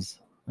 Higgins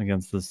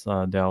against this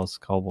Dallas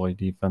Cowboy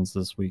defense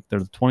this week. They're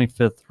the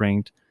 25th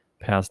ranked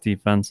pass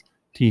defense.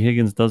 T.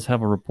 Higgins does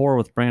have a rapport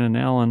with Brandon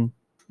Allen.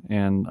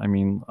 And, I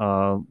mean,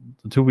 the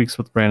 2 weeks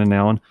with Brandon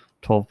Allen,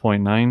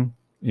 12.9,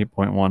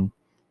 8.1.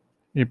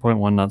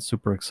 8.1, not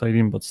super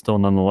exciting, but still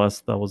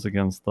nonetheless, that was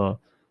against the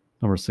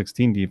number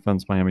 16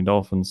 defense, Miami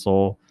Dolphins.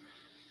 So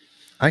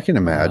I can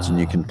imagine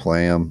you can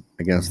play them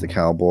against the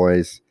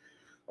Cowboys.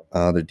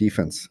 Their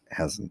defense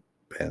hasn't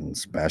been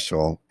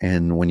special.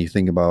 And when you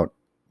think about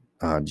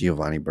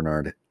Giovanni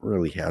Bernard, it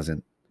really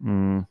hasn't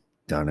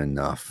done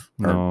enough.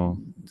 no.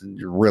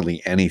 Or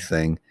really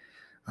anything.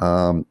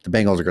 The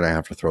Bengals are going to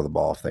have to throw the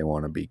ball if they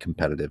want to be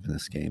competitive in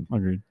this game.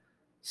 Agreed.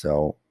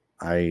 So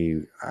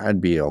I'd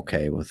be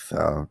okay with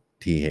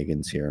T.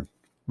 Higgins here.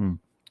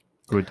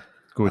 Good.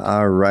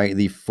 All right.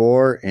 The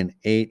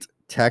 4-8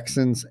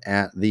 Texans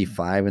at the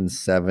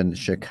 5-7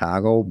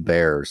 Chicago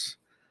Bears.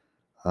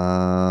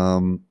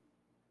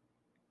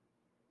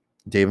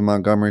 David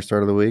Montgomery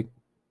start of the week.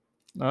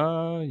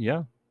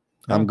 Yeah.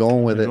 I'm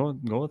going with it.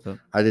 Go with it.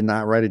 I did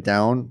not write it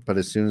down, but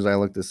as soon as I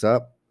looked this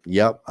up,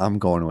 yep, I'm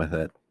going with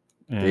it.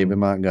 And David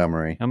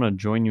Montgomery. I'm going to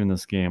join you in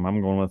this game.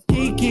 I'm going with.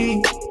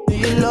 Kiki, do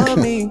you love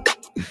me?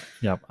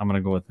 Yep, I'm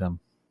going to go with him.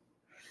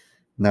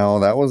 No,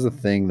 that was the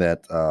thing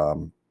that.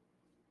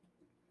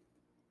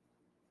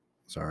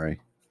 Sorry.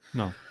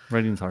 No,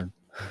 writing's hard.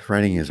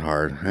 Writing is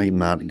hard. I'm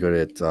not good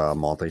at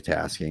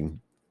multitasking.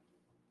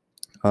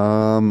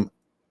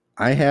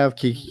 I have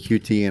Kiki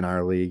QT in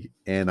our league,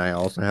 and I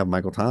also have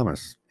Michael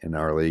Thomas in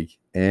our league.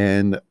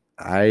 And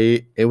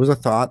it was a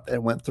thought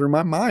that went through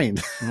my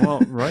mind. Well,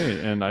 right,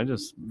 and I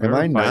just Am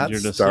I verified not your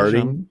decision.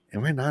 starting?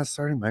 Am I not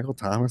starting Michael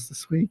Thomas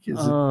this week? Is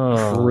Oh.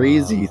 a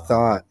crazy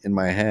thought in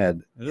my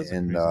head, It is a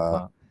and crazy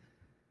thought.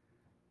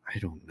 I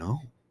don't know.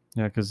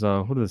 Yeah, because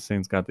who do the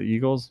Saints got? The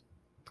Eagles.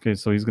 Okay,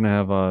 so he's gonna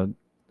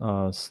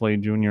have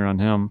Slade Jr. on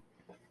him.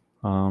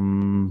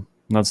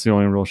 That's the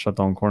only real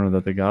shutdown corner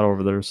that they got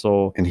over there.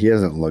 So And he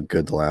hasn't looked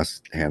good the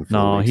last handful.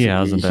 No, of weeks. he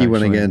hasn't, He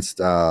went actually. against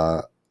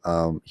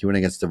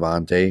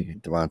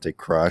Devontae. Devontae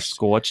crushed.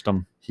 scorched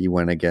them. He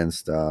went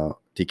against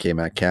DK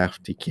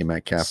Metcalf. DK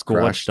Metcalf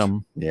Scorched crushed.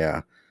 them.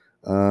 Yeah.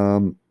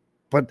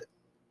 But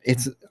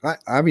it's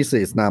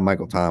obviously it's not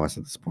Michael Thomas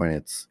at this point.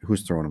 It's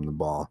who's throwing him the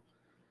ball.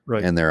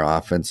 Right. And their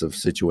offensive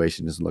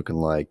situation is looking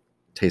like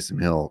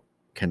Taysom Hill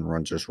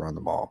can just run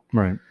the ball.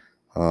 Right.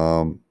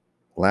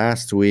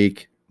 Last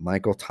week,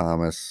 Michael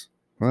Thomas,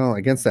 well,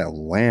 against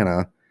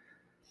Atlanta,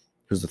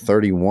 who's the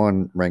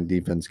 31 ranked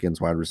defense against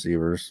wide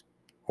receivers,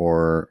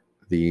 or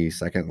the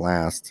second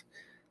last,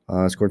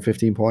 scored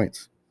 15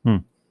 points.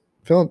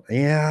 Phil,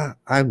 yeah,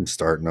 I'm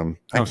starting him.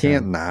 I Okay.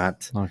 can't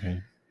not,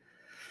 Okay.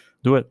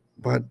 Do it.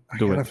 but I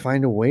Do gotta it.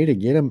 find a way to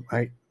get him.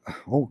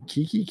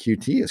 Kiki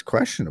QT is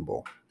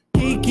questionable.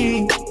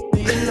 Kiki, do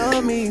you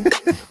love me?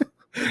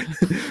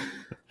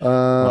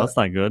 Well, that's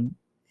not good.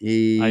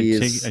 He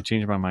is I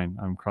changed my mind.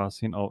 I'm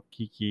crossing out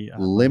Kiki.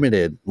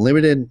 limited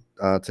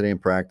today in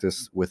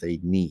practice with a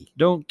knee.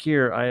 Don't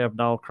care. I have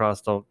now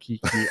crossed out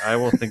Kiki. I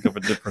will think of a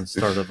different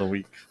start of the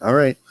week. All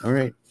right,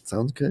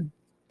 sounds good.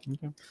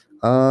 Okay.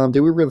 Did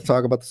we really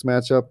talk about this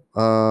matchup?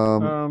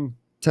 Um,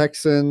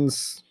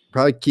 Texans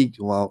probably Kiki.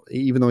 Well,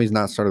 even though he's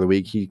not start of the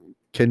week, he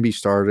can be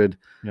started.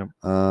 Yep.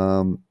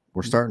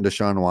 We're starting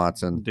Deshaun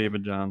Watson.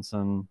 David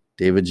Johnson.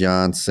 David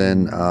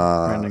Johnson,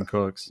 Brandon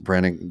Cooks.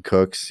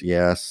 Cooks,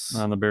 yes.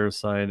 On the Bears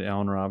side,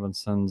 Allen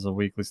Robinson's a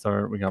weekly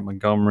start. We got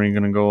Montgomery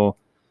going to go.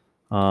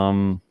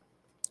 And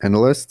the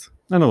list?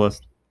 And a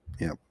list.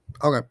 Yep.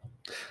 Okay.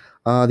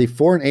 The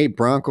 4-8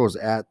 Broncos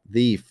at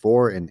the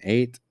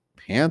 4-8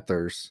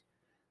 Panthers.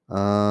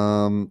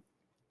 On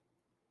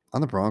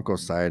the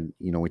Broncos side,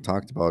 we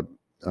talked about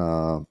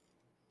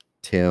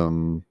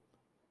Tim.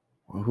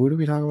 Who did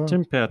we talk about?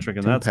 Tim Patrick,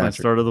 and Tim that's my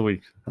Patrick. start of the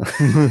week.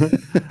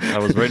 I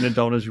was writing it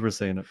down as you were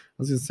saying it. I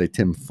was going to say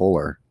Tim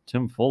Fuller.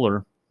 Tim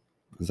Fuller.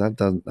 That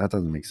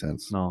doesn't make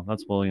sense. No,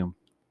 that's William.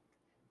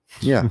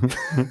 Yeah.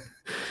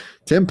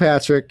 Tim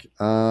Patrick,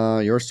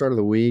 your start of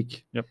the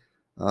week. Yep.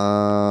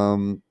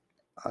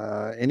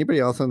 Anybody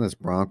else on this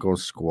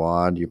Broncos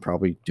squad? You're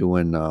probably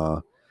doing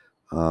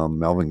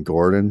Melvin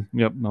Gordon.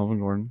 Yep, Melvin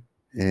Gordon.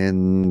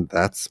 And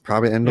that's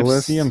probably the end of If the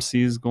list.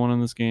 CMC is going in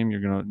this game,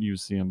 you're going to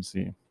use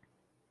CMC.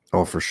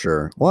 Oh, for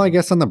sure. Well, I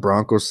guess on the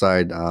Broncos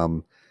side,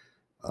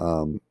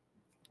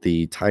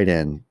 the tight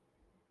end,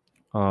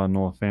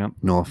 Noah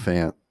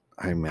Fant,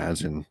 I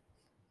imagine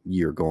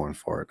you're going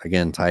for it.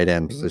 Again, tight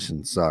end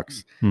position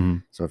sucks. Mm-hmm.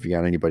 So if you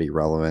got anybody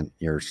relevant,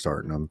 you're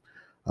starting them.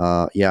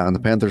 Yeah, on the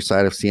Panthers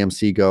side, if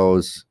CMC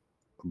goes,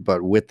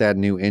 but with that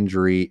new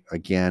injury,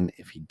 again,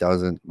 if he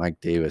doesn't,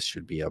 Mike Davis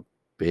should be a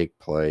big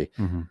play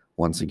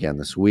once again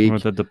this week.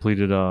 With the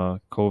depleted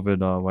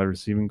COVID wide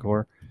receiving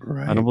core.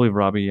 Right. I don't believe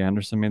Robbie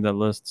Anderson made that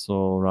list,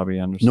 so Robbie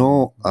Anderson.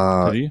 No,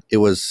 Did he? it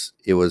was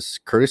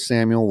Curtis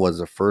Samuel was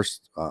the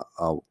first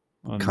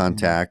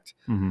contact.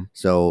 Mm-hmm.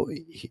 So,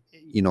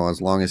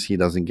 as long as he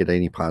doesn't get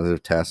any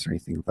positive tests or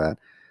anything like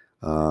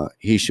that,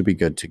 he should be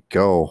good to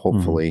go,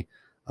 hopefully.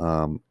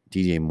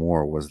 DJ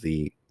Moore was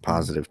the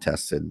positive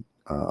tested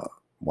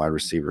wide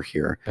receiver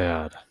here.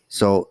 Bad.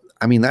 So,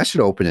 that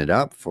should open it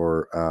up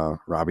for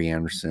Robbie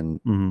Anderson,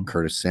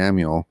 Curtis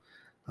Samuel.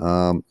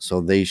 So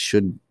they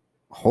should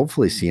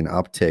hopefully see an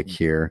uptick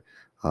here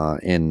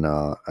in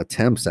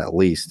attempts at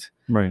least.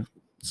 Right.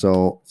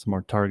 So some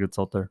more targets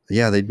out there.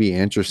 Yeah, they'd be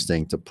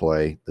interesting to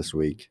play this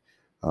week,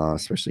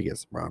 especially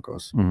against the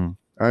Broncos. Mm-hmm.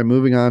 All right,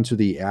 moving on to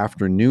the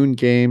afternoon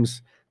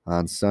games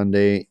on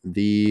Sunday.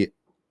 The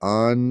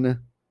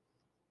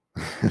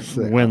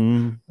winless,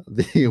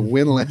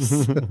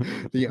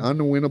 the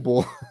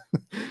unwinnable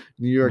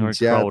New York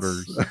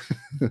Jets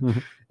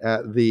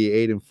at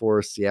the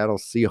 8-4 Seattle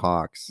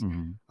Seahawks.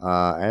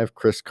 I have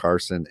Chris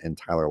Carson and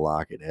Tyler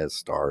Lockett as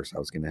stars. I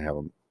was going to have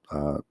them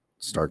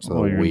starts of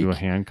the you're week. Gonna do a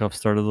handcuff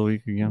start of the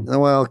week again?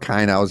 Well,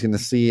 kind of. I was going to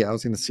see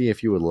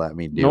if you would let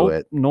me do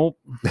it. Nope.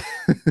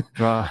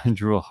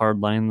 Drew a hard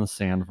line in the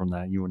sand from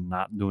that. You were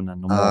not doing that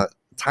no more.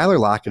 Tyler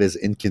Lockett is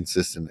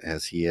inconsistent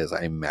as he is.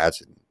 I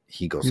imagine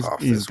he goes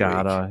off. He's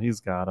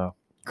gotta.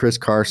 Chris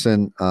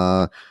Carson,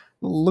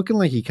 looking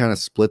like he kind of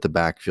split the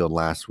backfield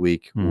last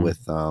week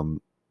with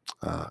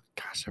I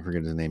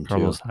forget his name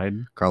Carlos too.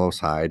 Hyde. Carlos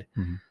Hyde.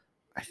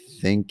 I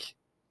think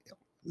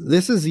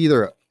this is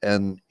either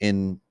an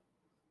in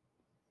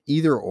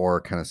either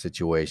or kind of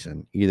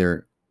situation.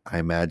 Either I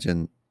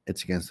imagine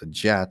it's against the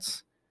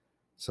Jets,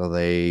 so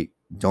they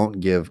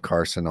don't give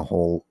Carson a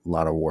whole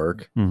lot of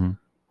work,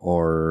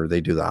 or they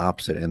do the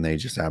opposite and they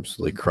just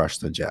absolutely crush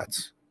the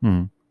Jets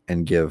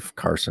and give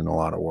Carson a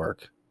lot of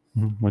work.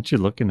 What you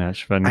looking at,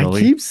 Sven? I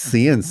keep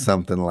seeing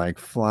something like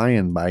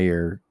flying by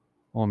your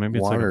maybe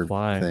it's water like a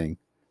fly thing.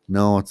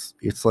 No, it's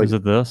like, is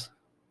it this?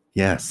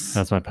 Yes,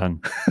 that's my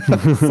pen.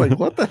 It's like,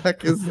 what the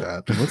heck is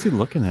that? What's he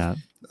looking at?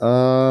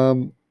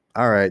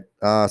 All right,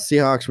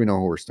 Seahawks. We know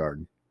who we're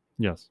starting.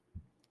 Yes,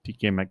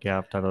 DK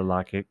Metcalf, Tyler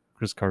Lockett,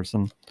 Chris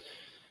Carson.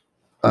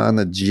 On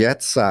the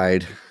Jets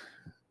side,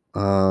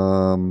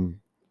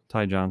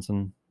 Ty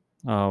Johnson.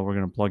 We're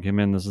gonna plug him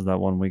in. This is that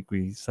 1 week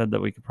we said that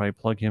we could probably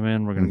plug him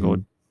in. We're gonna go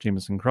with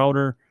Jamison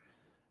Crowder.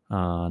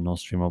 No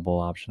streamable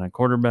option at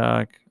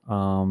quarterback.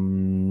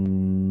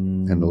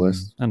 End of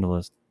list. End of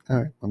list. All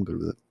right, I'm good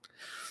with it.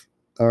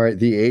 All right,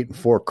 the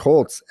 8-4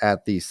 Colts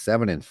at the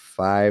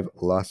 7-5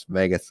 Las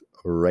Vegas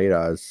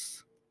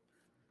Raiders.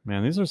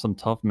 Man, these are some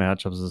tough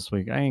matchups this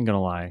week. I ain't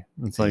gonna lie.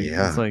 It's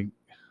like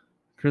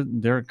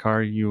Derek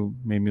Carr. You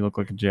made me look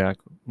like a jack.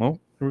 Well,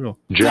 here we go.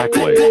 Jack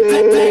leg.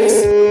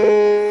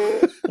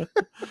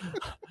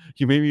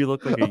 You made me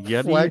look like a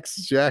Yeti. Flex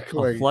Jack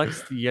leg.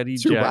 Flex the Yeti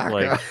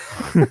Chewbacca.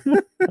 Jack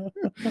leg.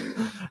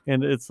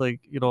 And it's like,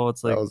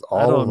 it's like, that was I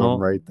all don't of know.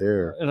 them right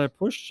there. And I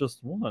pushed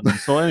just one.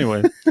 So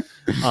anyway,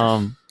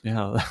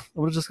 yeah,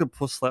 I'm just gonna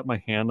slap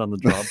my hand on the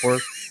drop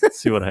board,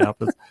 see what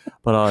happens.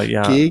 But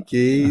yeah.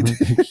 Kiki.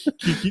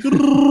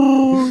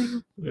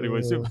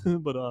 Anyways,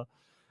 but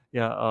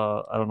yeah,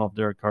 I don't know if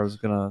Derek Carr is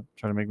gonna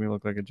try to make me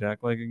look like a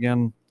jackleg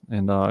again,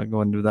 and go ahead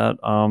and do that.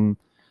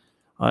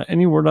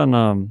 Any word on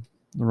the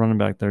running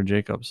back there,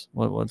 Jacobs?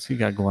 What's he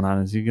got going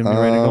on? Is he gonna be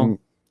ready to go?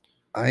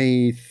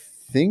 I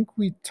think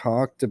we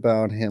talked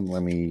about him.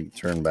 Let me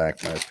turn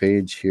back my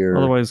page here.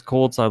 Otherwise,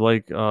 Colts, I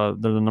like they're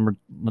the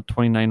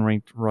 29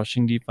 ranked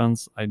rushing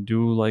defense. I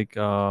do like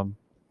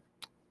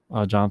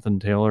Jonathan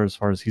Taylor as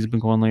far as he's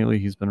been going lately.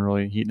 He's been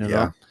really heating it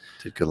up.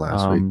 Did good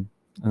last week.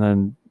 And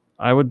then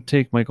I would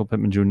take Michael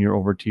Pittman Jr.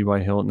 over T.Y.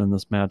 Hilton in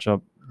this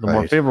matchup. The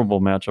more Right.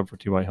 favorable matchup for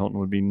T.Y. Hilton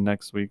would be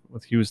next week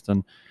with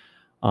Houston.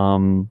 I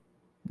mean,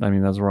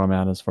 that's where I'm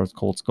at as far as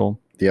Colts go.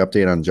 The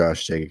update on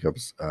Josh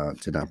Jacobs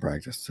did not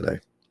practice today.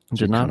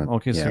 Did not?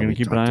 Okay, so yeah, you're going we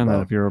to keep an eye talked on that.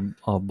 about- If you're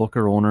a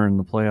Booker owner in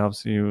the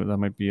playoffs, that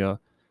might be a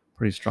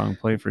pretty strong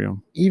play for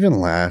you. Even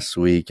last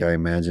week, I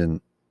imagine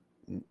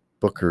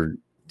Booker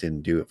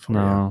didn't do it for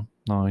you.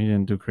 No, he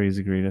didn't do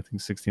crazy great. I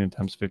think 16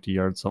 attempts, 50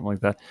 yards, something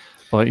like that.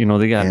 But,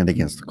 they got... And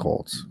against the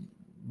Colts.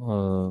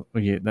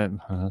 Yeah,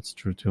 that's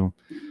true too.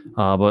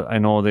 But I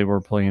know they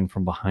were playing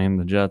from behind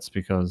the Jets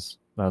because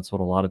that's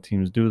what a lot of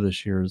teams do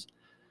this year is,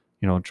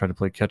 try to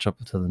play catch up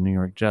to the New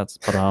York Jets.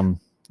 But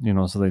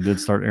so they did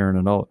start airing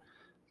it out.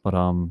 But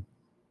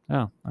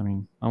yeah, I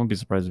mean, I wouldn't be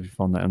surprised if you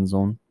found the end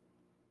zone.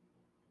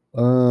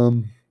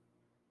 Darren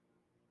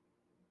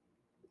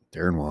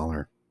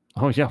Waller.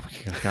 Oh yeah,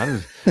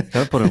 gotta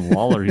put in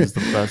Waller. He's the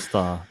best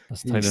tight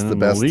end He's in the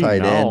best league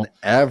tight now. end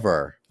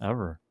ever.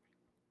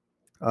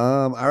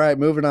 All right,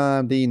 moving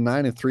on. The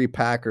 9-3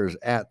 Packers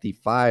at the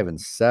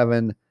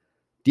 5-7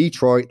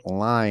 Detroit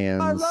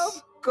Lions. I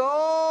love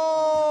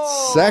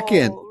gold.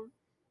 Second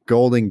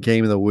golden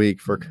game of the week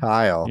for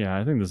Kyle. Yeah,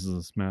 I think this is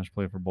a smash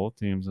play for both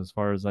teams. As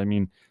far as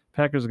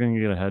Packers are going to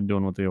get ahead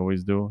doing what they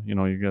always do.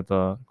 You get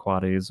the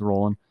quad A's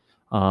rolling.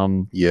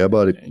 Yeah,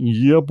 buddy.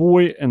 Yeah,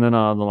 boy. And then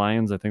the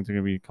Lions, I think they're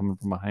going to be coming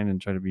from behind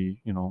and try to be,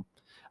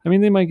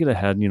 they might get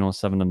ahead,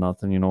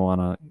 7-0, on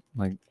a,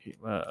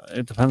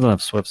 it depends on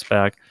if Swift's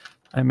back.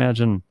 I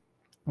imagine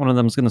one of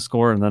them is going to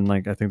score, and then,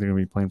 I think they're going to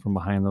be playing from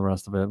behind the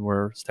rest of it,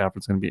 where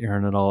Stafford's going to be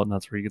airing it out, and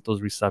that's where you get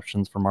those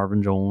receptions for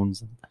Marvin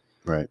Jones and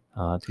Right.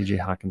 TJ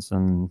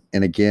Hawkinson.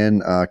 And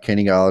again,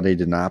 Kenny Galladay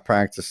did not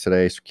practice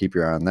today, so keep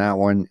your eye on that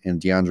one.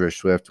 And DeAndre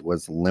Swift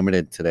was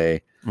limited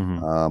today.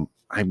 Mm-hmm.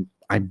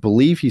 I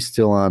believe he's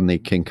still on the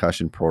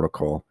concussion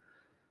protocol.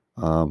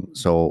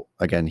 So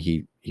again,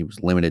 he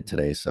was limited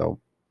today, so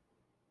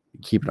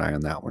keep an eye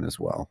on that one as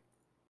well.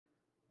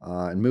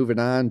 And moving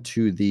on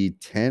to the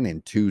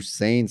 10-2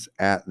 Saints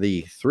at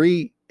the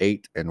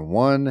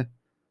 3-8-1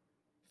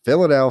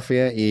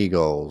 Philadelphia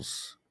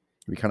Eagles.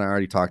 We kind of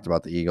already talked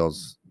about the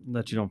Eagles.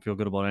 That you don't feel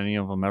good about any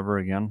of them ever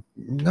again.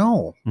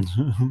 No,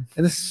 and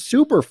it's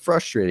super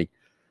frustrating.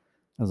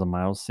 As a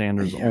Miles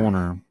Sanders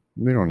owner.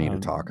 We don't need to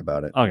talk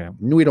about it. Okay.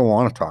 We don't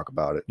want to talk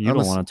about it. You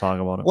don't want to talk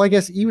about it. Well, I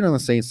guess even on the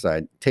Saints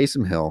side,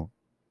 Taysom Hill,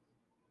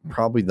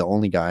 probably the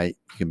only guy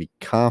you can be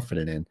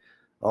confident in.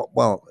 Oh,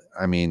 well,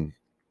 I mean,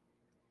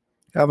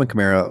 Alvin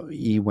Kamara,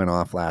 he went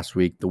off last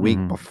week. The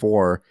week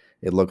before,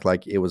 it looked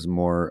like it was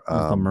more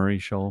the Murray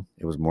show.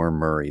 It was more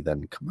Murray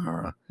than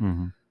Kamara.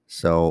 Mm-hmm.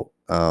 So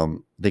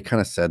they kind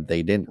of said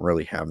they didn't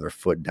really have their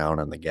foot down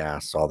on the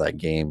gas all that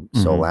game.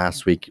 So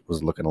last week it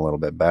was looking a little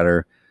bit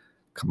better.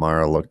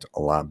 Kamara looked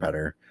a lot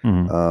better.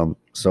 Mm-hmm.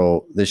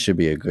 So this should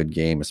be a good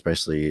game,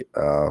 especially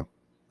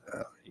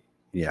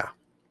yeah.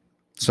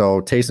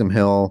 So Taysom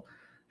Hill,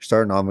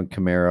 starting Alvin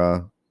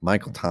Kamara,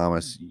 Michael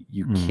Thomas,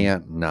 you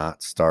can't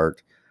not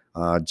start.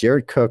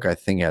 Jared Cook, I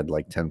think, had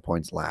like 10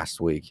 points last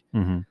week.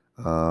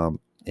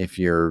 If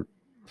you're,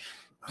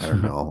 I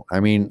don't know. I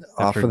mean,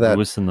 off of that,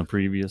 in the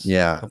previous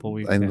couple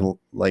weeks, and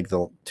like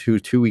the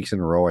two weeks in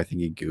a row, I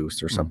think he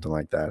goosed or something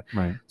like that.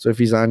 Right. So if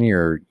he's on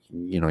your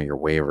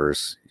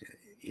waivers,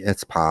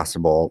 it's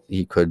possible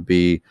he could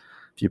be.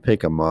 If you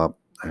pick him up,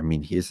 I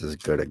mean, he's as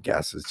good a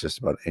guess as just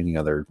about any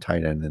other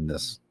tight end in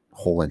this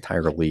whole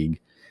entire league.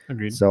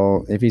 Agreed.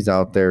 So if he's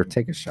out there,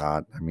 take a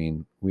shot. I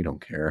mean, we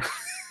don't care.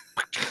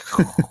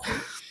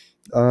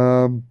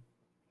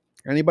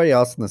 Anybody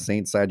else on the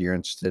Saints side you're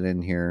interested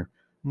in here?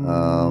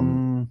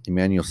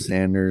 Emmanuel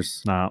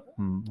Sanders? No.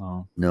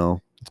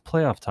 It's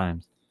playoff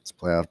time. It's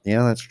playoff.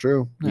 Yeah, that's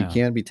true. Yeah. You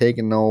can't be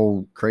taking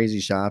no crazy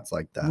shots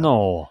like that.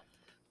 No.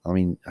 I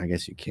mean, I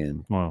guess you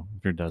can. Well,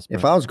 if you're desperate.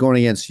 If I was going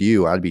against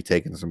you, I'd be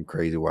taking some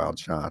crazy wild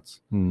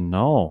shots.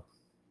 No.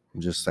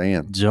 I'm just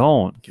saying.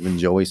 Don't. Giving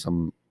Joey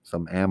some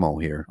ammo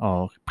here.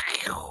 Oh.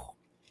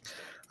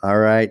 All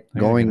right.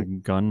 Going a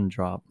gun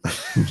drop.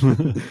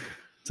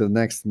 to the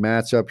next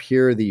matchup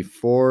here, the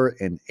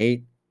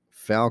 4-8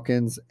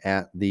 Falcons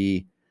at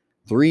the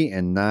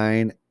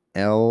 3-9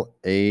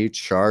 LA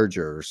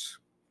Chargers.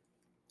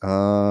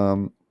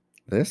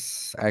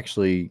 This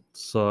actually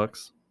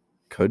sucks.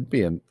 Could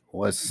be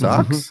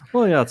sucks.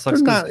 Well, yeah, it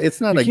sucks. It's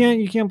not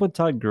you can't put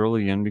Todd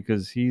Gurley in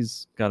because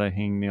he's got a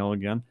hangnail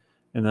again,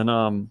 and then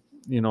and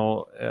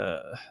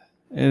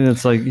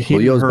it's like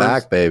Julio's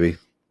back, baby.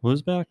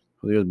 Who's back?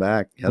 Julio's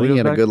back. I think he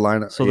had a good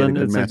lineup. So then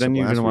it's like then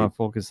you're gonna want to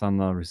focus on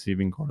the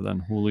receiving core. Then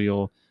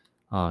Julio,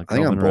 I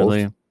think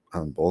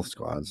on both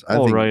squads. I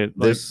think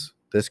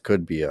this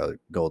could be a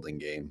golden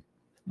game.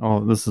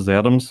 Oh, this is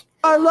Adams.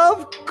 I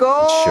love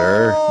gold.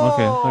 Sure.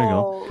 Okay, there you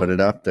go. Put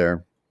it up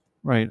there.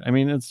 Right. I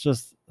mean, it's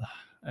just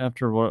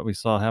after what we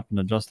saw happen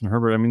to Justin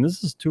Herbert. I mean,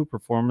 this is two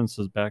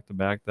performances back to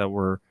back that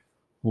were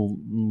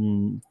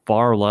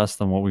far less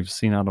than what we've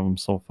seen out of him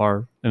so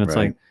far. And it's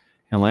like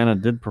Atlanta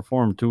did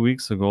perform 2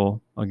 weeks ago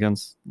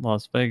against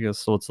Las Vegas,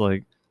 so it's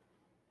like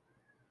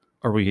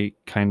are we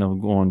kind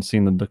of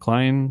seeing the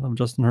decline of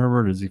Justin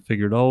Herbert? Is he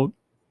figured out?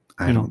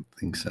 I don't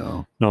think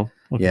so. No.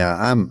 Okay.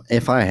 Yeah,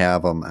 if I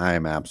have them, I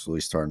am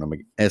absolutely starting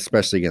them,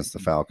 especially against the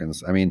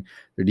Falcons. I mean,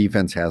 their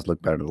defense has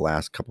looked better the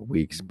last couple of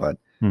weeks, but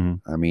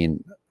Mm-hmm. I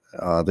mean,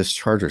 this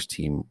Chargers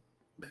team,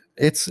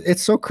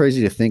 it's so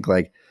crazy to think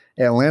like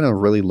Atlanta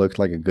really looked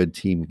like a good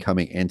team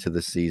coming into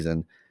the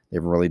season.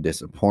 They've really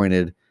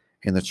disappointed,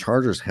 and the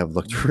Chargers have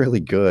looked really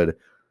good,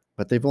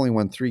 but they've only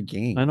won 3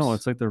 games. I know,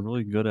 it's like they're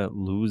really good at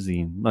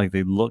losing. Like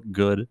they look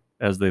good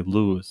as they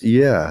lose.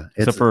 Yeah,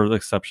 Except for the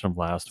exception of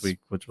last week,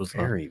 which was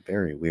very,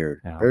 very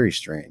weird, Yeah. very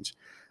strange.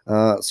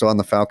 So on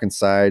the Falcons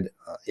side,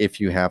 if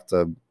you have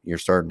to, you're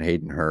starting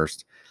Hayden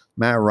Hurst.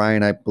 Matt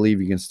Ryan, I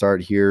believe you can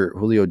start here.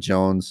 Julio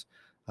Jones,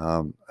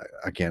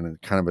 again,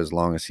 kind of as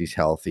long as he's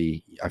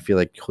healthy. I feel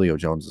like Julio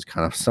Jones is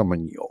kind of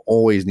someone you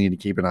always need to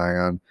keep an eye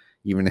on,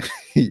 even if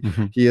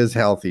he is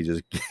healthy.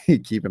 Just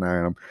keep an eye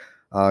on him.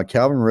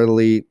 Calvin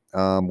Ridley,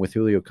 with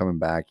Julio coming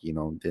back,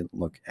 didn't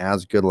look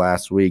as good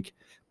last week,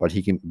 but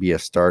he can be a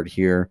start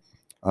here.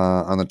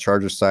 On the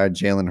Chargers side,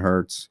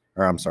 Jalen,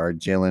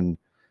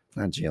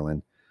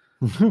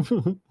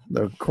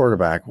 the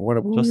quarterback.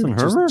 Justin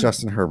Herbert?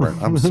 Justin Herbert.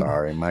 I'm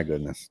sorry, my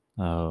goodness.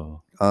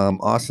 Oh.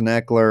 Austin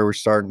Eckler, we're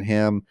starting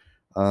him.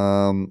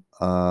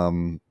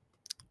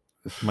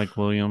 Mike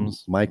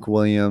Williams, Mike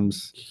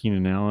Williams,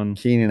 Keenan Allen.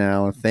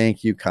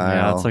 Thank you, Kyle.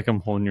 Yeah, it's like I'm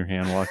holding your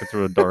hand walking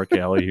through a dark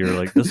alley here,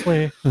 like this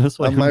way, this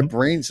way. My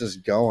brain's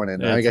just going,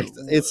 and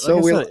it's so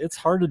like I weird. said, it's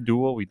hard to do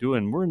what we do,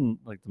 and we're in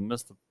like the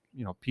midst of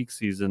peak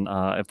season.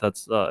 If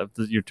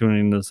you're tuning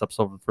into this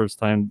episode for the first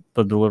time,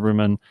 the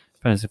Deliveryman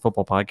Fantasy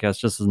Football Podcast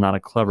just is not a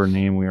clever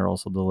name. We are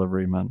also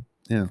deliverymen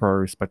for our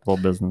respectable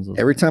businesses.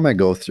 Every time I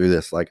go through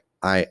this, like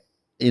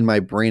in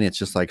my brain, it's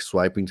just like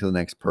swiping to the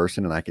next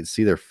person, and I can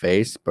see their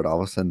face, but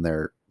all of a sudden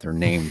their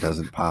name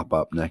doesn't pop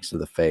up next to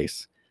the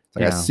face.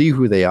 Like I see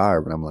who they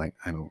are, but I'm like,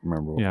 I don't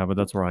remember. Yeah, but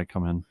that's where I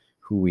come in.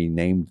 Who we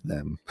named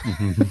them.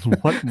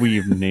 What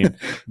we've named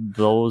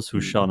those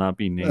who shall not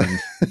be named.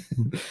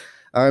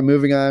 All right,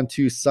 moving on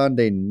to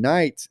Sunday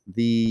night,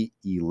 the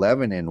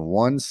 11-1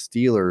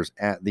 Steelers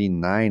at the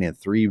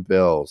 9-3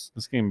 Bills.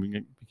 This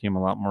game became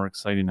a lot more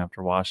exciting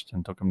after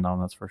Washington took them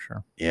down. That's for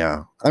sure.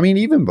 Yeah, I mean,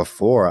 even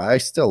before, I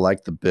still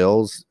like the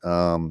Bills.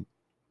 The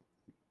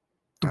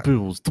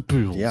Bills.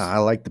 Yeah, I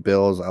like the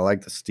Bills. I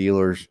like the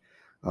Steelers.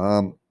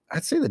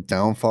 I'd say the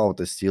downfall with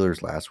the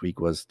Steelers last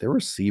week was their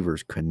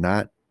receivers could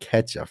not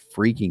catch a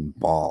freaking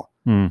ball.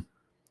 It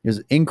was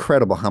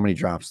incredible how many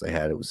drops they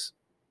had. It was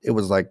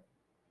like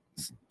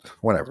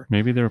whatever.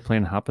 Maybe they were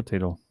playing hot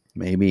potato.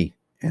 Maybe.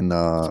 And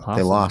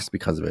they lost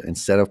because of it.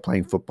 Instead of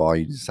playing football,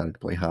 you decided to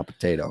play hot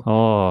potato.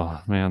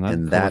 Oh,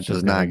 man. That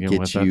does not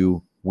get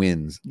you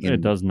wins.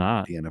 It does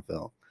not. The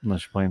NFL.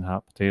 Unless you're playing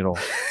hot potato.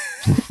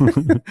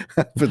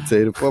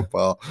 Potato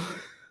football.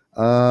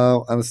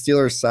 On the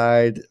Steelers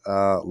side,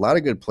 a lot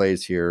of good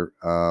plays here.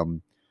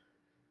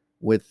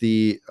 With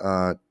the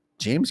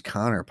James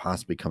Conner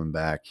possibly coming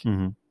back.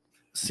 Mm-hmm.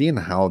 Seeing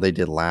how they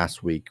did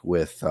last week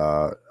with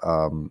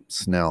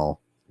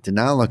Snell did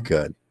not look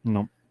good.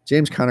 Nope.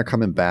 James Conner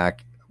coming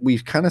back.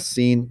 We've kind of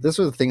seen, this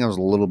was the thing I was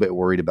a little bit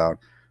worried about.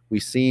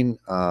 We've seen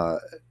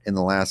in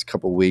the last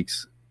couple of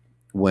weeks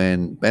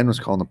when Ben was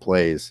calling the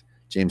plays,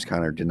 James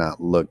Conner did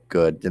not look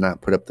good, did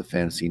not put up the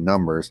fantasy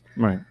numbers.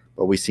 Right.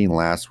 But we seen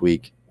last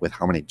week with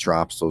how many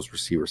drops those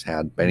receivers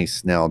had. Benny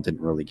Snell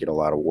didn't really get a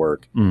lot of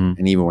work. Mm-hmm.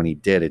 And even when he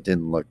did, it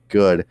didn't look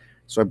good.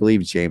 So I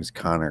believe James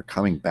Conner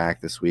coming back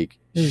this week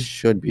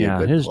should be a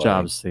good his play.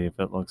 job's safe,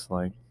 it looks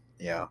like.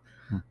 Yeah.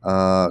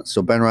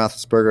 So Ben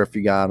Roethlisberger, if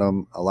you got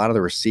him, a lot of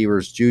the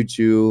receivers,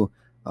 Juju,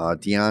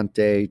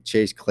 Deontay,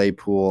 Chase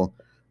Claypool,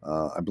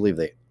 I believe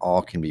they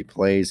all can be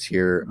plays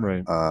here.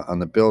 Right. On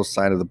the Bills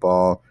side of the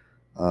ball,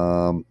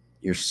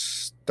 you're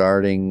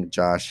starting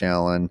Josh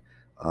Allen.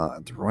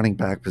 The running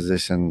back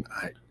position,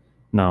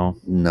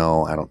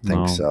 No, I don't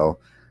think so.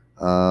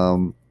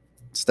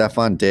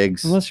 Stephon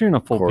Diggs. Unless you're in a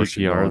full course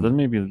you're PPR, going. then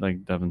maybe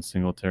like Devin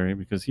Singletary,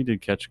 because he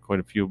did catch quite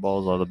a few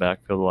balls out of the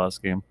backfield the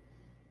last game.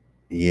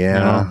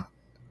 Yeah.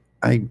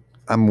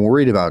 I'm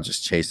worried about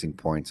just chasing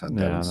points on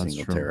Devin That's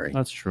Singletary. true.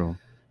 That's true.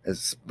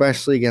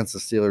 Especially against the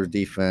Steelers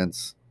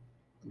defense.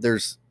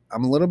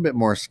 I'm a little bit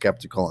more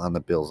skeptical on the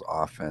Bills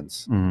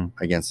offense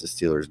against the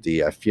Steelers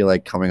D. I feel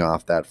like coming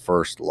off that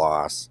first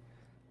loss,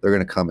 they're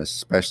going to come,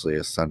 especially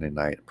a Sunday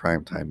night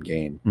primetime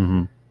game.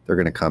 Mm-hmm. They're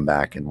going to come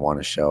back and want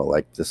to show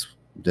like this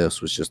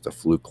was just a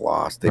fluke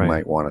loss. They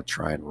might want to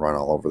try and run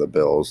all over the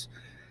Bills.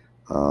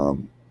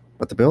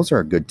 But the Bills are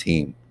a good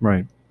team.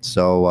 Right.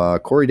 So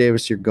Corey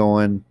Davis, are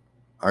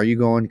you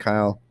going,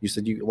 Kyle? You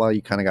said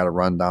you kind of got a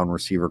rundown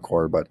receiver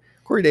core, but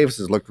Corey Davis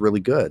has looked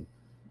really good.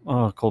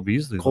 Cole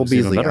Beasley. Cole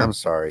Beasley, I'm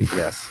sorry.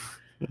 Yes.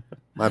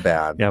 My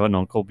bad. Yeah, but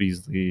no, Cole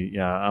Beasley.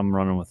 Yeah, I'm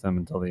running with him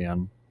until the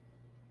end.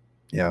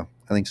 Yeah,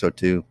 I think so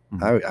too.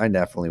 Mm-hmm. I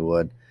definitely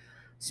would.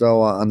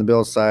 So on the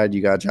Bills side,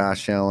 you got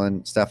Josh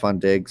Allen, Stephon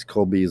Diggs,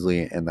 Cole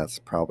Beasley, and that's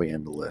probably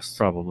end the list.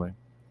 Probably.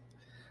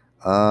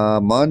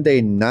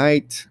 Monday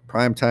night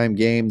primetime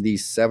game, the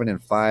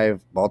 7-5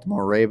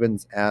 Baltimore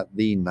Ravens at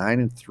the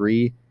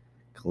 9-3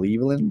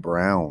 Cleveland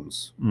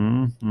Browns.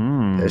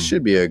 Mm-hmm. This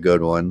should be a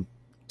good one.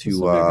 This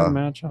will be a good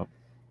matchup.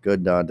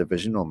 Good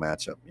divisional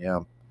matchup. Yeah.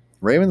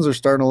 Ravens are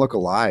starting to look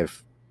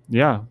alive.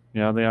 Yeah,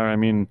 they are. I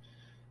mean,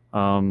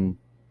 it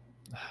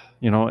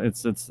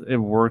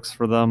works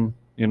for them.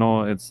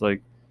 It's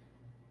like,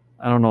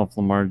 I don't know if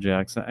Lamar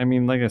Jackson. I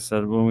mean, like I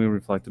said, when we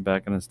reflected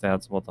back on his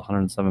stats about the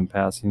 107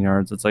 passing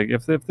yards, it's like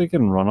if they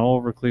can run all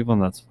over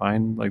Cleveland, that's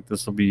fine. Like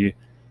this will be a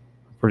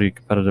pretty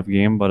competitive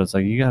game, but it's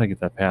like you got to get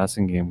that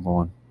passing game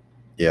going.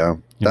 Yeah,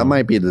 that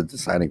might be the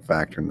deciding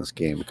factor in this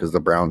game because the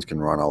Browns can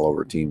run all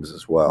over teams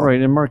as well.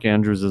 Right, and Mark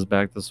Andrews is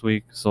back this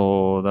week,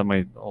 so that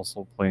might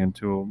also play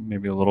into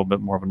maybe a little bit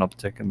more of an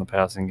uptick in the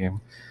passing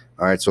game.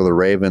 All right, so the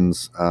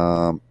Ravens,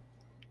 I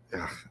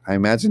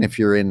imagine if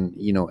you're in,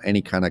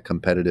 any kind of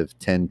competitive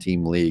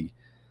 10-team league,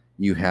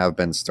 you have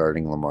been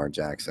starting Lamar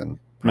Jackson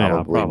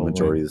probably.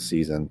 Majority of the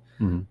season.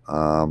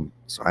 Mm-hmm.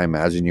 So I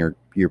imagine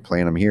you're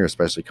playing him here,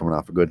 especially coming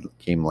off a good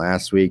game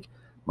last week.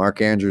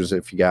 Mark Andrews,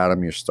 if you got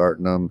him, you're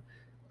starting him.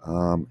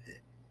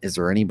 Is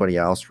there anybody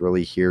else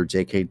really here?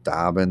 J.K.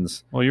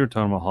 Dobbins. Well, you were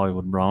talking about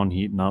Hollywood Brown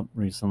heating up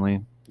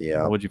recently.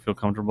 Yeah. Would you feel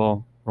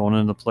comfortable rolling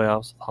into the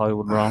playoffs with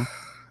Hollywood Brown?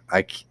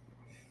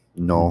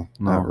 No,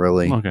 not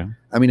really. Okay.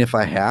 I mean, if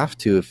I have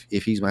to,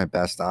 if he's my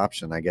best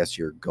option, I guess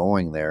you're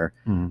going there.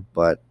 Mm-hmm.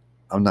 But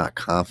I'm not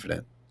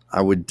confident.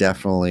 I would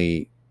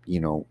definitely,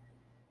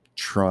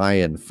 try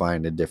and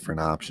find a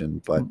different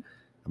option, but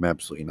I'm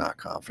absolutely not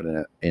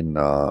confident in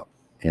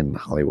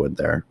Hollywood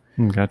there.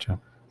 Gotcha.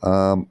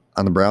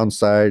 On the Browns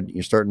side,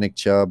 you're starting Nick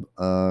Chubb.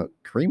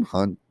 Kareem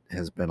Hunt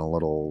has been a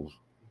little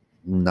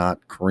not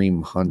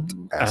Kareem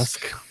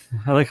Hunt-esque.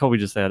 I like how we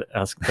just add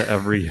 "esque" to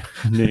every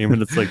name,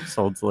 and it's like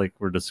sounds like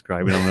we're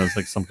describing them as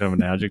like some kind of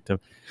an adjective.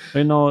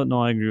 But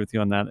no, I agree with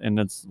you on that, and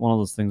it's one of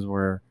those things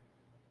where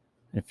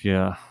if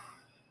you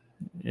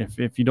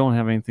don't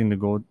have anything to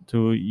go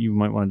to, you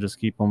might want to just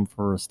keep them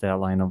for a stat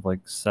line of like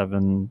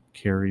 7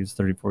 carries,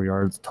 34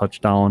 yards,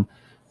 touchdown,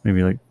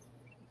 maybe like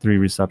 3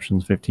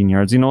 receptions, 15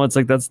 yards. It's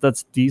like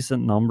that's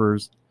decent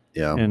numbers.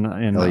 Yeah, and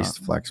at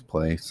least flex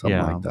play,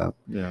 something like that.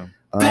 Yeah.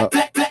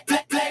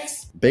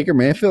 Baker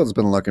Mayfield's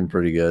been looking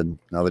pretty good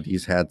now that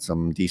he's had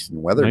some decent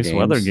weather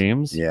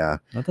games. Yeah,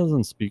 that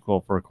doesn't speak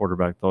well for a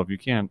quarterback though. If you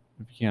can't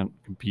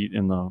compete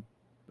in the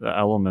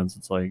elements,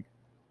 it's like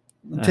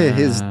to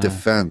his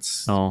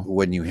defense.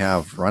 When you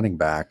have running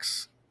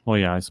backs. Well,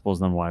 yeah, I suppose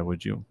then why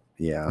would you?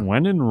 Yeah,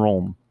 when in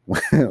Rome.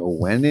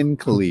 When in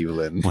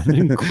Cleveland. So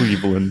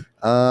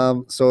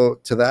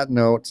to that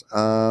note,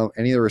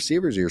 any of the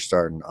receivers you're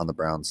starting on the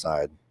Browns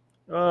side?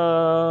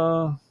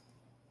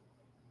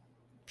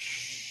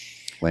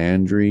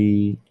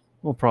 Landry.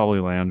 Well, probably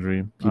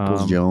Landry.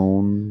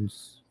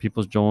 Peoples-Jones.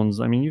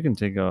 I mean, you can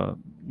take a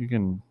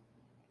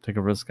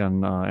risk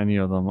on any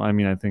of them. I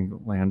mean, I think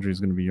Landry is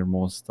going to be your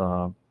most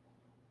one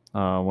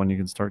you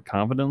can start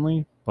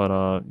confidently.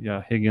 But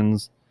yeah,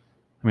 Higgins.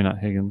 I mean, not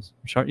Higgins.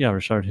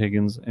 Rashard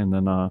Higgins, and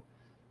then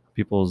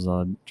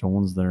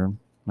Peoples-Jones there.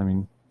 I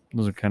mean,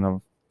 those are kind of,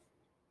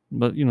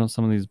 but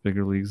some of these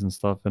bigger leagues and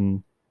stuff,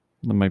 and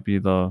that might be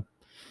what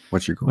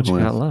you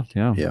got left.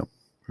 Yeah. Yeah.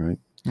 Right.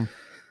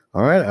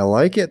 All right, I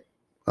like it.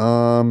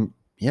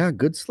 Yeah,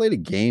 good slate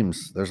of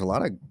games. There's a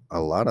lot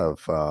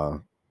of.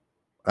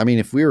 I mean,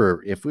 if we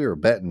were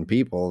betting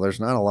people, there's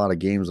not a lot of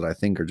games that I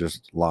think are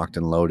just locked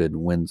and loaded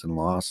wins and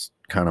loss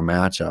kind of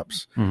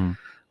matchups.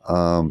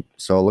 Mm-hmm.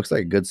 So it looks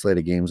like a good slate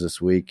of games this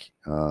week,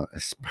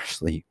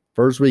 especially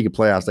first week of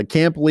playoffs. I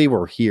can't believe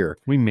we're here.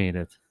 We made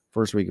it.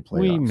 First week of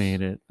playoffs. We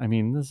made it. I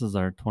mean, this is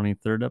our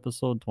 23rd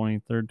episode,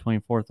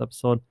 24th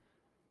episode.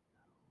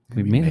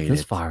 We made it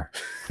this far.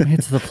 We made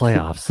it to the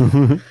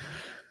playoffs.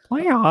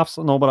 Playoffs.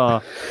 No,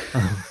 but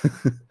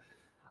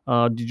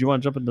did you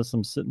want to jump into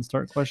some sit and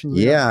start questions?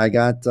 Yeah, I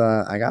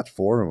got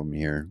 4 of them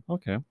here.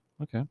 Okay.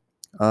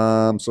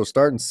 So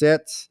start and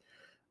sits.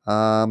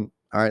 All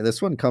right,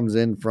 this one comes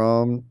in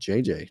from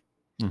JJ.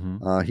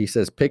 Mm-hmm. He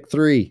says pick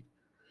 3.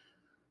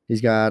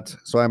 He's got,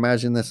 so I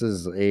imagine this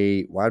is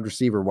a wide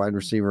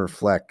receiver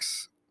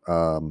flex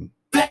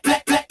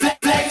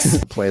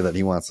play that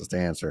he wants us to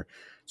answer.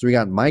 So we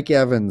got Mike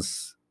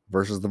Evans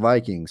versus the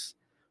Vikings,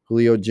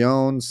 Julio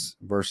Jones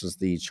versus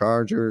the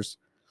Chargers,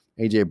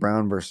 A.J.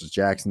 Brown versus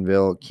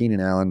Jacksonville, Keenan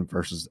Allen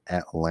versus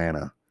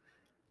Atlanta.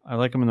 I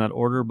like them in that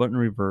order, but in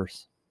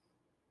reverse.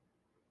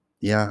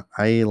 Yeah,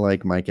 I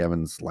like Mike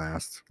Evans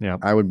last. Yeah,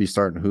 I would be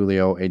starting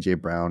Julio, A.J.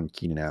 Brown,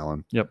 Keenan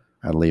Allen. Yep.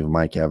 I'd leave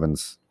Mike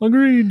Evans.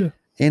 Agreed.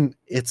 And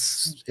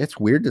it's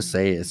weird to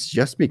say it's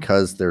just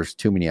because there's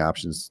too many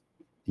options,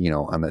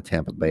 on the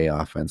Tampa Bay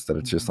offense that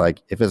it's just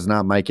like, if it's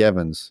not Mike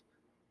Evans,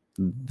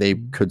 they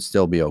could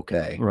still be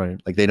okay. Right.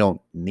 Like they don't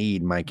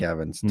need Mike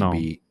Evans to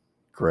be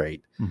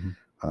great.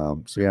 Mm-hmm.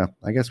 So yeah,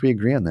 I guess we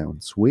agree on that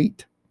one.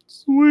 Sweet.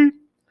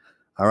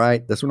 All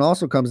right. This one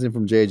also comes in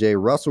from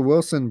JJ. Russell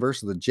Wilson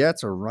versus the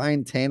Jets or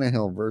Ryan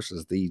Tannehill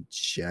versus the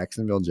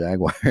Jacksonville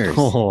Jaguars.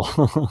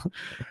 Oh.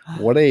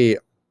 What a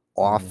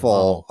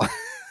awful,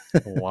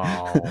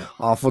 wow.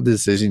 awful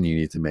decision you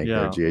need to make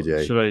there,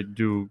 JJ. Should I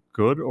do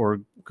good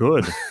or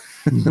good?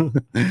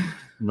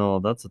 No,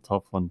 that's a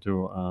tough one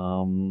too.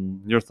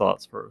 Your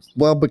thoughts first.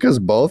 Well, because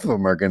both of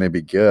them are going to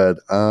be good.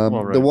 Well,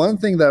 The right. one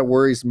thing that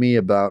worries me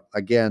about,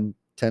 again,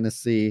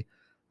 Tennessee,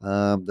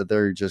 that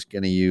they're just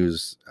going to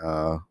use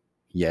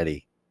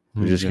Yeti.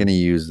 They're just going to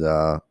use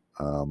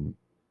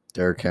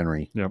Derrick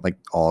Henry Yep. like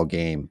all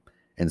game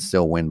and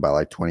still win by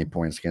like 20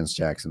 points against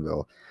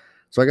Jacksonville.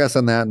 So I guess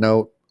on that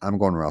note, I'm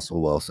going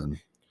Russell Wilson.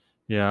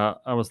 Yeah,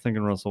 I was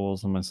thinking Russell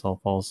Wilson myself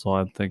also.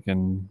 I'm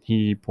thinking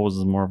he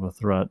poses more of a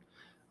threat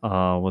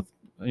with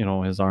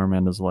his arm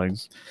and his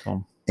legs.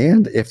 So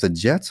And if the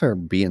Jets are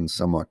being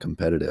somewhat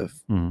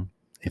competitive, mhm.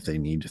 if they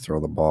need to throw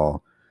the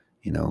ball,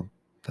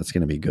 that's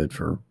going to be good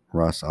for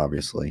Russ,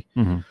 obviously.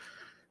 Mhm.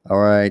 All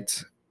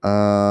right.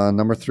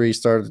 Number 3,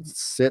 start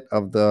sit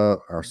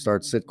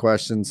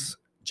questions.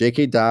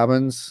 J.K.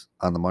 Dobbins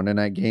on the Monday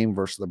night game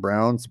versus the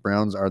Browns.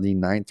 Browns are the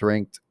 9th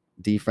ranked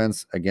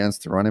defense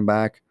against the running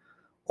back.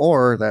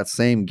 Or that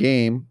same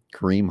game,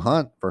 Kareem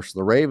Hunt versus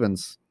the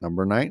Ravens,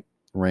 number 9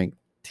 ranked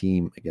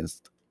team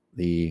against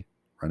the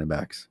running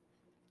backs.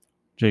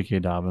 J.K.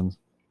 Dobbins.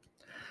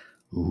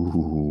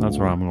 Ooh. That's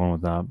where I'm going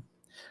with that.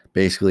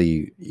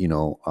 Basically,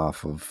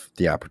 off of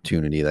the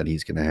opportunity that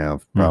he's going to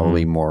have,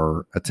 probably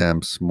more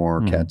attempts,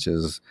 more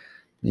catches,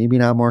 maybe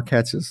not more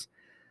catches.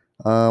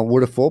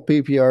 Would a full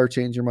PPR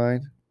change your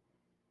mind?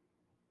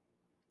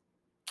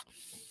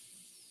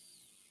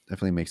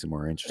 Definitely makes it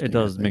more interesting. It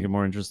does make it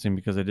more interesting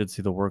because I did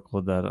see the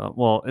workload that,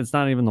 it's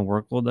not even the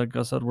workload that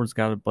Gus Edwards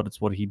got, but it's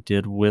what he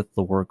did with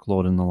the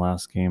workload in the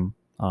last game.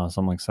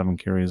 Something like 7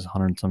 carries,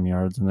 100 some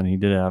yards, and then he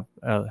did have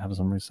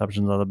some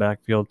receptions out of the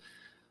backfield.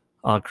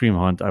 Kareem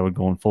Hunt, I would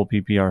go in full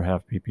PPR,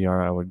 half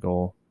PPR. I would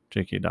go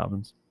J.K.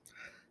 Dobbins.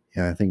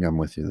 Yeah, I think I'm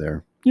with you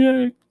there.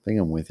 Yay. I think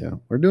I'm with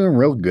you. We're doing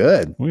real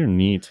good. We're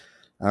neat.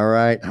 All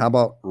right. How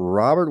about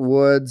Robert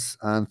Woods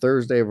on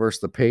Thursday versus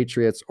the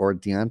Patriots or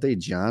Deontay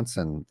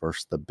Johnson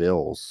versus the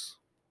Bills?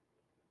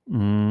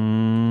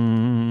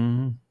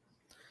 Mm.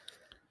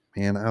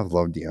 Man, I've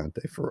loved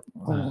Deontay for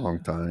a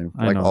long time.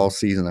 I know. All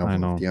season I've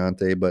know. loved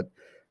Deontay, but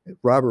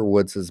Robert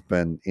Woods has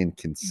been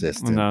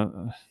inconsistent.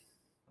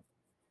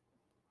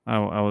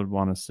 I would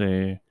want to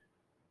say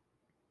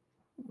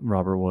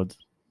Robert Woods.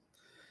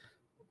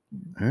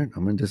 All right,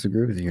 I'm going to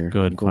disagree with you here.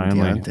 Good,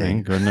 finally. Deontay.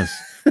 Thank goodness.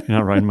 You're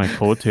not riding my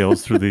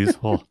coattails through these.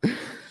 Oh,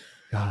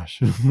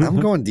 gosh. I'm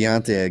going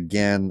Deontay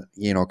again,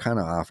 kind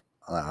of off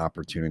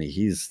opportunity.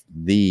 He's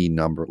the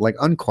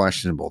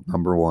unquestionable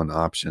number 1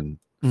 option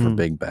for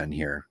Big Ben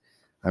here.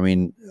 I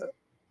mean,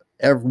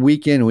 every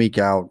week in, week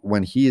out,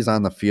 when he's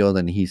on the field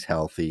and he's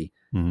healthy,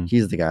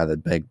 he's the guy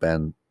that Big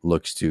Ben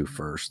looks to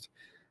first.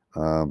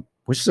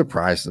 Which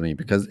surprises me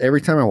because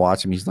every time I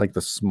watch him, he's like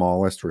the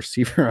smallest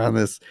receiver on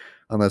this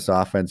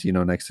offense,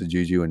 next to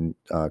Juju and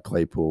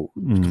Claypool.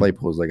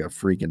 Claypool is like a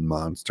freaking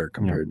monster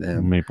compared to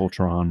him.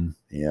 Mapletron.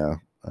 Yeah.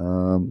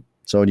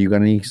 So do you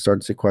got any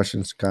start-sit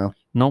questions, Kyle?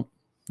 Nope.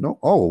 No?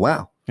 Oh,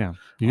 wow. Yeah.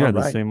 You had All the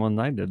right. same one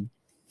I did.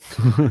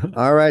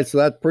 All right. So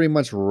that pretty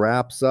much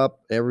wraps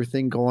up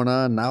everything going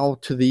on. Now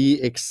to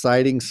the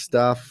exciting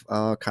stuff.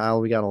 Kyle,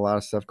 we got a lot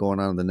of stuff going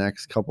on in the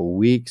next couple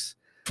weeks.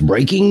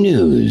 Breaking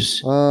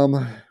news.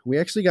 We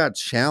actually got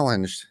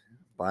challenged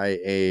by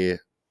a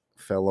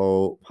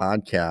fellow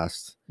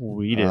podcast.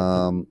 We did.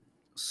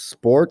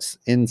 Sports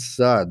and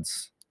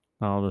Suds.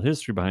 The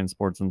history behind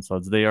Sports and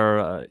Suds. They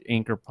are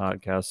anchor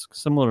podcasts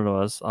similar to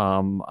us.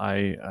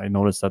 I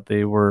noticed that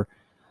they were.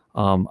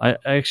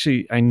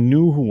 I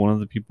knew who one of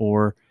the people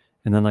were,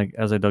 and then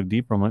as I dug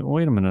deeper, I'm like,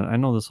 wait a minute, I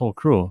know this whole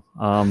crew.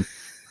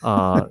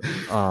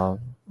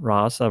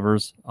 Ross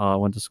Evers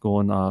went to school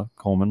in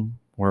Coleman,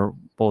 where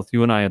both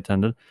you and I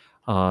attended.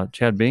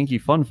 Chad Banky,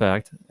 fun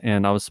fact,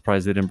 and I was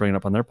surprised they didn't bring it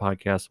up on their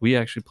podcast. We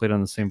actually played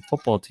on the same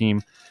football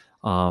team,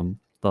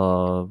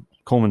 the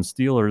Coleman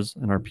Steelers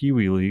in our Pee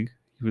Wee League.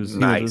 He was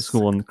at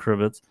school in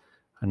Crivets.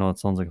 I know it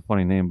sounds like a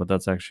funny name, but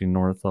that's actually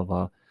north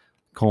of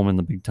Coleman,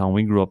 the big town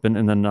we grew up in.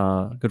 And then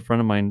a good friend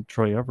of mine,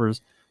 Troy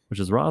Evers, which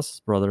is Ross's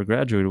brother,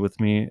 graduated with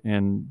me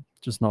and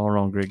just an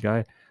all-around great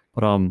guy.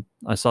 But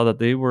I saw that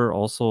they were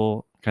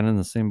also kind of in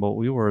the same boat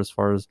we were as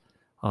far as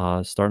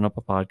starting up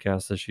a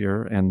podcast this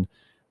year, and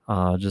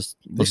just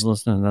was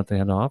listening to that they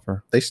had to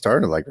offer. They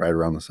started right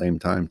around the same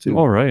time too.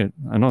 Oh, right.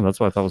 I know. That's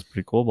what I thought was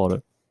pretty cool about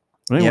it.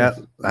 But anyway. Yeah,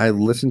 I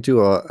listened to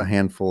a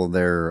handful of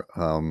their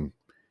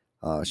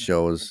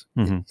shows.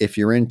 Mm-hmm. If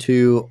you're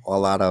into a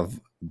lot of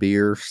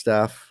beer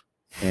stuff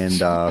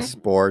and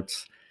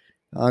sports,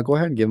 go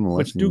ahead and give them a listen.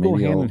 Which do go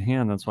hand in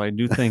hand. That's why I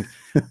do think.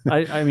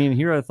 I mean,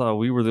 here I thought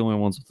we were the only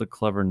ones with a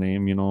clever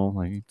name,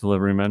 like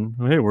Delivery Men.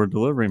 Hey, we're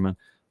Delivery Men.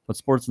 But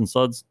Sports and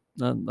Suds,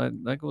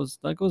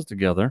 that goes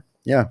together.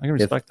 Yeah, I can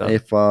respect that.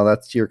 If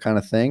that's your kind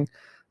of thing,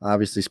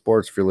 obviously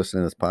sports. If you're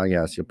listening to this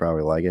podcast, you'll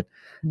probably like it.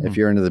 Mm-hmm. If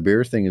you're into the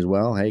beer thing as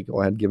well, hey,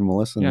 go ahead and give them a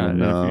listen. Yeah,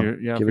 and,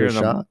 give it a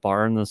shot. A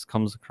bar and this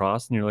comes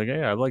across, and you're like,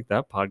 hey, I like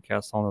that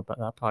podcast. On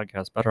that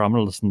podcast better. I'm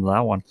going to listen to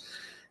that one.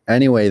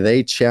 Anyway,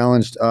 they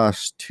challenged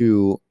us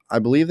to. I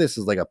believe this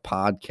is like a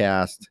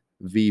podcast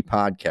v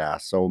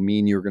podcast. So me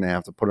and you are going to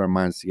have to put our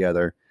minds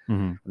together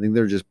Mhm. I think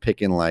they're just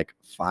picking like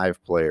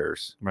 5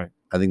 players. Right.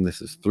 I think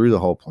this is through the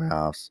whole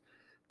playoffs.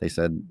 They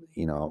said,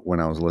 when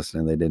I was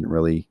listening, they didn't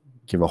really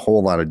give a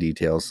whole lot of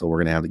details, so we're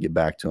going to have to get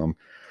back to them.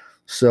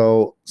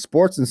 So,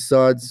 Sports and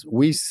Suds,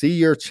 we see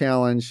your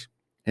challenge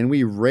and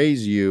we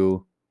raise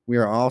you. We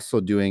are also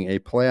doing a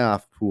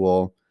playoff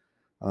pool.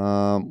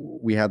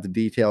 We have the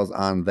details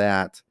on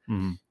that.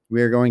 Mhm.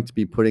 We are going to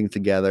be putting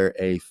together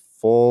a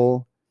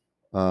full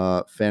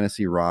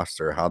fantasy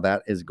roster. How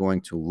that is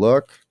going to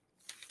look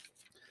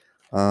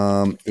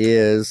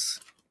is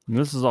And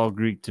this is all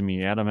Greek to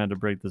me. Adam had to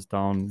break this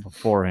down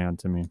beforehand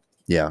to me.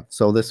 yeah.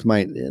 So this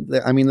might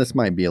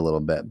be a little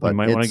bit, but You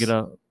might want to get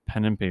a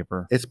pen and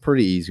paper. it's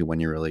pretty easy when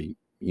you really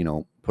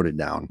put it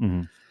down.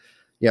 Mhm.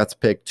 You have to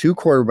pick 2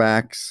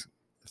 quarterbacks,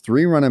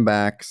 3 running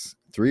backs,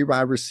 3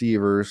 wide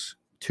receivers,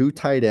 2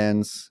 tight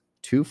ends,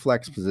 2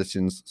 flex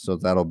positions. So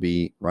that'll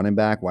be running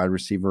back, wide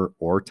receiver,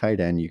 or tight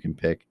end. You can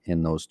pick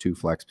in those 2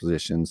 flex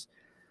positions.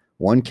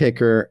 1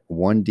 kicker,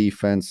 1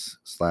 defense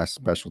 /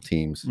 special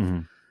teams.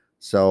 Mhm.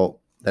 So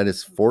that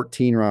is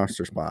 14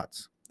 roster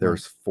spots.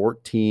 There's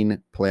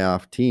 14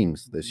 playoff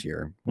teams this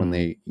year when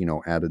they,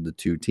 added the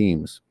 2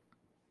 teams.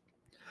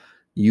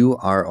 You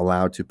are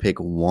allowed to pick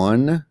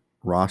 1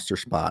 roster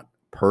spot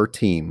per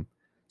team.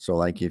 So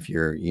like if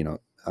you're,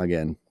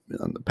 again,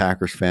 the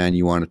Packers fan,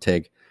 you want to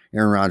take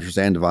Aaron Rodgers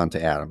and Devonta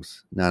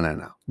Adams.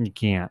 No. You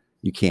can't.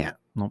 You can't.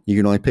 Nope. You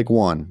can only pick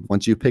 1.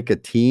 Once you pick a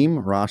team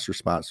roster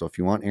spot, so if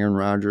you want Aaron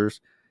Rodgers,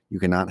 you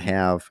cannot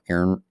have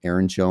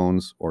Aaron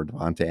Jones or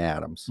Devonta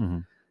Adams.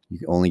 Mhm. You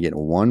can only get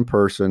 1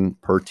 person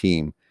per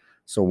team.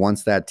 So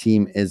once that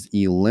team is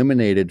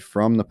eliminated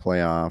from the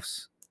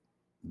playoffs,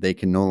 they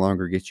can no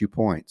longer get you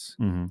points.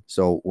 Mhm.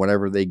 So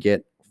whatever they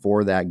get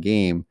for that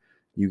game,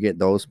 you get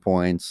those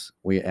points.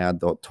 We add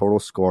the total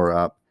score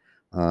up,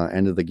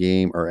 end of the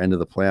game or end of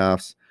the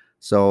playoffs.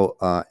 So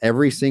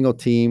every single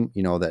team,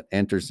 that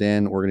enters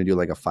in, we're going to do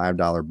like a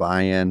 $5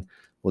 buy-in.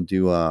 We'll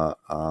do a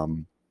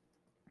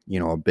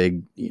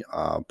big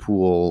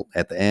pool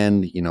at the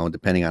end,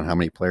 depending on how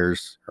many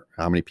players, or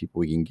how many people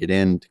we can get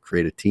in to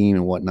create a team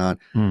and whatnot.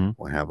 Mhm.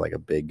 We'll have like a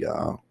big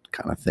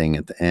kind of thing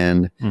at the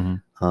end.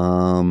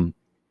 Mhm.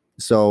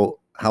 So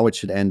how it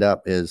should end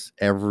up is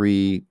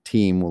every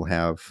team will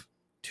have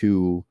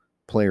 2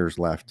 players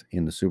left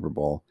in the Super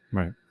Bowl.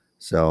 Right.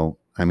 So,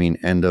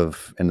 end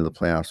of the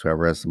playoffs,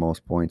 whoever has the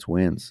most points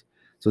wins.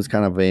 So it's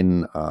kind of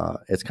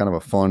a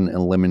fun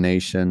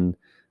elimination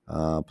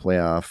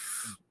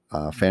playoff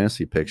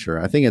fantasy picture.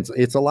 I think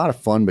it's a lot of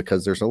fun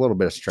because there's a little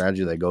bit of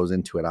strategy that goes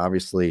into it.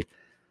 Obviously,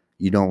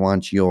 you don't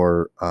want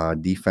your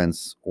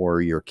defense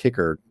or your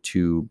kicker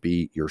to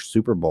be your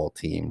Super Bowl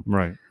team.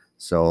 Right.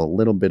 So a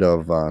little bit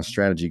of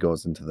strategy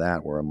goes into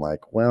that, where I'm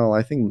like, well,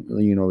 I think,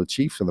 the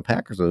Chiefs or the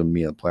Packers are going to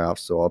be in the playoffs,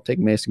 so I'll take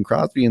Mason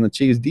Crosby in the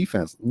Chiefs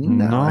defense.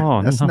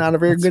 No, that's not a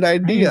very good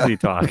idea. Crazy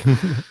talk.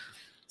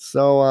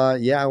 So,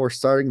 we're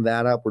starting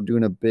that up. We're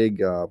doing a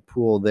big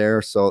pool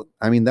there. So,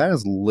 that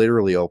is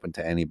literally open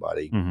to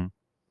anybody. Mhm.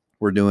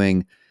 We're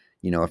doing,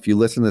 if you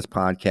listen to this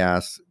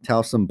podcast,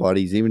 tell some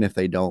buddies, even if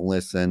they don't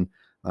listen,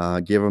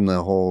 give them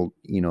the whole,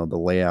 the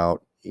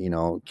layout,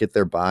 get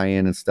their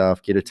buy-in and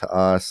stuff, get it to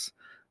us.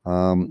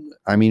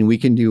 We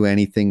can do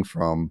anything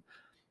from,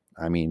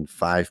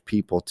 5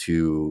 people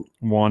to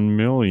 1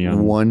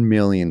 million. 1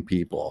 million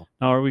people.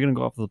 Now, are we going to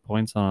go off the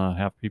points on a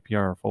half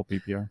PPR or full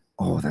PPR?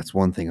 Oh, that's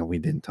one thing that we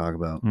didn't talk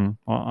about. Well,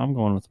 I'm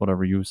going with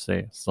whatever you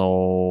say.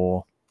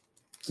 So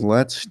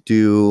Let's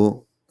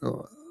do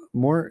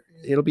more.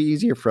 It'll be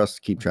easier for us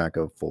to keep track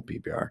of full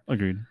PPR.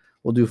 agreed.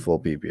 We'll do full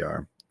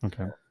PPR.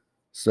 Okay.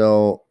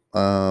 So,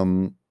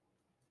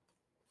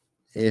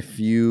 if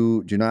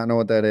you do not know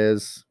what that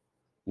is,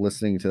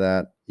 listening to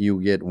that,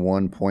 you get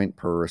 1 point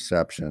per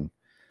reception.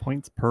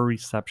 Points per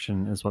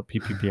reception is what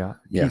PPR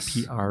Yes.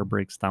 PPR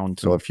breaks down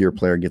to. So if your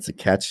player gets a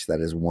catch, that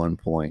is 1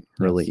 point.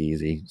 Really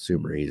easy,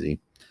 super easy.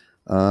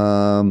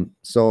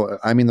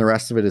 The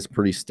rest of it is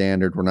pretty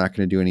standard. We're not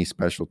going to do any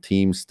special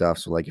team stuff.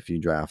 So like if you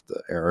draft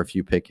or if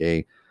you pick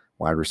a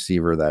wide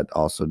receiver that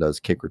also does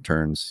kick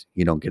returns,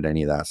 you don't get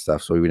any of that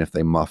stuff. So even if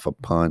they muff a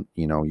punt,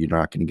 you're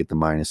not going to get the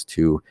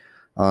 -2.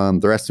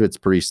 The rest of it's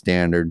pretty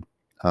standard.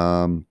 If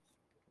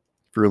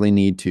you really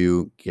need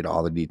to get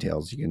all the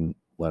details, you can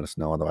let us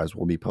know. Otherwise,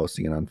 we'll be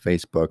posting it on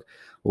Facebook.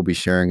 We'll be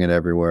sharing it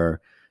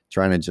everywhere,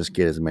 trying to just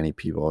get as many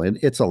people.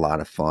 It's a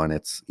lot of fun.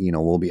 It's,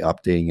 we'll be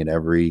updating it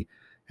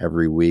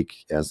every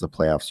week as the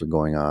playoffs are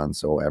going on,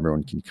 so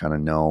everyone can kind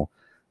of know.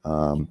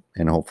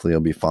 And hopefully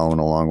you'll be following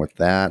along with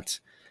that.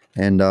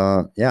 And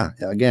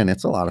again,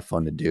 it's a lot of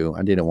fun to do.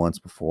 I did it once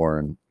before,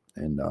 and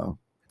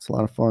it's a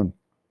lot of fun.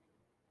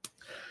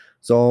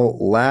 So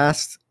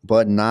last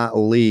but not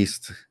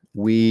least,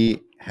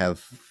 we have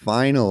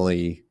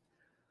finally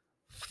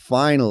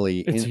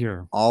It's in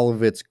here. all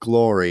of its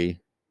glory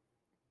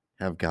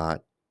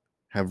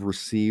have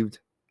received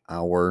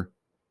our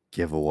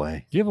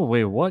giveaway.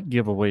 Giveaway? What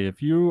giveaway?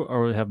 If you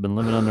have been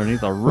living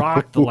underneath a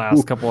rock the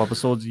last couple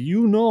episodes,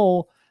 you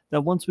know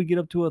that once we get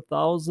up to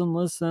 1,000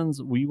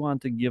 listens, we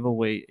want to give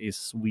away a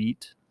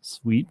sweet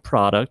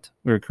product.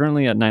 We're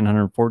currently at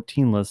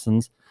 914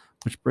 listens.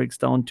 which breaks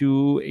down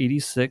to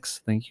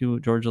 86. Thank you,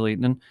 Georgia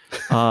Leighton.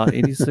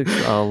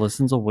 86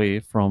 listens away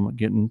from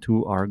getting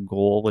to our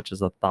goal, which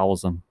is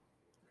 1,000.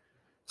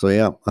 So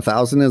yeah,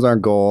 1,000 is our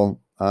goal.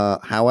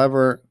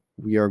 However,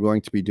 we are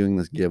going to be doing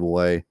this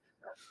giveaway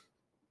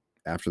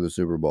after the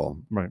Super Bowl.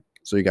 Right.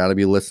 So you got to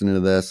be listening to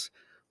this.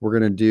 We're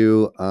going to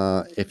do,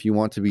 if you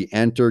want to be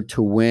entered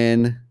to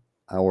win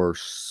our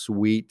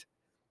sweet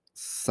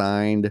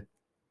signed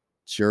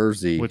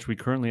jersey. Which we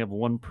currently have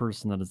one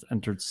person that has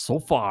entered so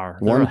far.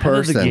 One They're ahead of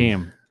person. the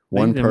game.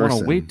 One they want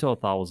person. to wait till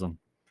 1,000.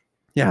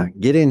 Yeah,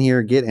 get in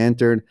here, get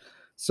entered.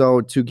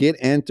 So to get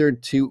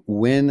entered to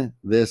win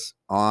this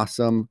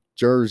awesome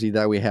jersey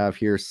that we have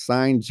here,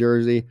 signed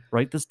jersey,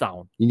 Write this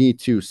down. you need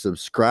to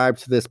subscribe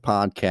to this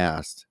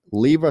podcast,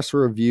 leave us a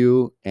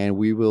review, and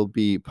we will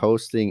be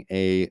posting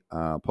a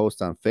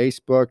post on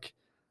Facebook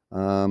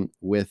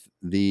with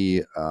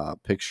the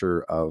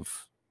picture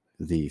of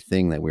the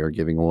thing that we are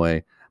giving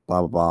away, blah,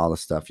 blah, blah, all the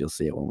stuff. You'll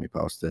see it when we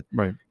post it.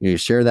 Right. You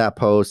share that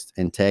post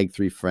and tag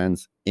 3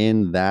 friends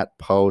in that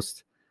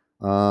post.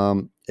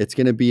 It's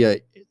going to be a,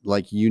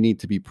 like, you need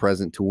to be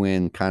present to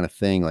win kind of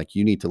thing. Like,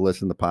 you need to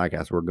listen to the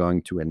podcast. We're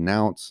going to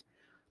announce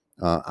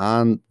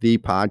on the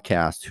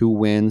podcast who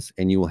wins,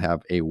 and you will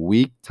have a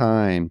week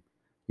time.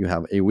 You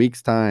have a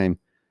week's time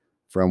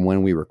from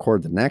when we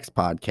record the next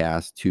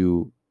podcast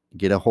to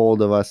get a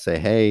hold of us. Say,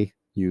 hey,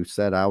 you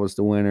said I was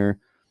the winner.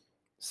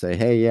 Say,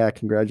 hey, yeah,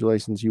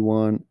 congratulations, you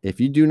won.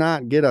 If you do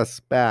not get us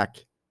back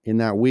in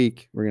that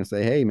week, we're going to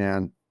say, hey,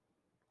 man,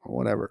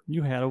 whatever.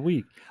 You had a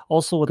week.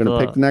 Also, with Going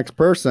to pick the next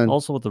person.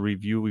 Also with the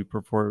review, we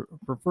prefer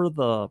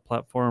the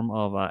platform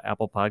of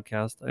Apple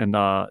Podcast, and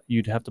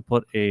you'd have to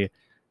put a,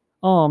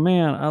 oh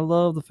man, I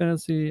love the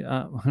fantasy, the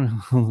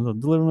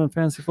Deliverman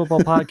Fantasy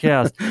Football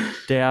Podcast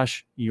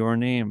dash your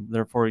name.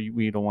 Therefore,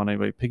 we don't want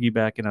anybody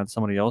piggybacking on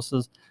somebody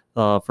else's.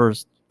 The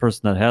first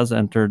person that has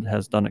entered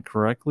has done it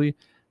correctly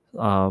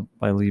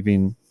by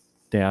leaving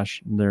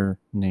dash their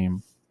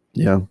name.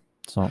 Yeah.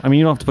 So I mean,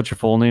 you don't have to put your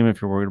full name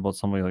if you're worried about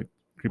somebody like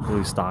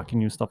creepily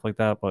stalking you, stuff like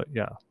that. But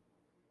yeah.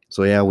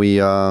 So yeah,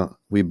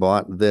 we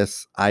bought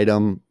this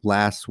item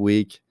last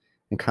week,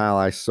 and Kyle,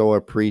 I so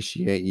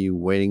appreciate you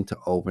waiting to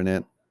open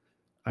it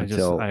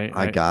until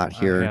I got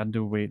here. I had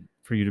to wait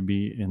for you to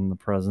be in the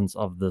presence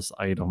of this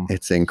item.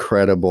 It's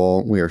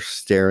incredible. We are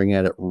staring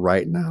at it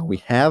right now. We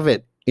have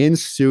it in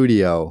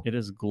studio. It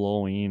is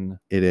glowing.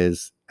 It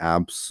is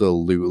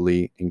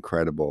absolutely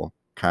incredible.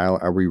 Kyle,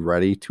 are we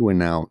ready to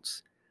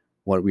announce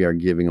what we are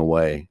giving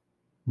away?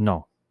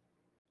 No.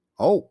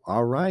 Oh,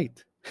 all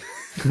right.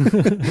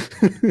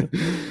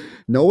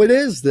 No, it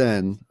is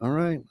then. All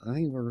right. I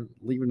think we're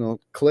leaving a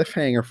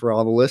cliffhanger for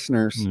all the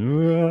listeners.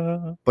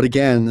 But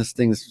again, this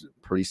thing's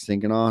pretty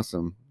stinking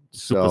awesome.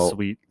 Super So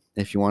sweet.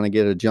 if you want to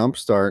get a jump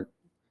start,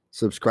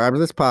 subscribe to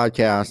this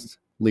podcast,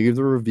 leave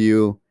the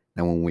review,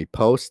 and when we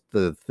post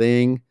the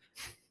thing,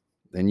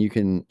 then you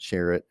can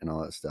share it and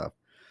all that stuff.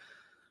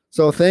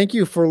 So thank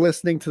you for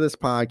listening to this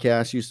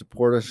podcast. You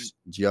support us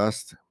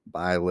just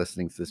by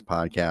listening to this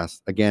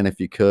podcast. Again, if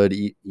you could,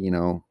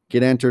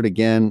 get entered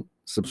again,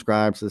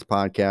 subscribe to this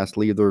podcast,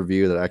 leave the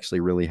review. That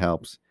actually really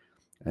helps,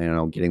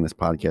 getting this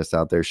podcast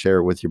out there. Share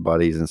it with your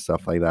buddies and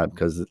stuff like that,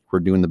 because we're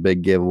doing the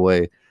big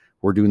giveaway.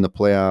 We're doing the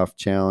playoff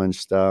challenge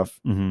stuff,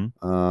 the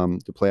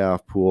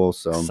playoff pool.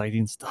 So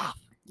Exciting stuff.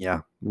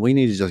 yeah, we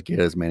need to just get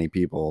as many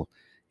people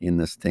in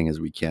this thing as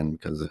we can,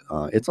 because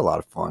it's a lot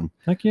of fun.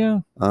 Heck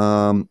yeah.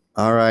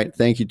 All right.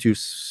 Thank you to,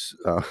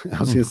 I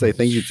was going to say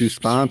thank you to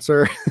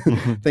sponsor.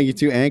 Thank you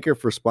to Anchor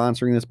for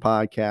sponsoring this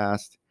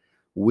podcast.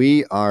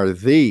 We are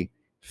the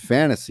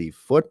Fantasy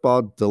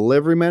Football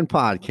Delivery Men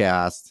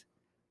Podcast.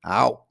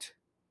 Out.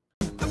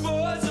 The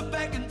boys are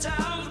back in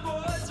town. The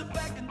boys are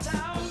back in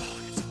town.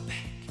 Boys are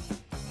back.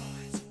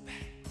 Boys are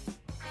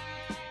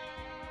back.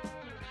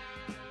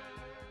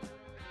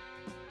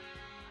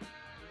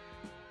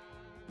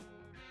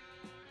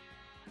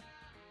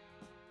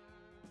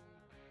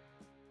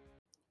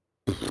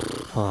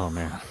 Oh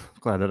man.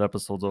 Glad that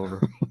episode's over.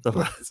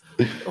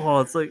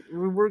 It's like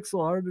we work so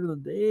hard during the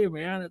day,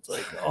 man. It's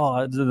like,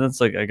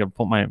 it's like I can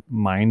put my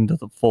mind to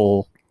the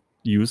full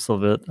use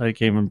of it. I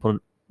can't even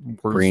put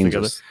words Brain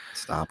together. just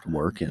stopped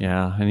working.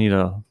 Yeah, I need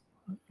a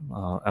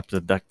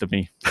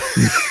appendectomy.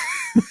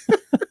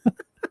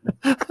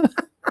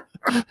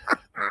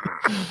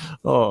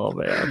 Oh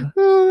man.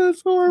 Oh,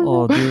 that's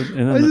horrible. Oh dude.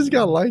 And then I just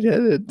got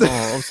lightheaded.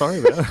 Oh, I'm sorry,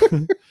 man.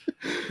 And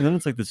then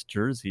it's like this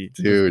jersey.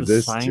 Dude,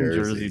 this signed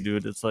jersey,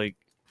 dude. It's like,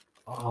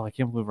 oh, I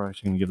can't believe we're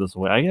actually gonna give this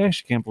away. I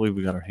actually can't believe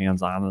we got our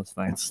hands on this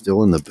thing. It's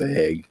still in the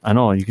bag. I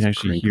know you can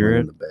actually hear Crinkling it.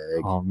 in the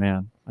bag. Oh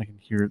man, I can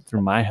hear it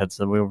through my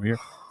headset way over here.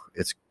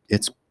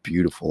 It's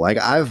beautiful. Like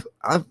I've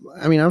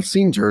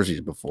seen jerseys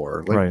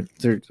before. Like,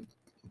 Right.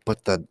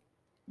 But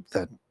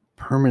that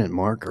permanent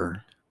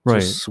marker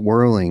Right. just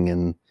swirling,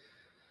 and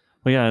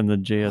Well, yeah, and the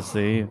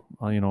JSA,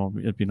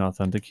 it'd been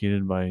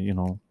authenticated by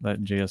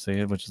that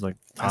JSA, which is like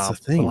That's the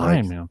top thing,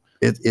 line, like- man.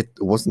 it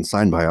wasn't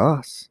signed by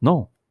us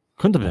No,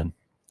 couldn't have been.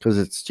 because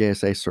it's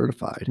JSA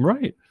certified.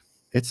 Right.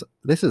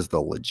 This is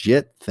the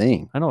legit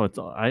thing. I know.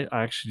 I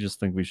actually just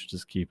think we should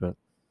just keep it.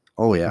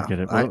 Oh yeah, get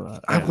it. I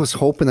Yeah. was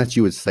hoping that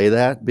you would say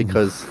that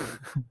because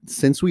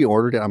since we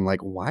ordered it, I'm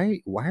like,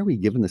 why are we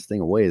giving this thing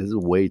away? This is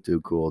way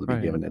too cool to be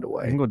Right. giving it I can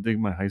away. go dig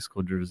my high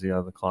school jersey out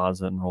of the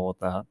closet and roll with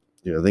that.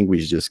 Yeah, I think we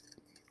should just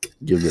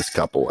give this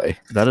cup away.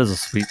 That is a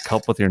sweet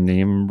cup with your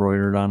name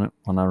embroidered on it.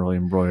 Well, not really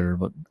embroidered,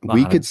 but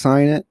We could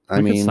sign it. I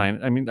we could mean, sign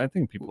it. I mean, I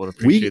think people would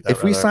appreciate that.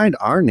 if we rather. signed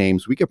our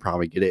names, we could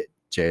probably get it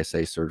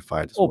JSA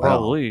certified as oh, well.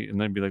 probably, and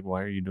they'd be like,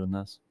 "Why are you doing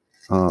this?"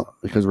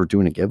 Because we're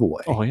doing a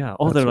giveaway. Oh yeah.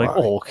 Oh, That's they're like,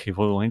 why. "Oh, okay.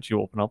 Well, why don't you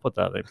open up with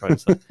that?" They probably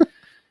said.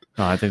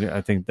 No, I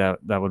think that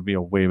would be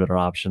a way better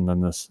option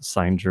than this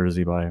signed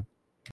jersey by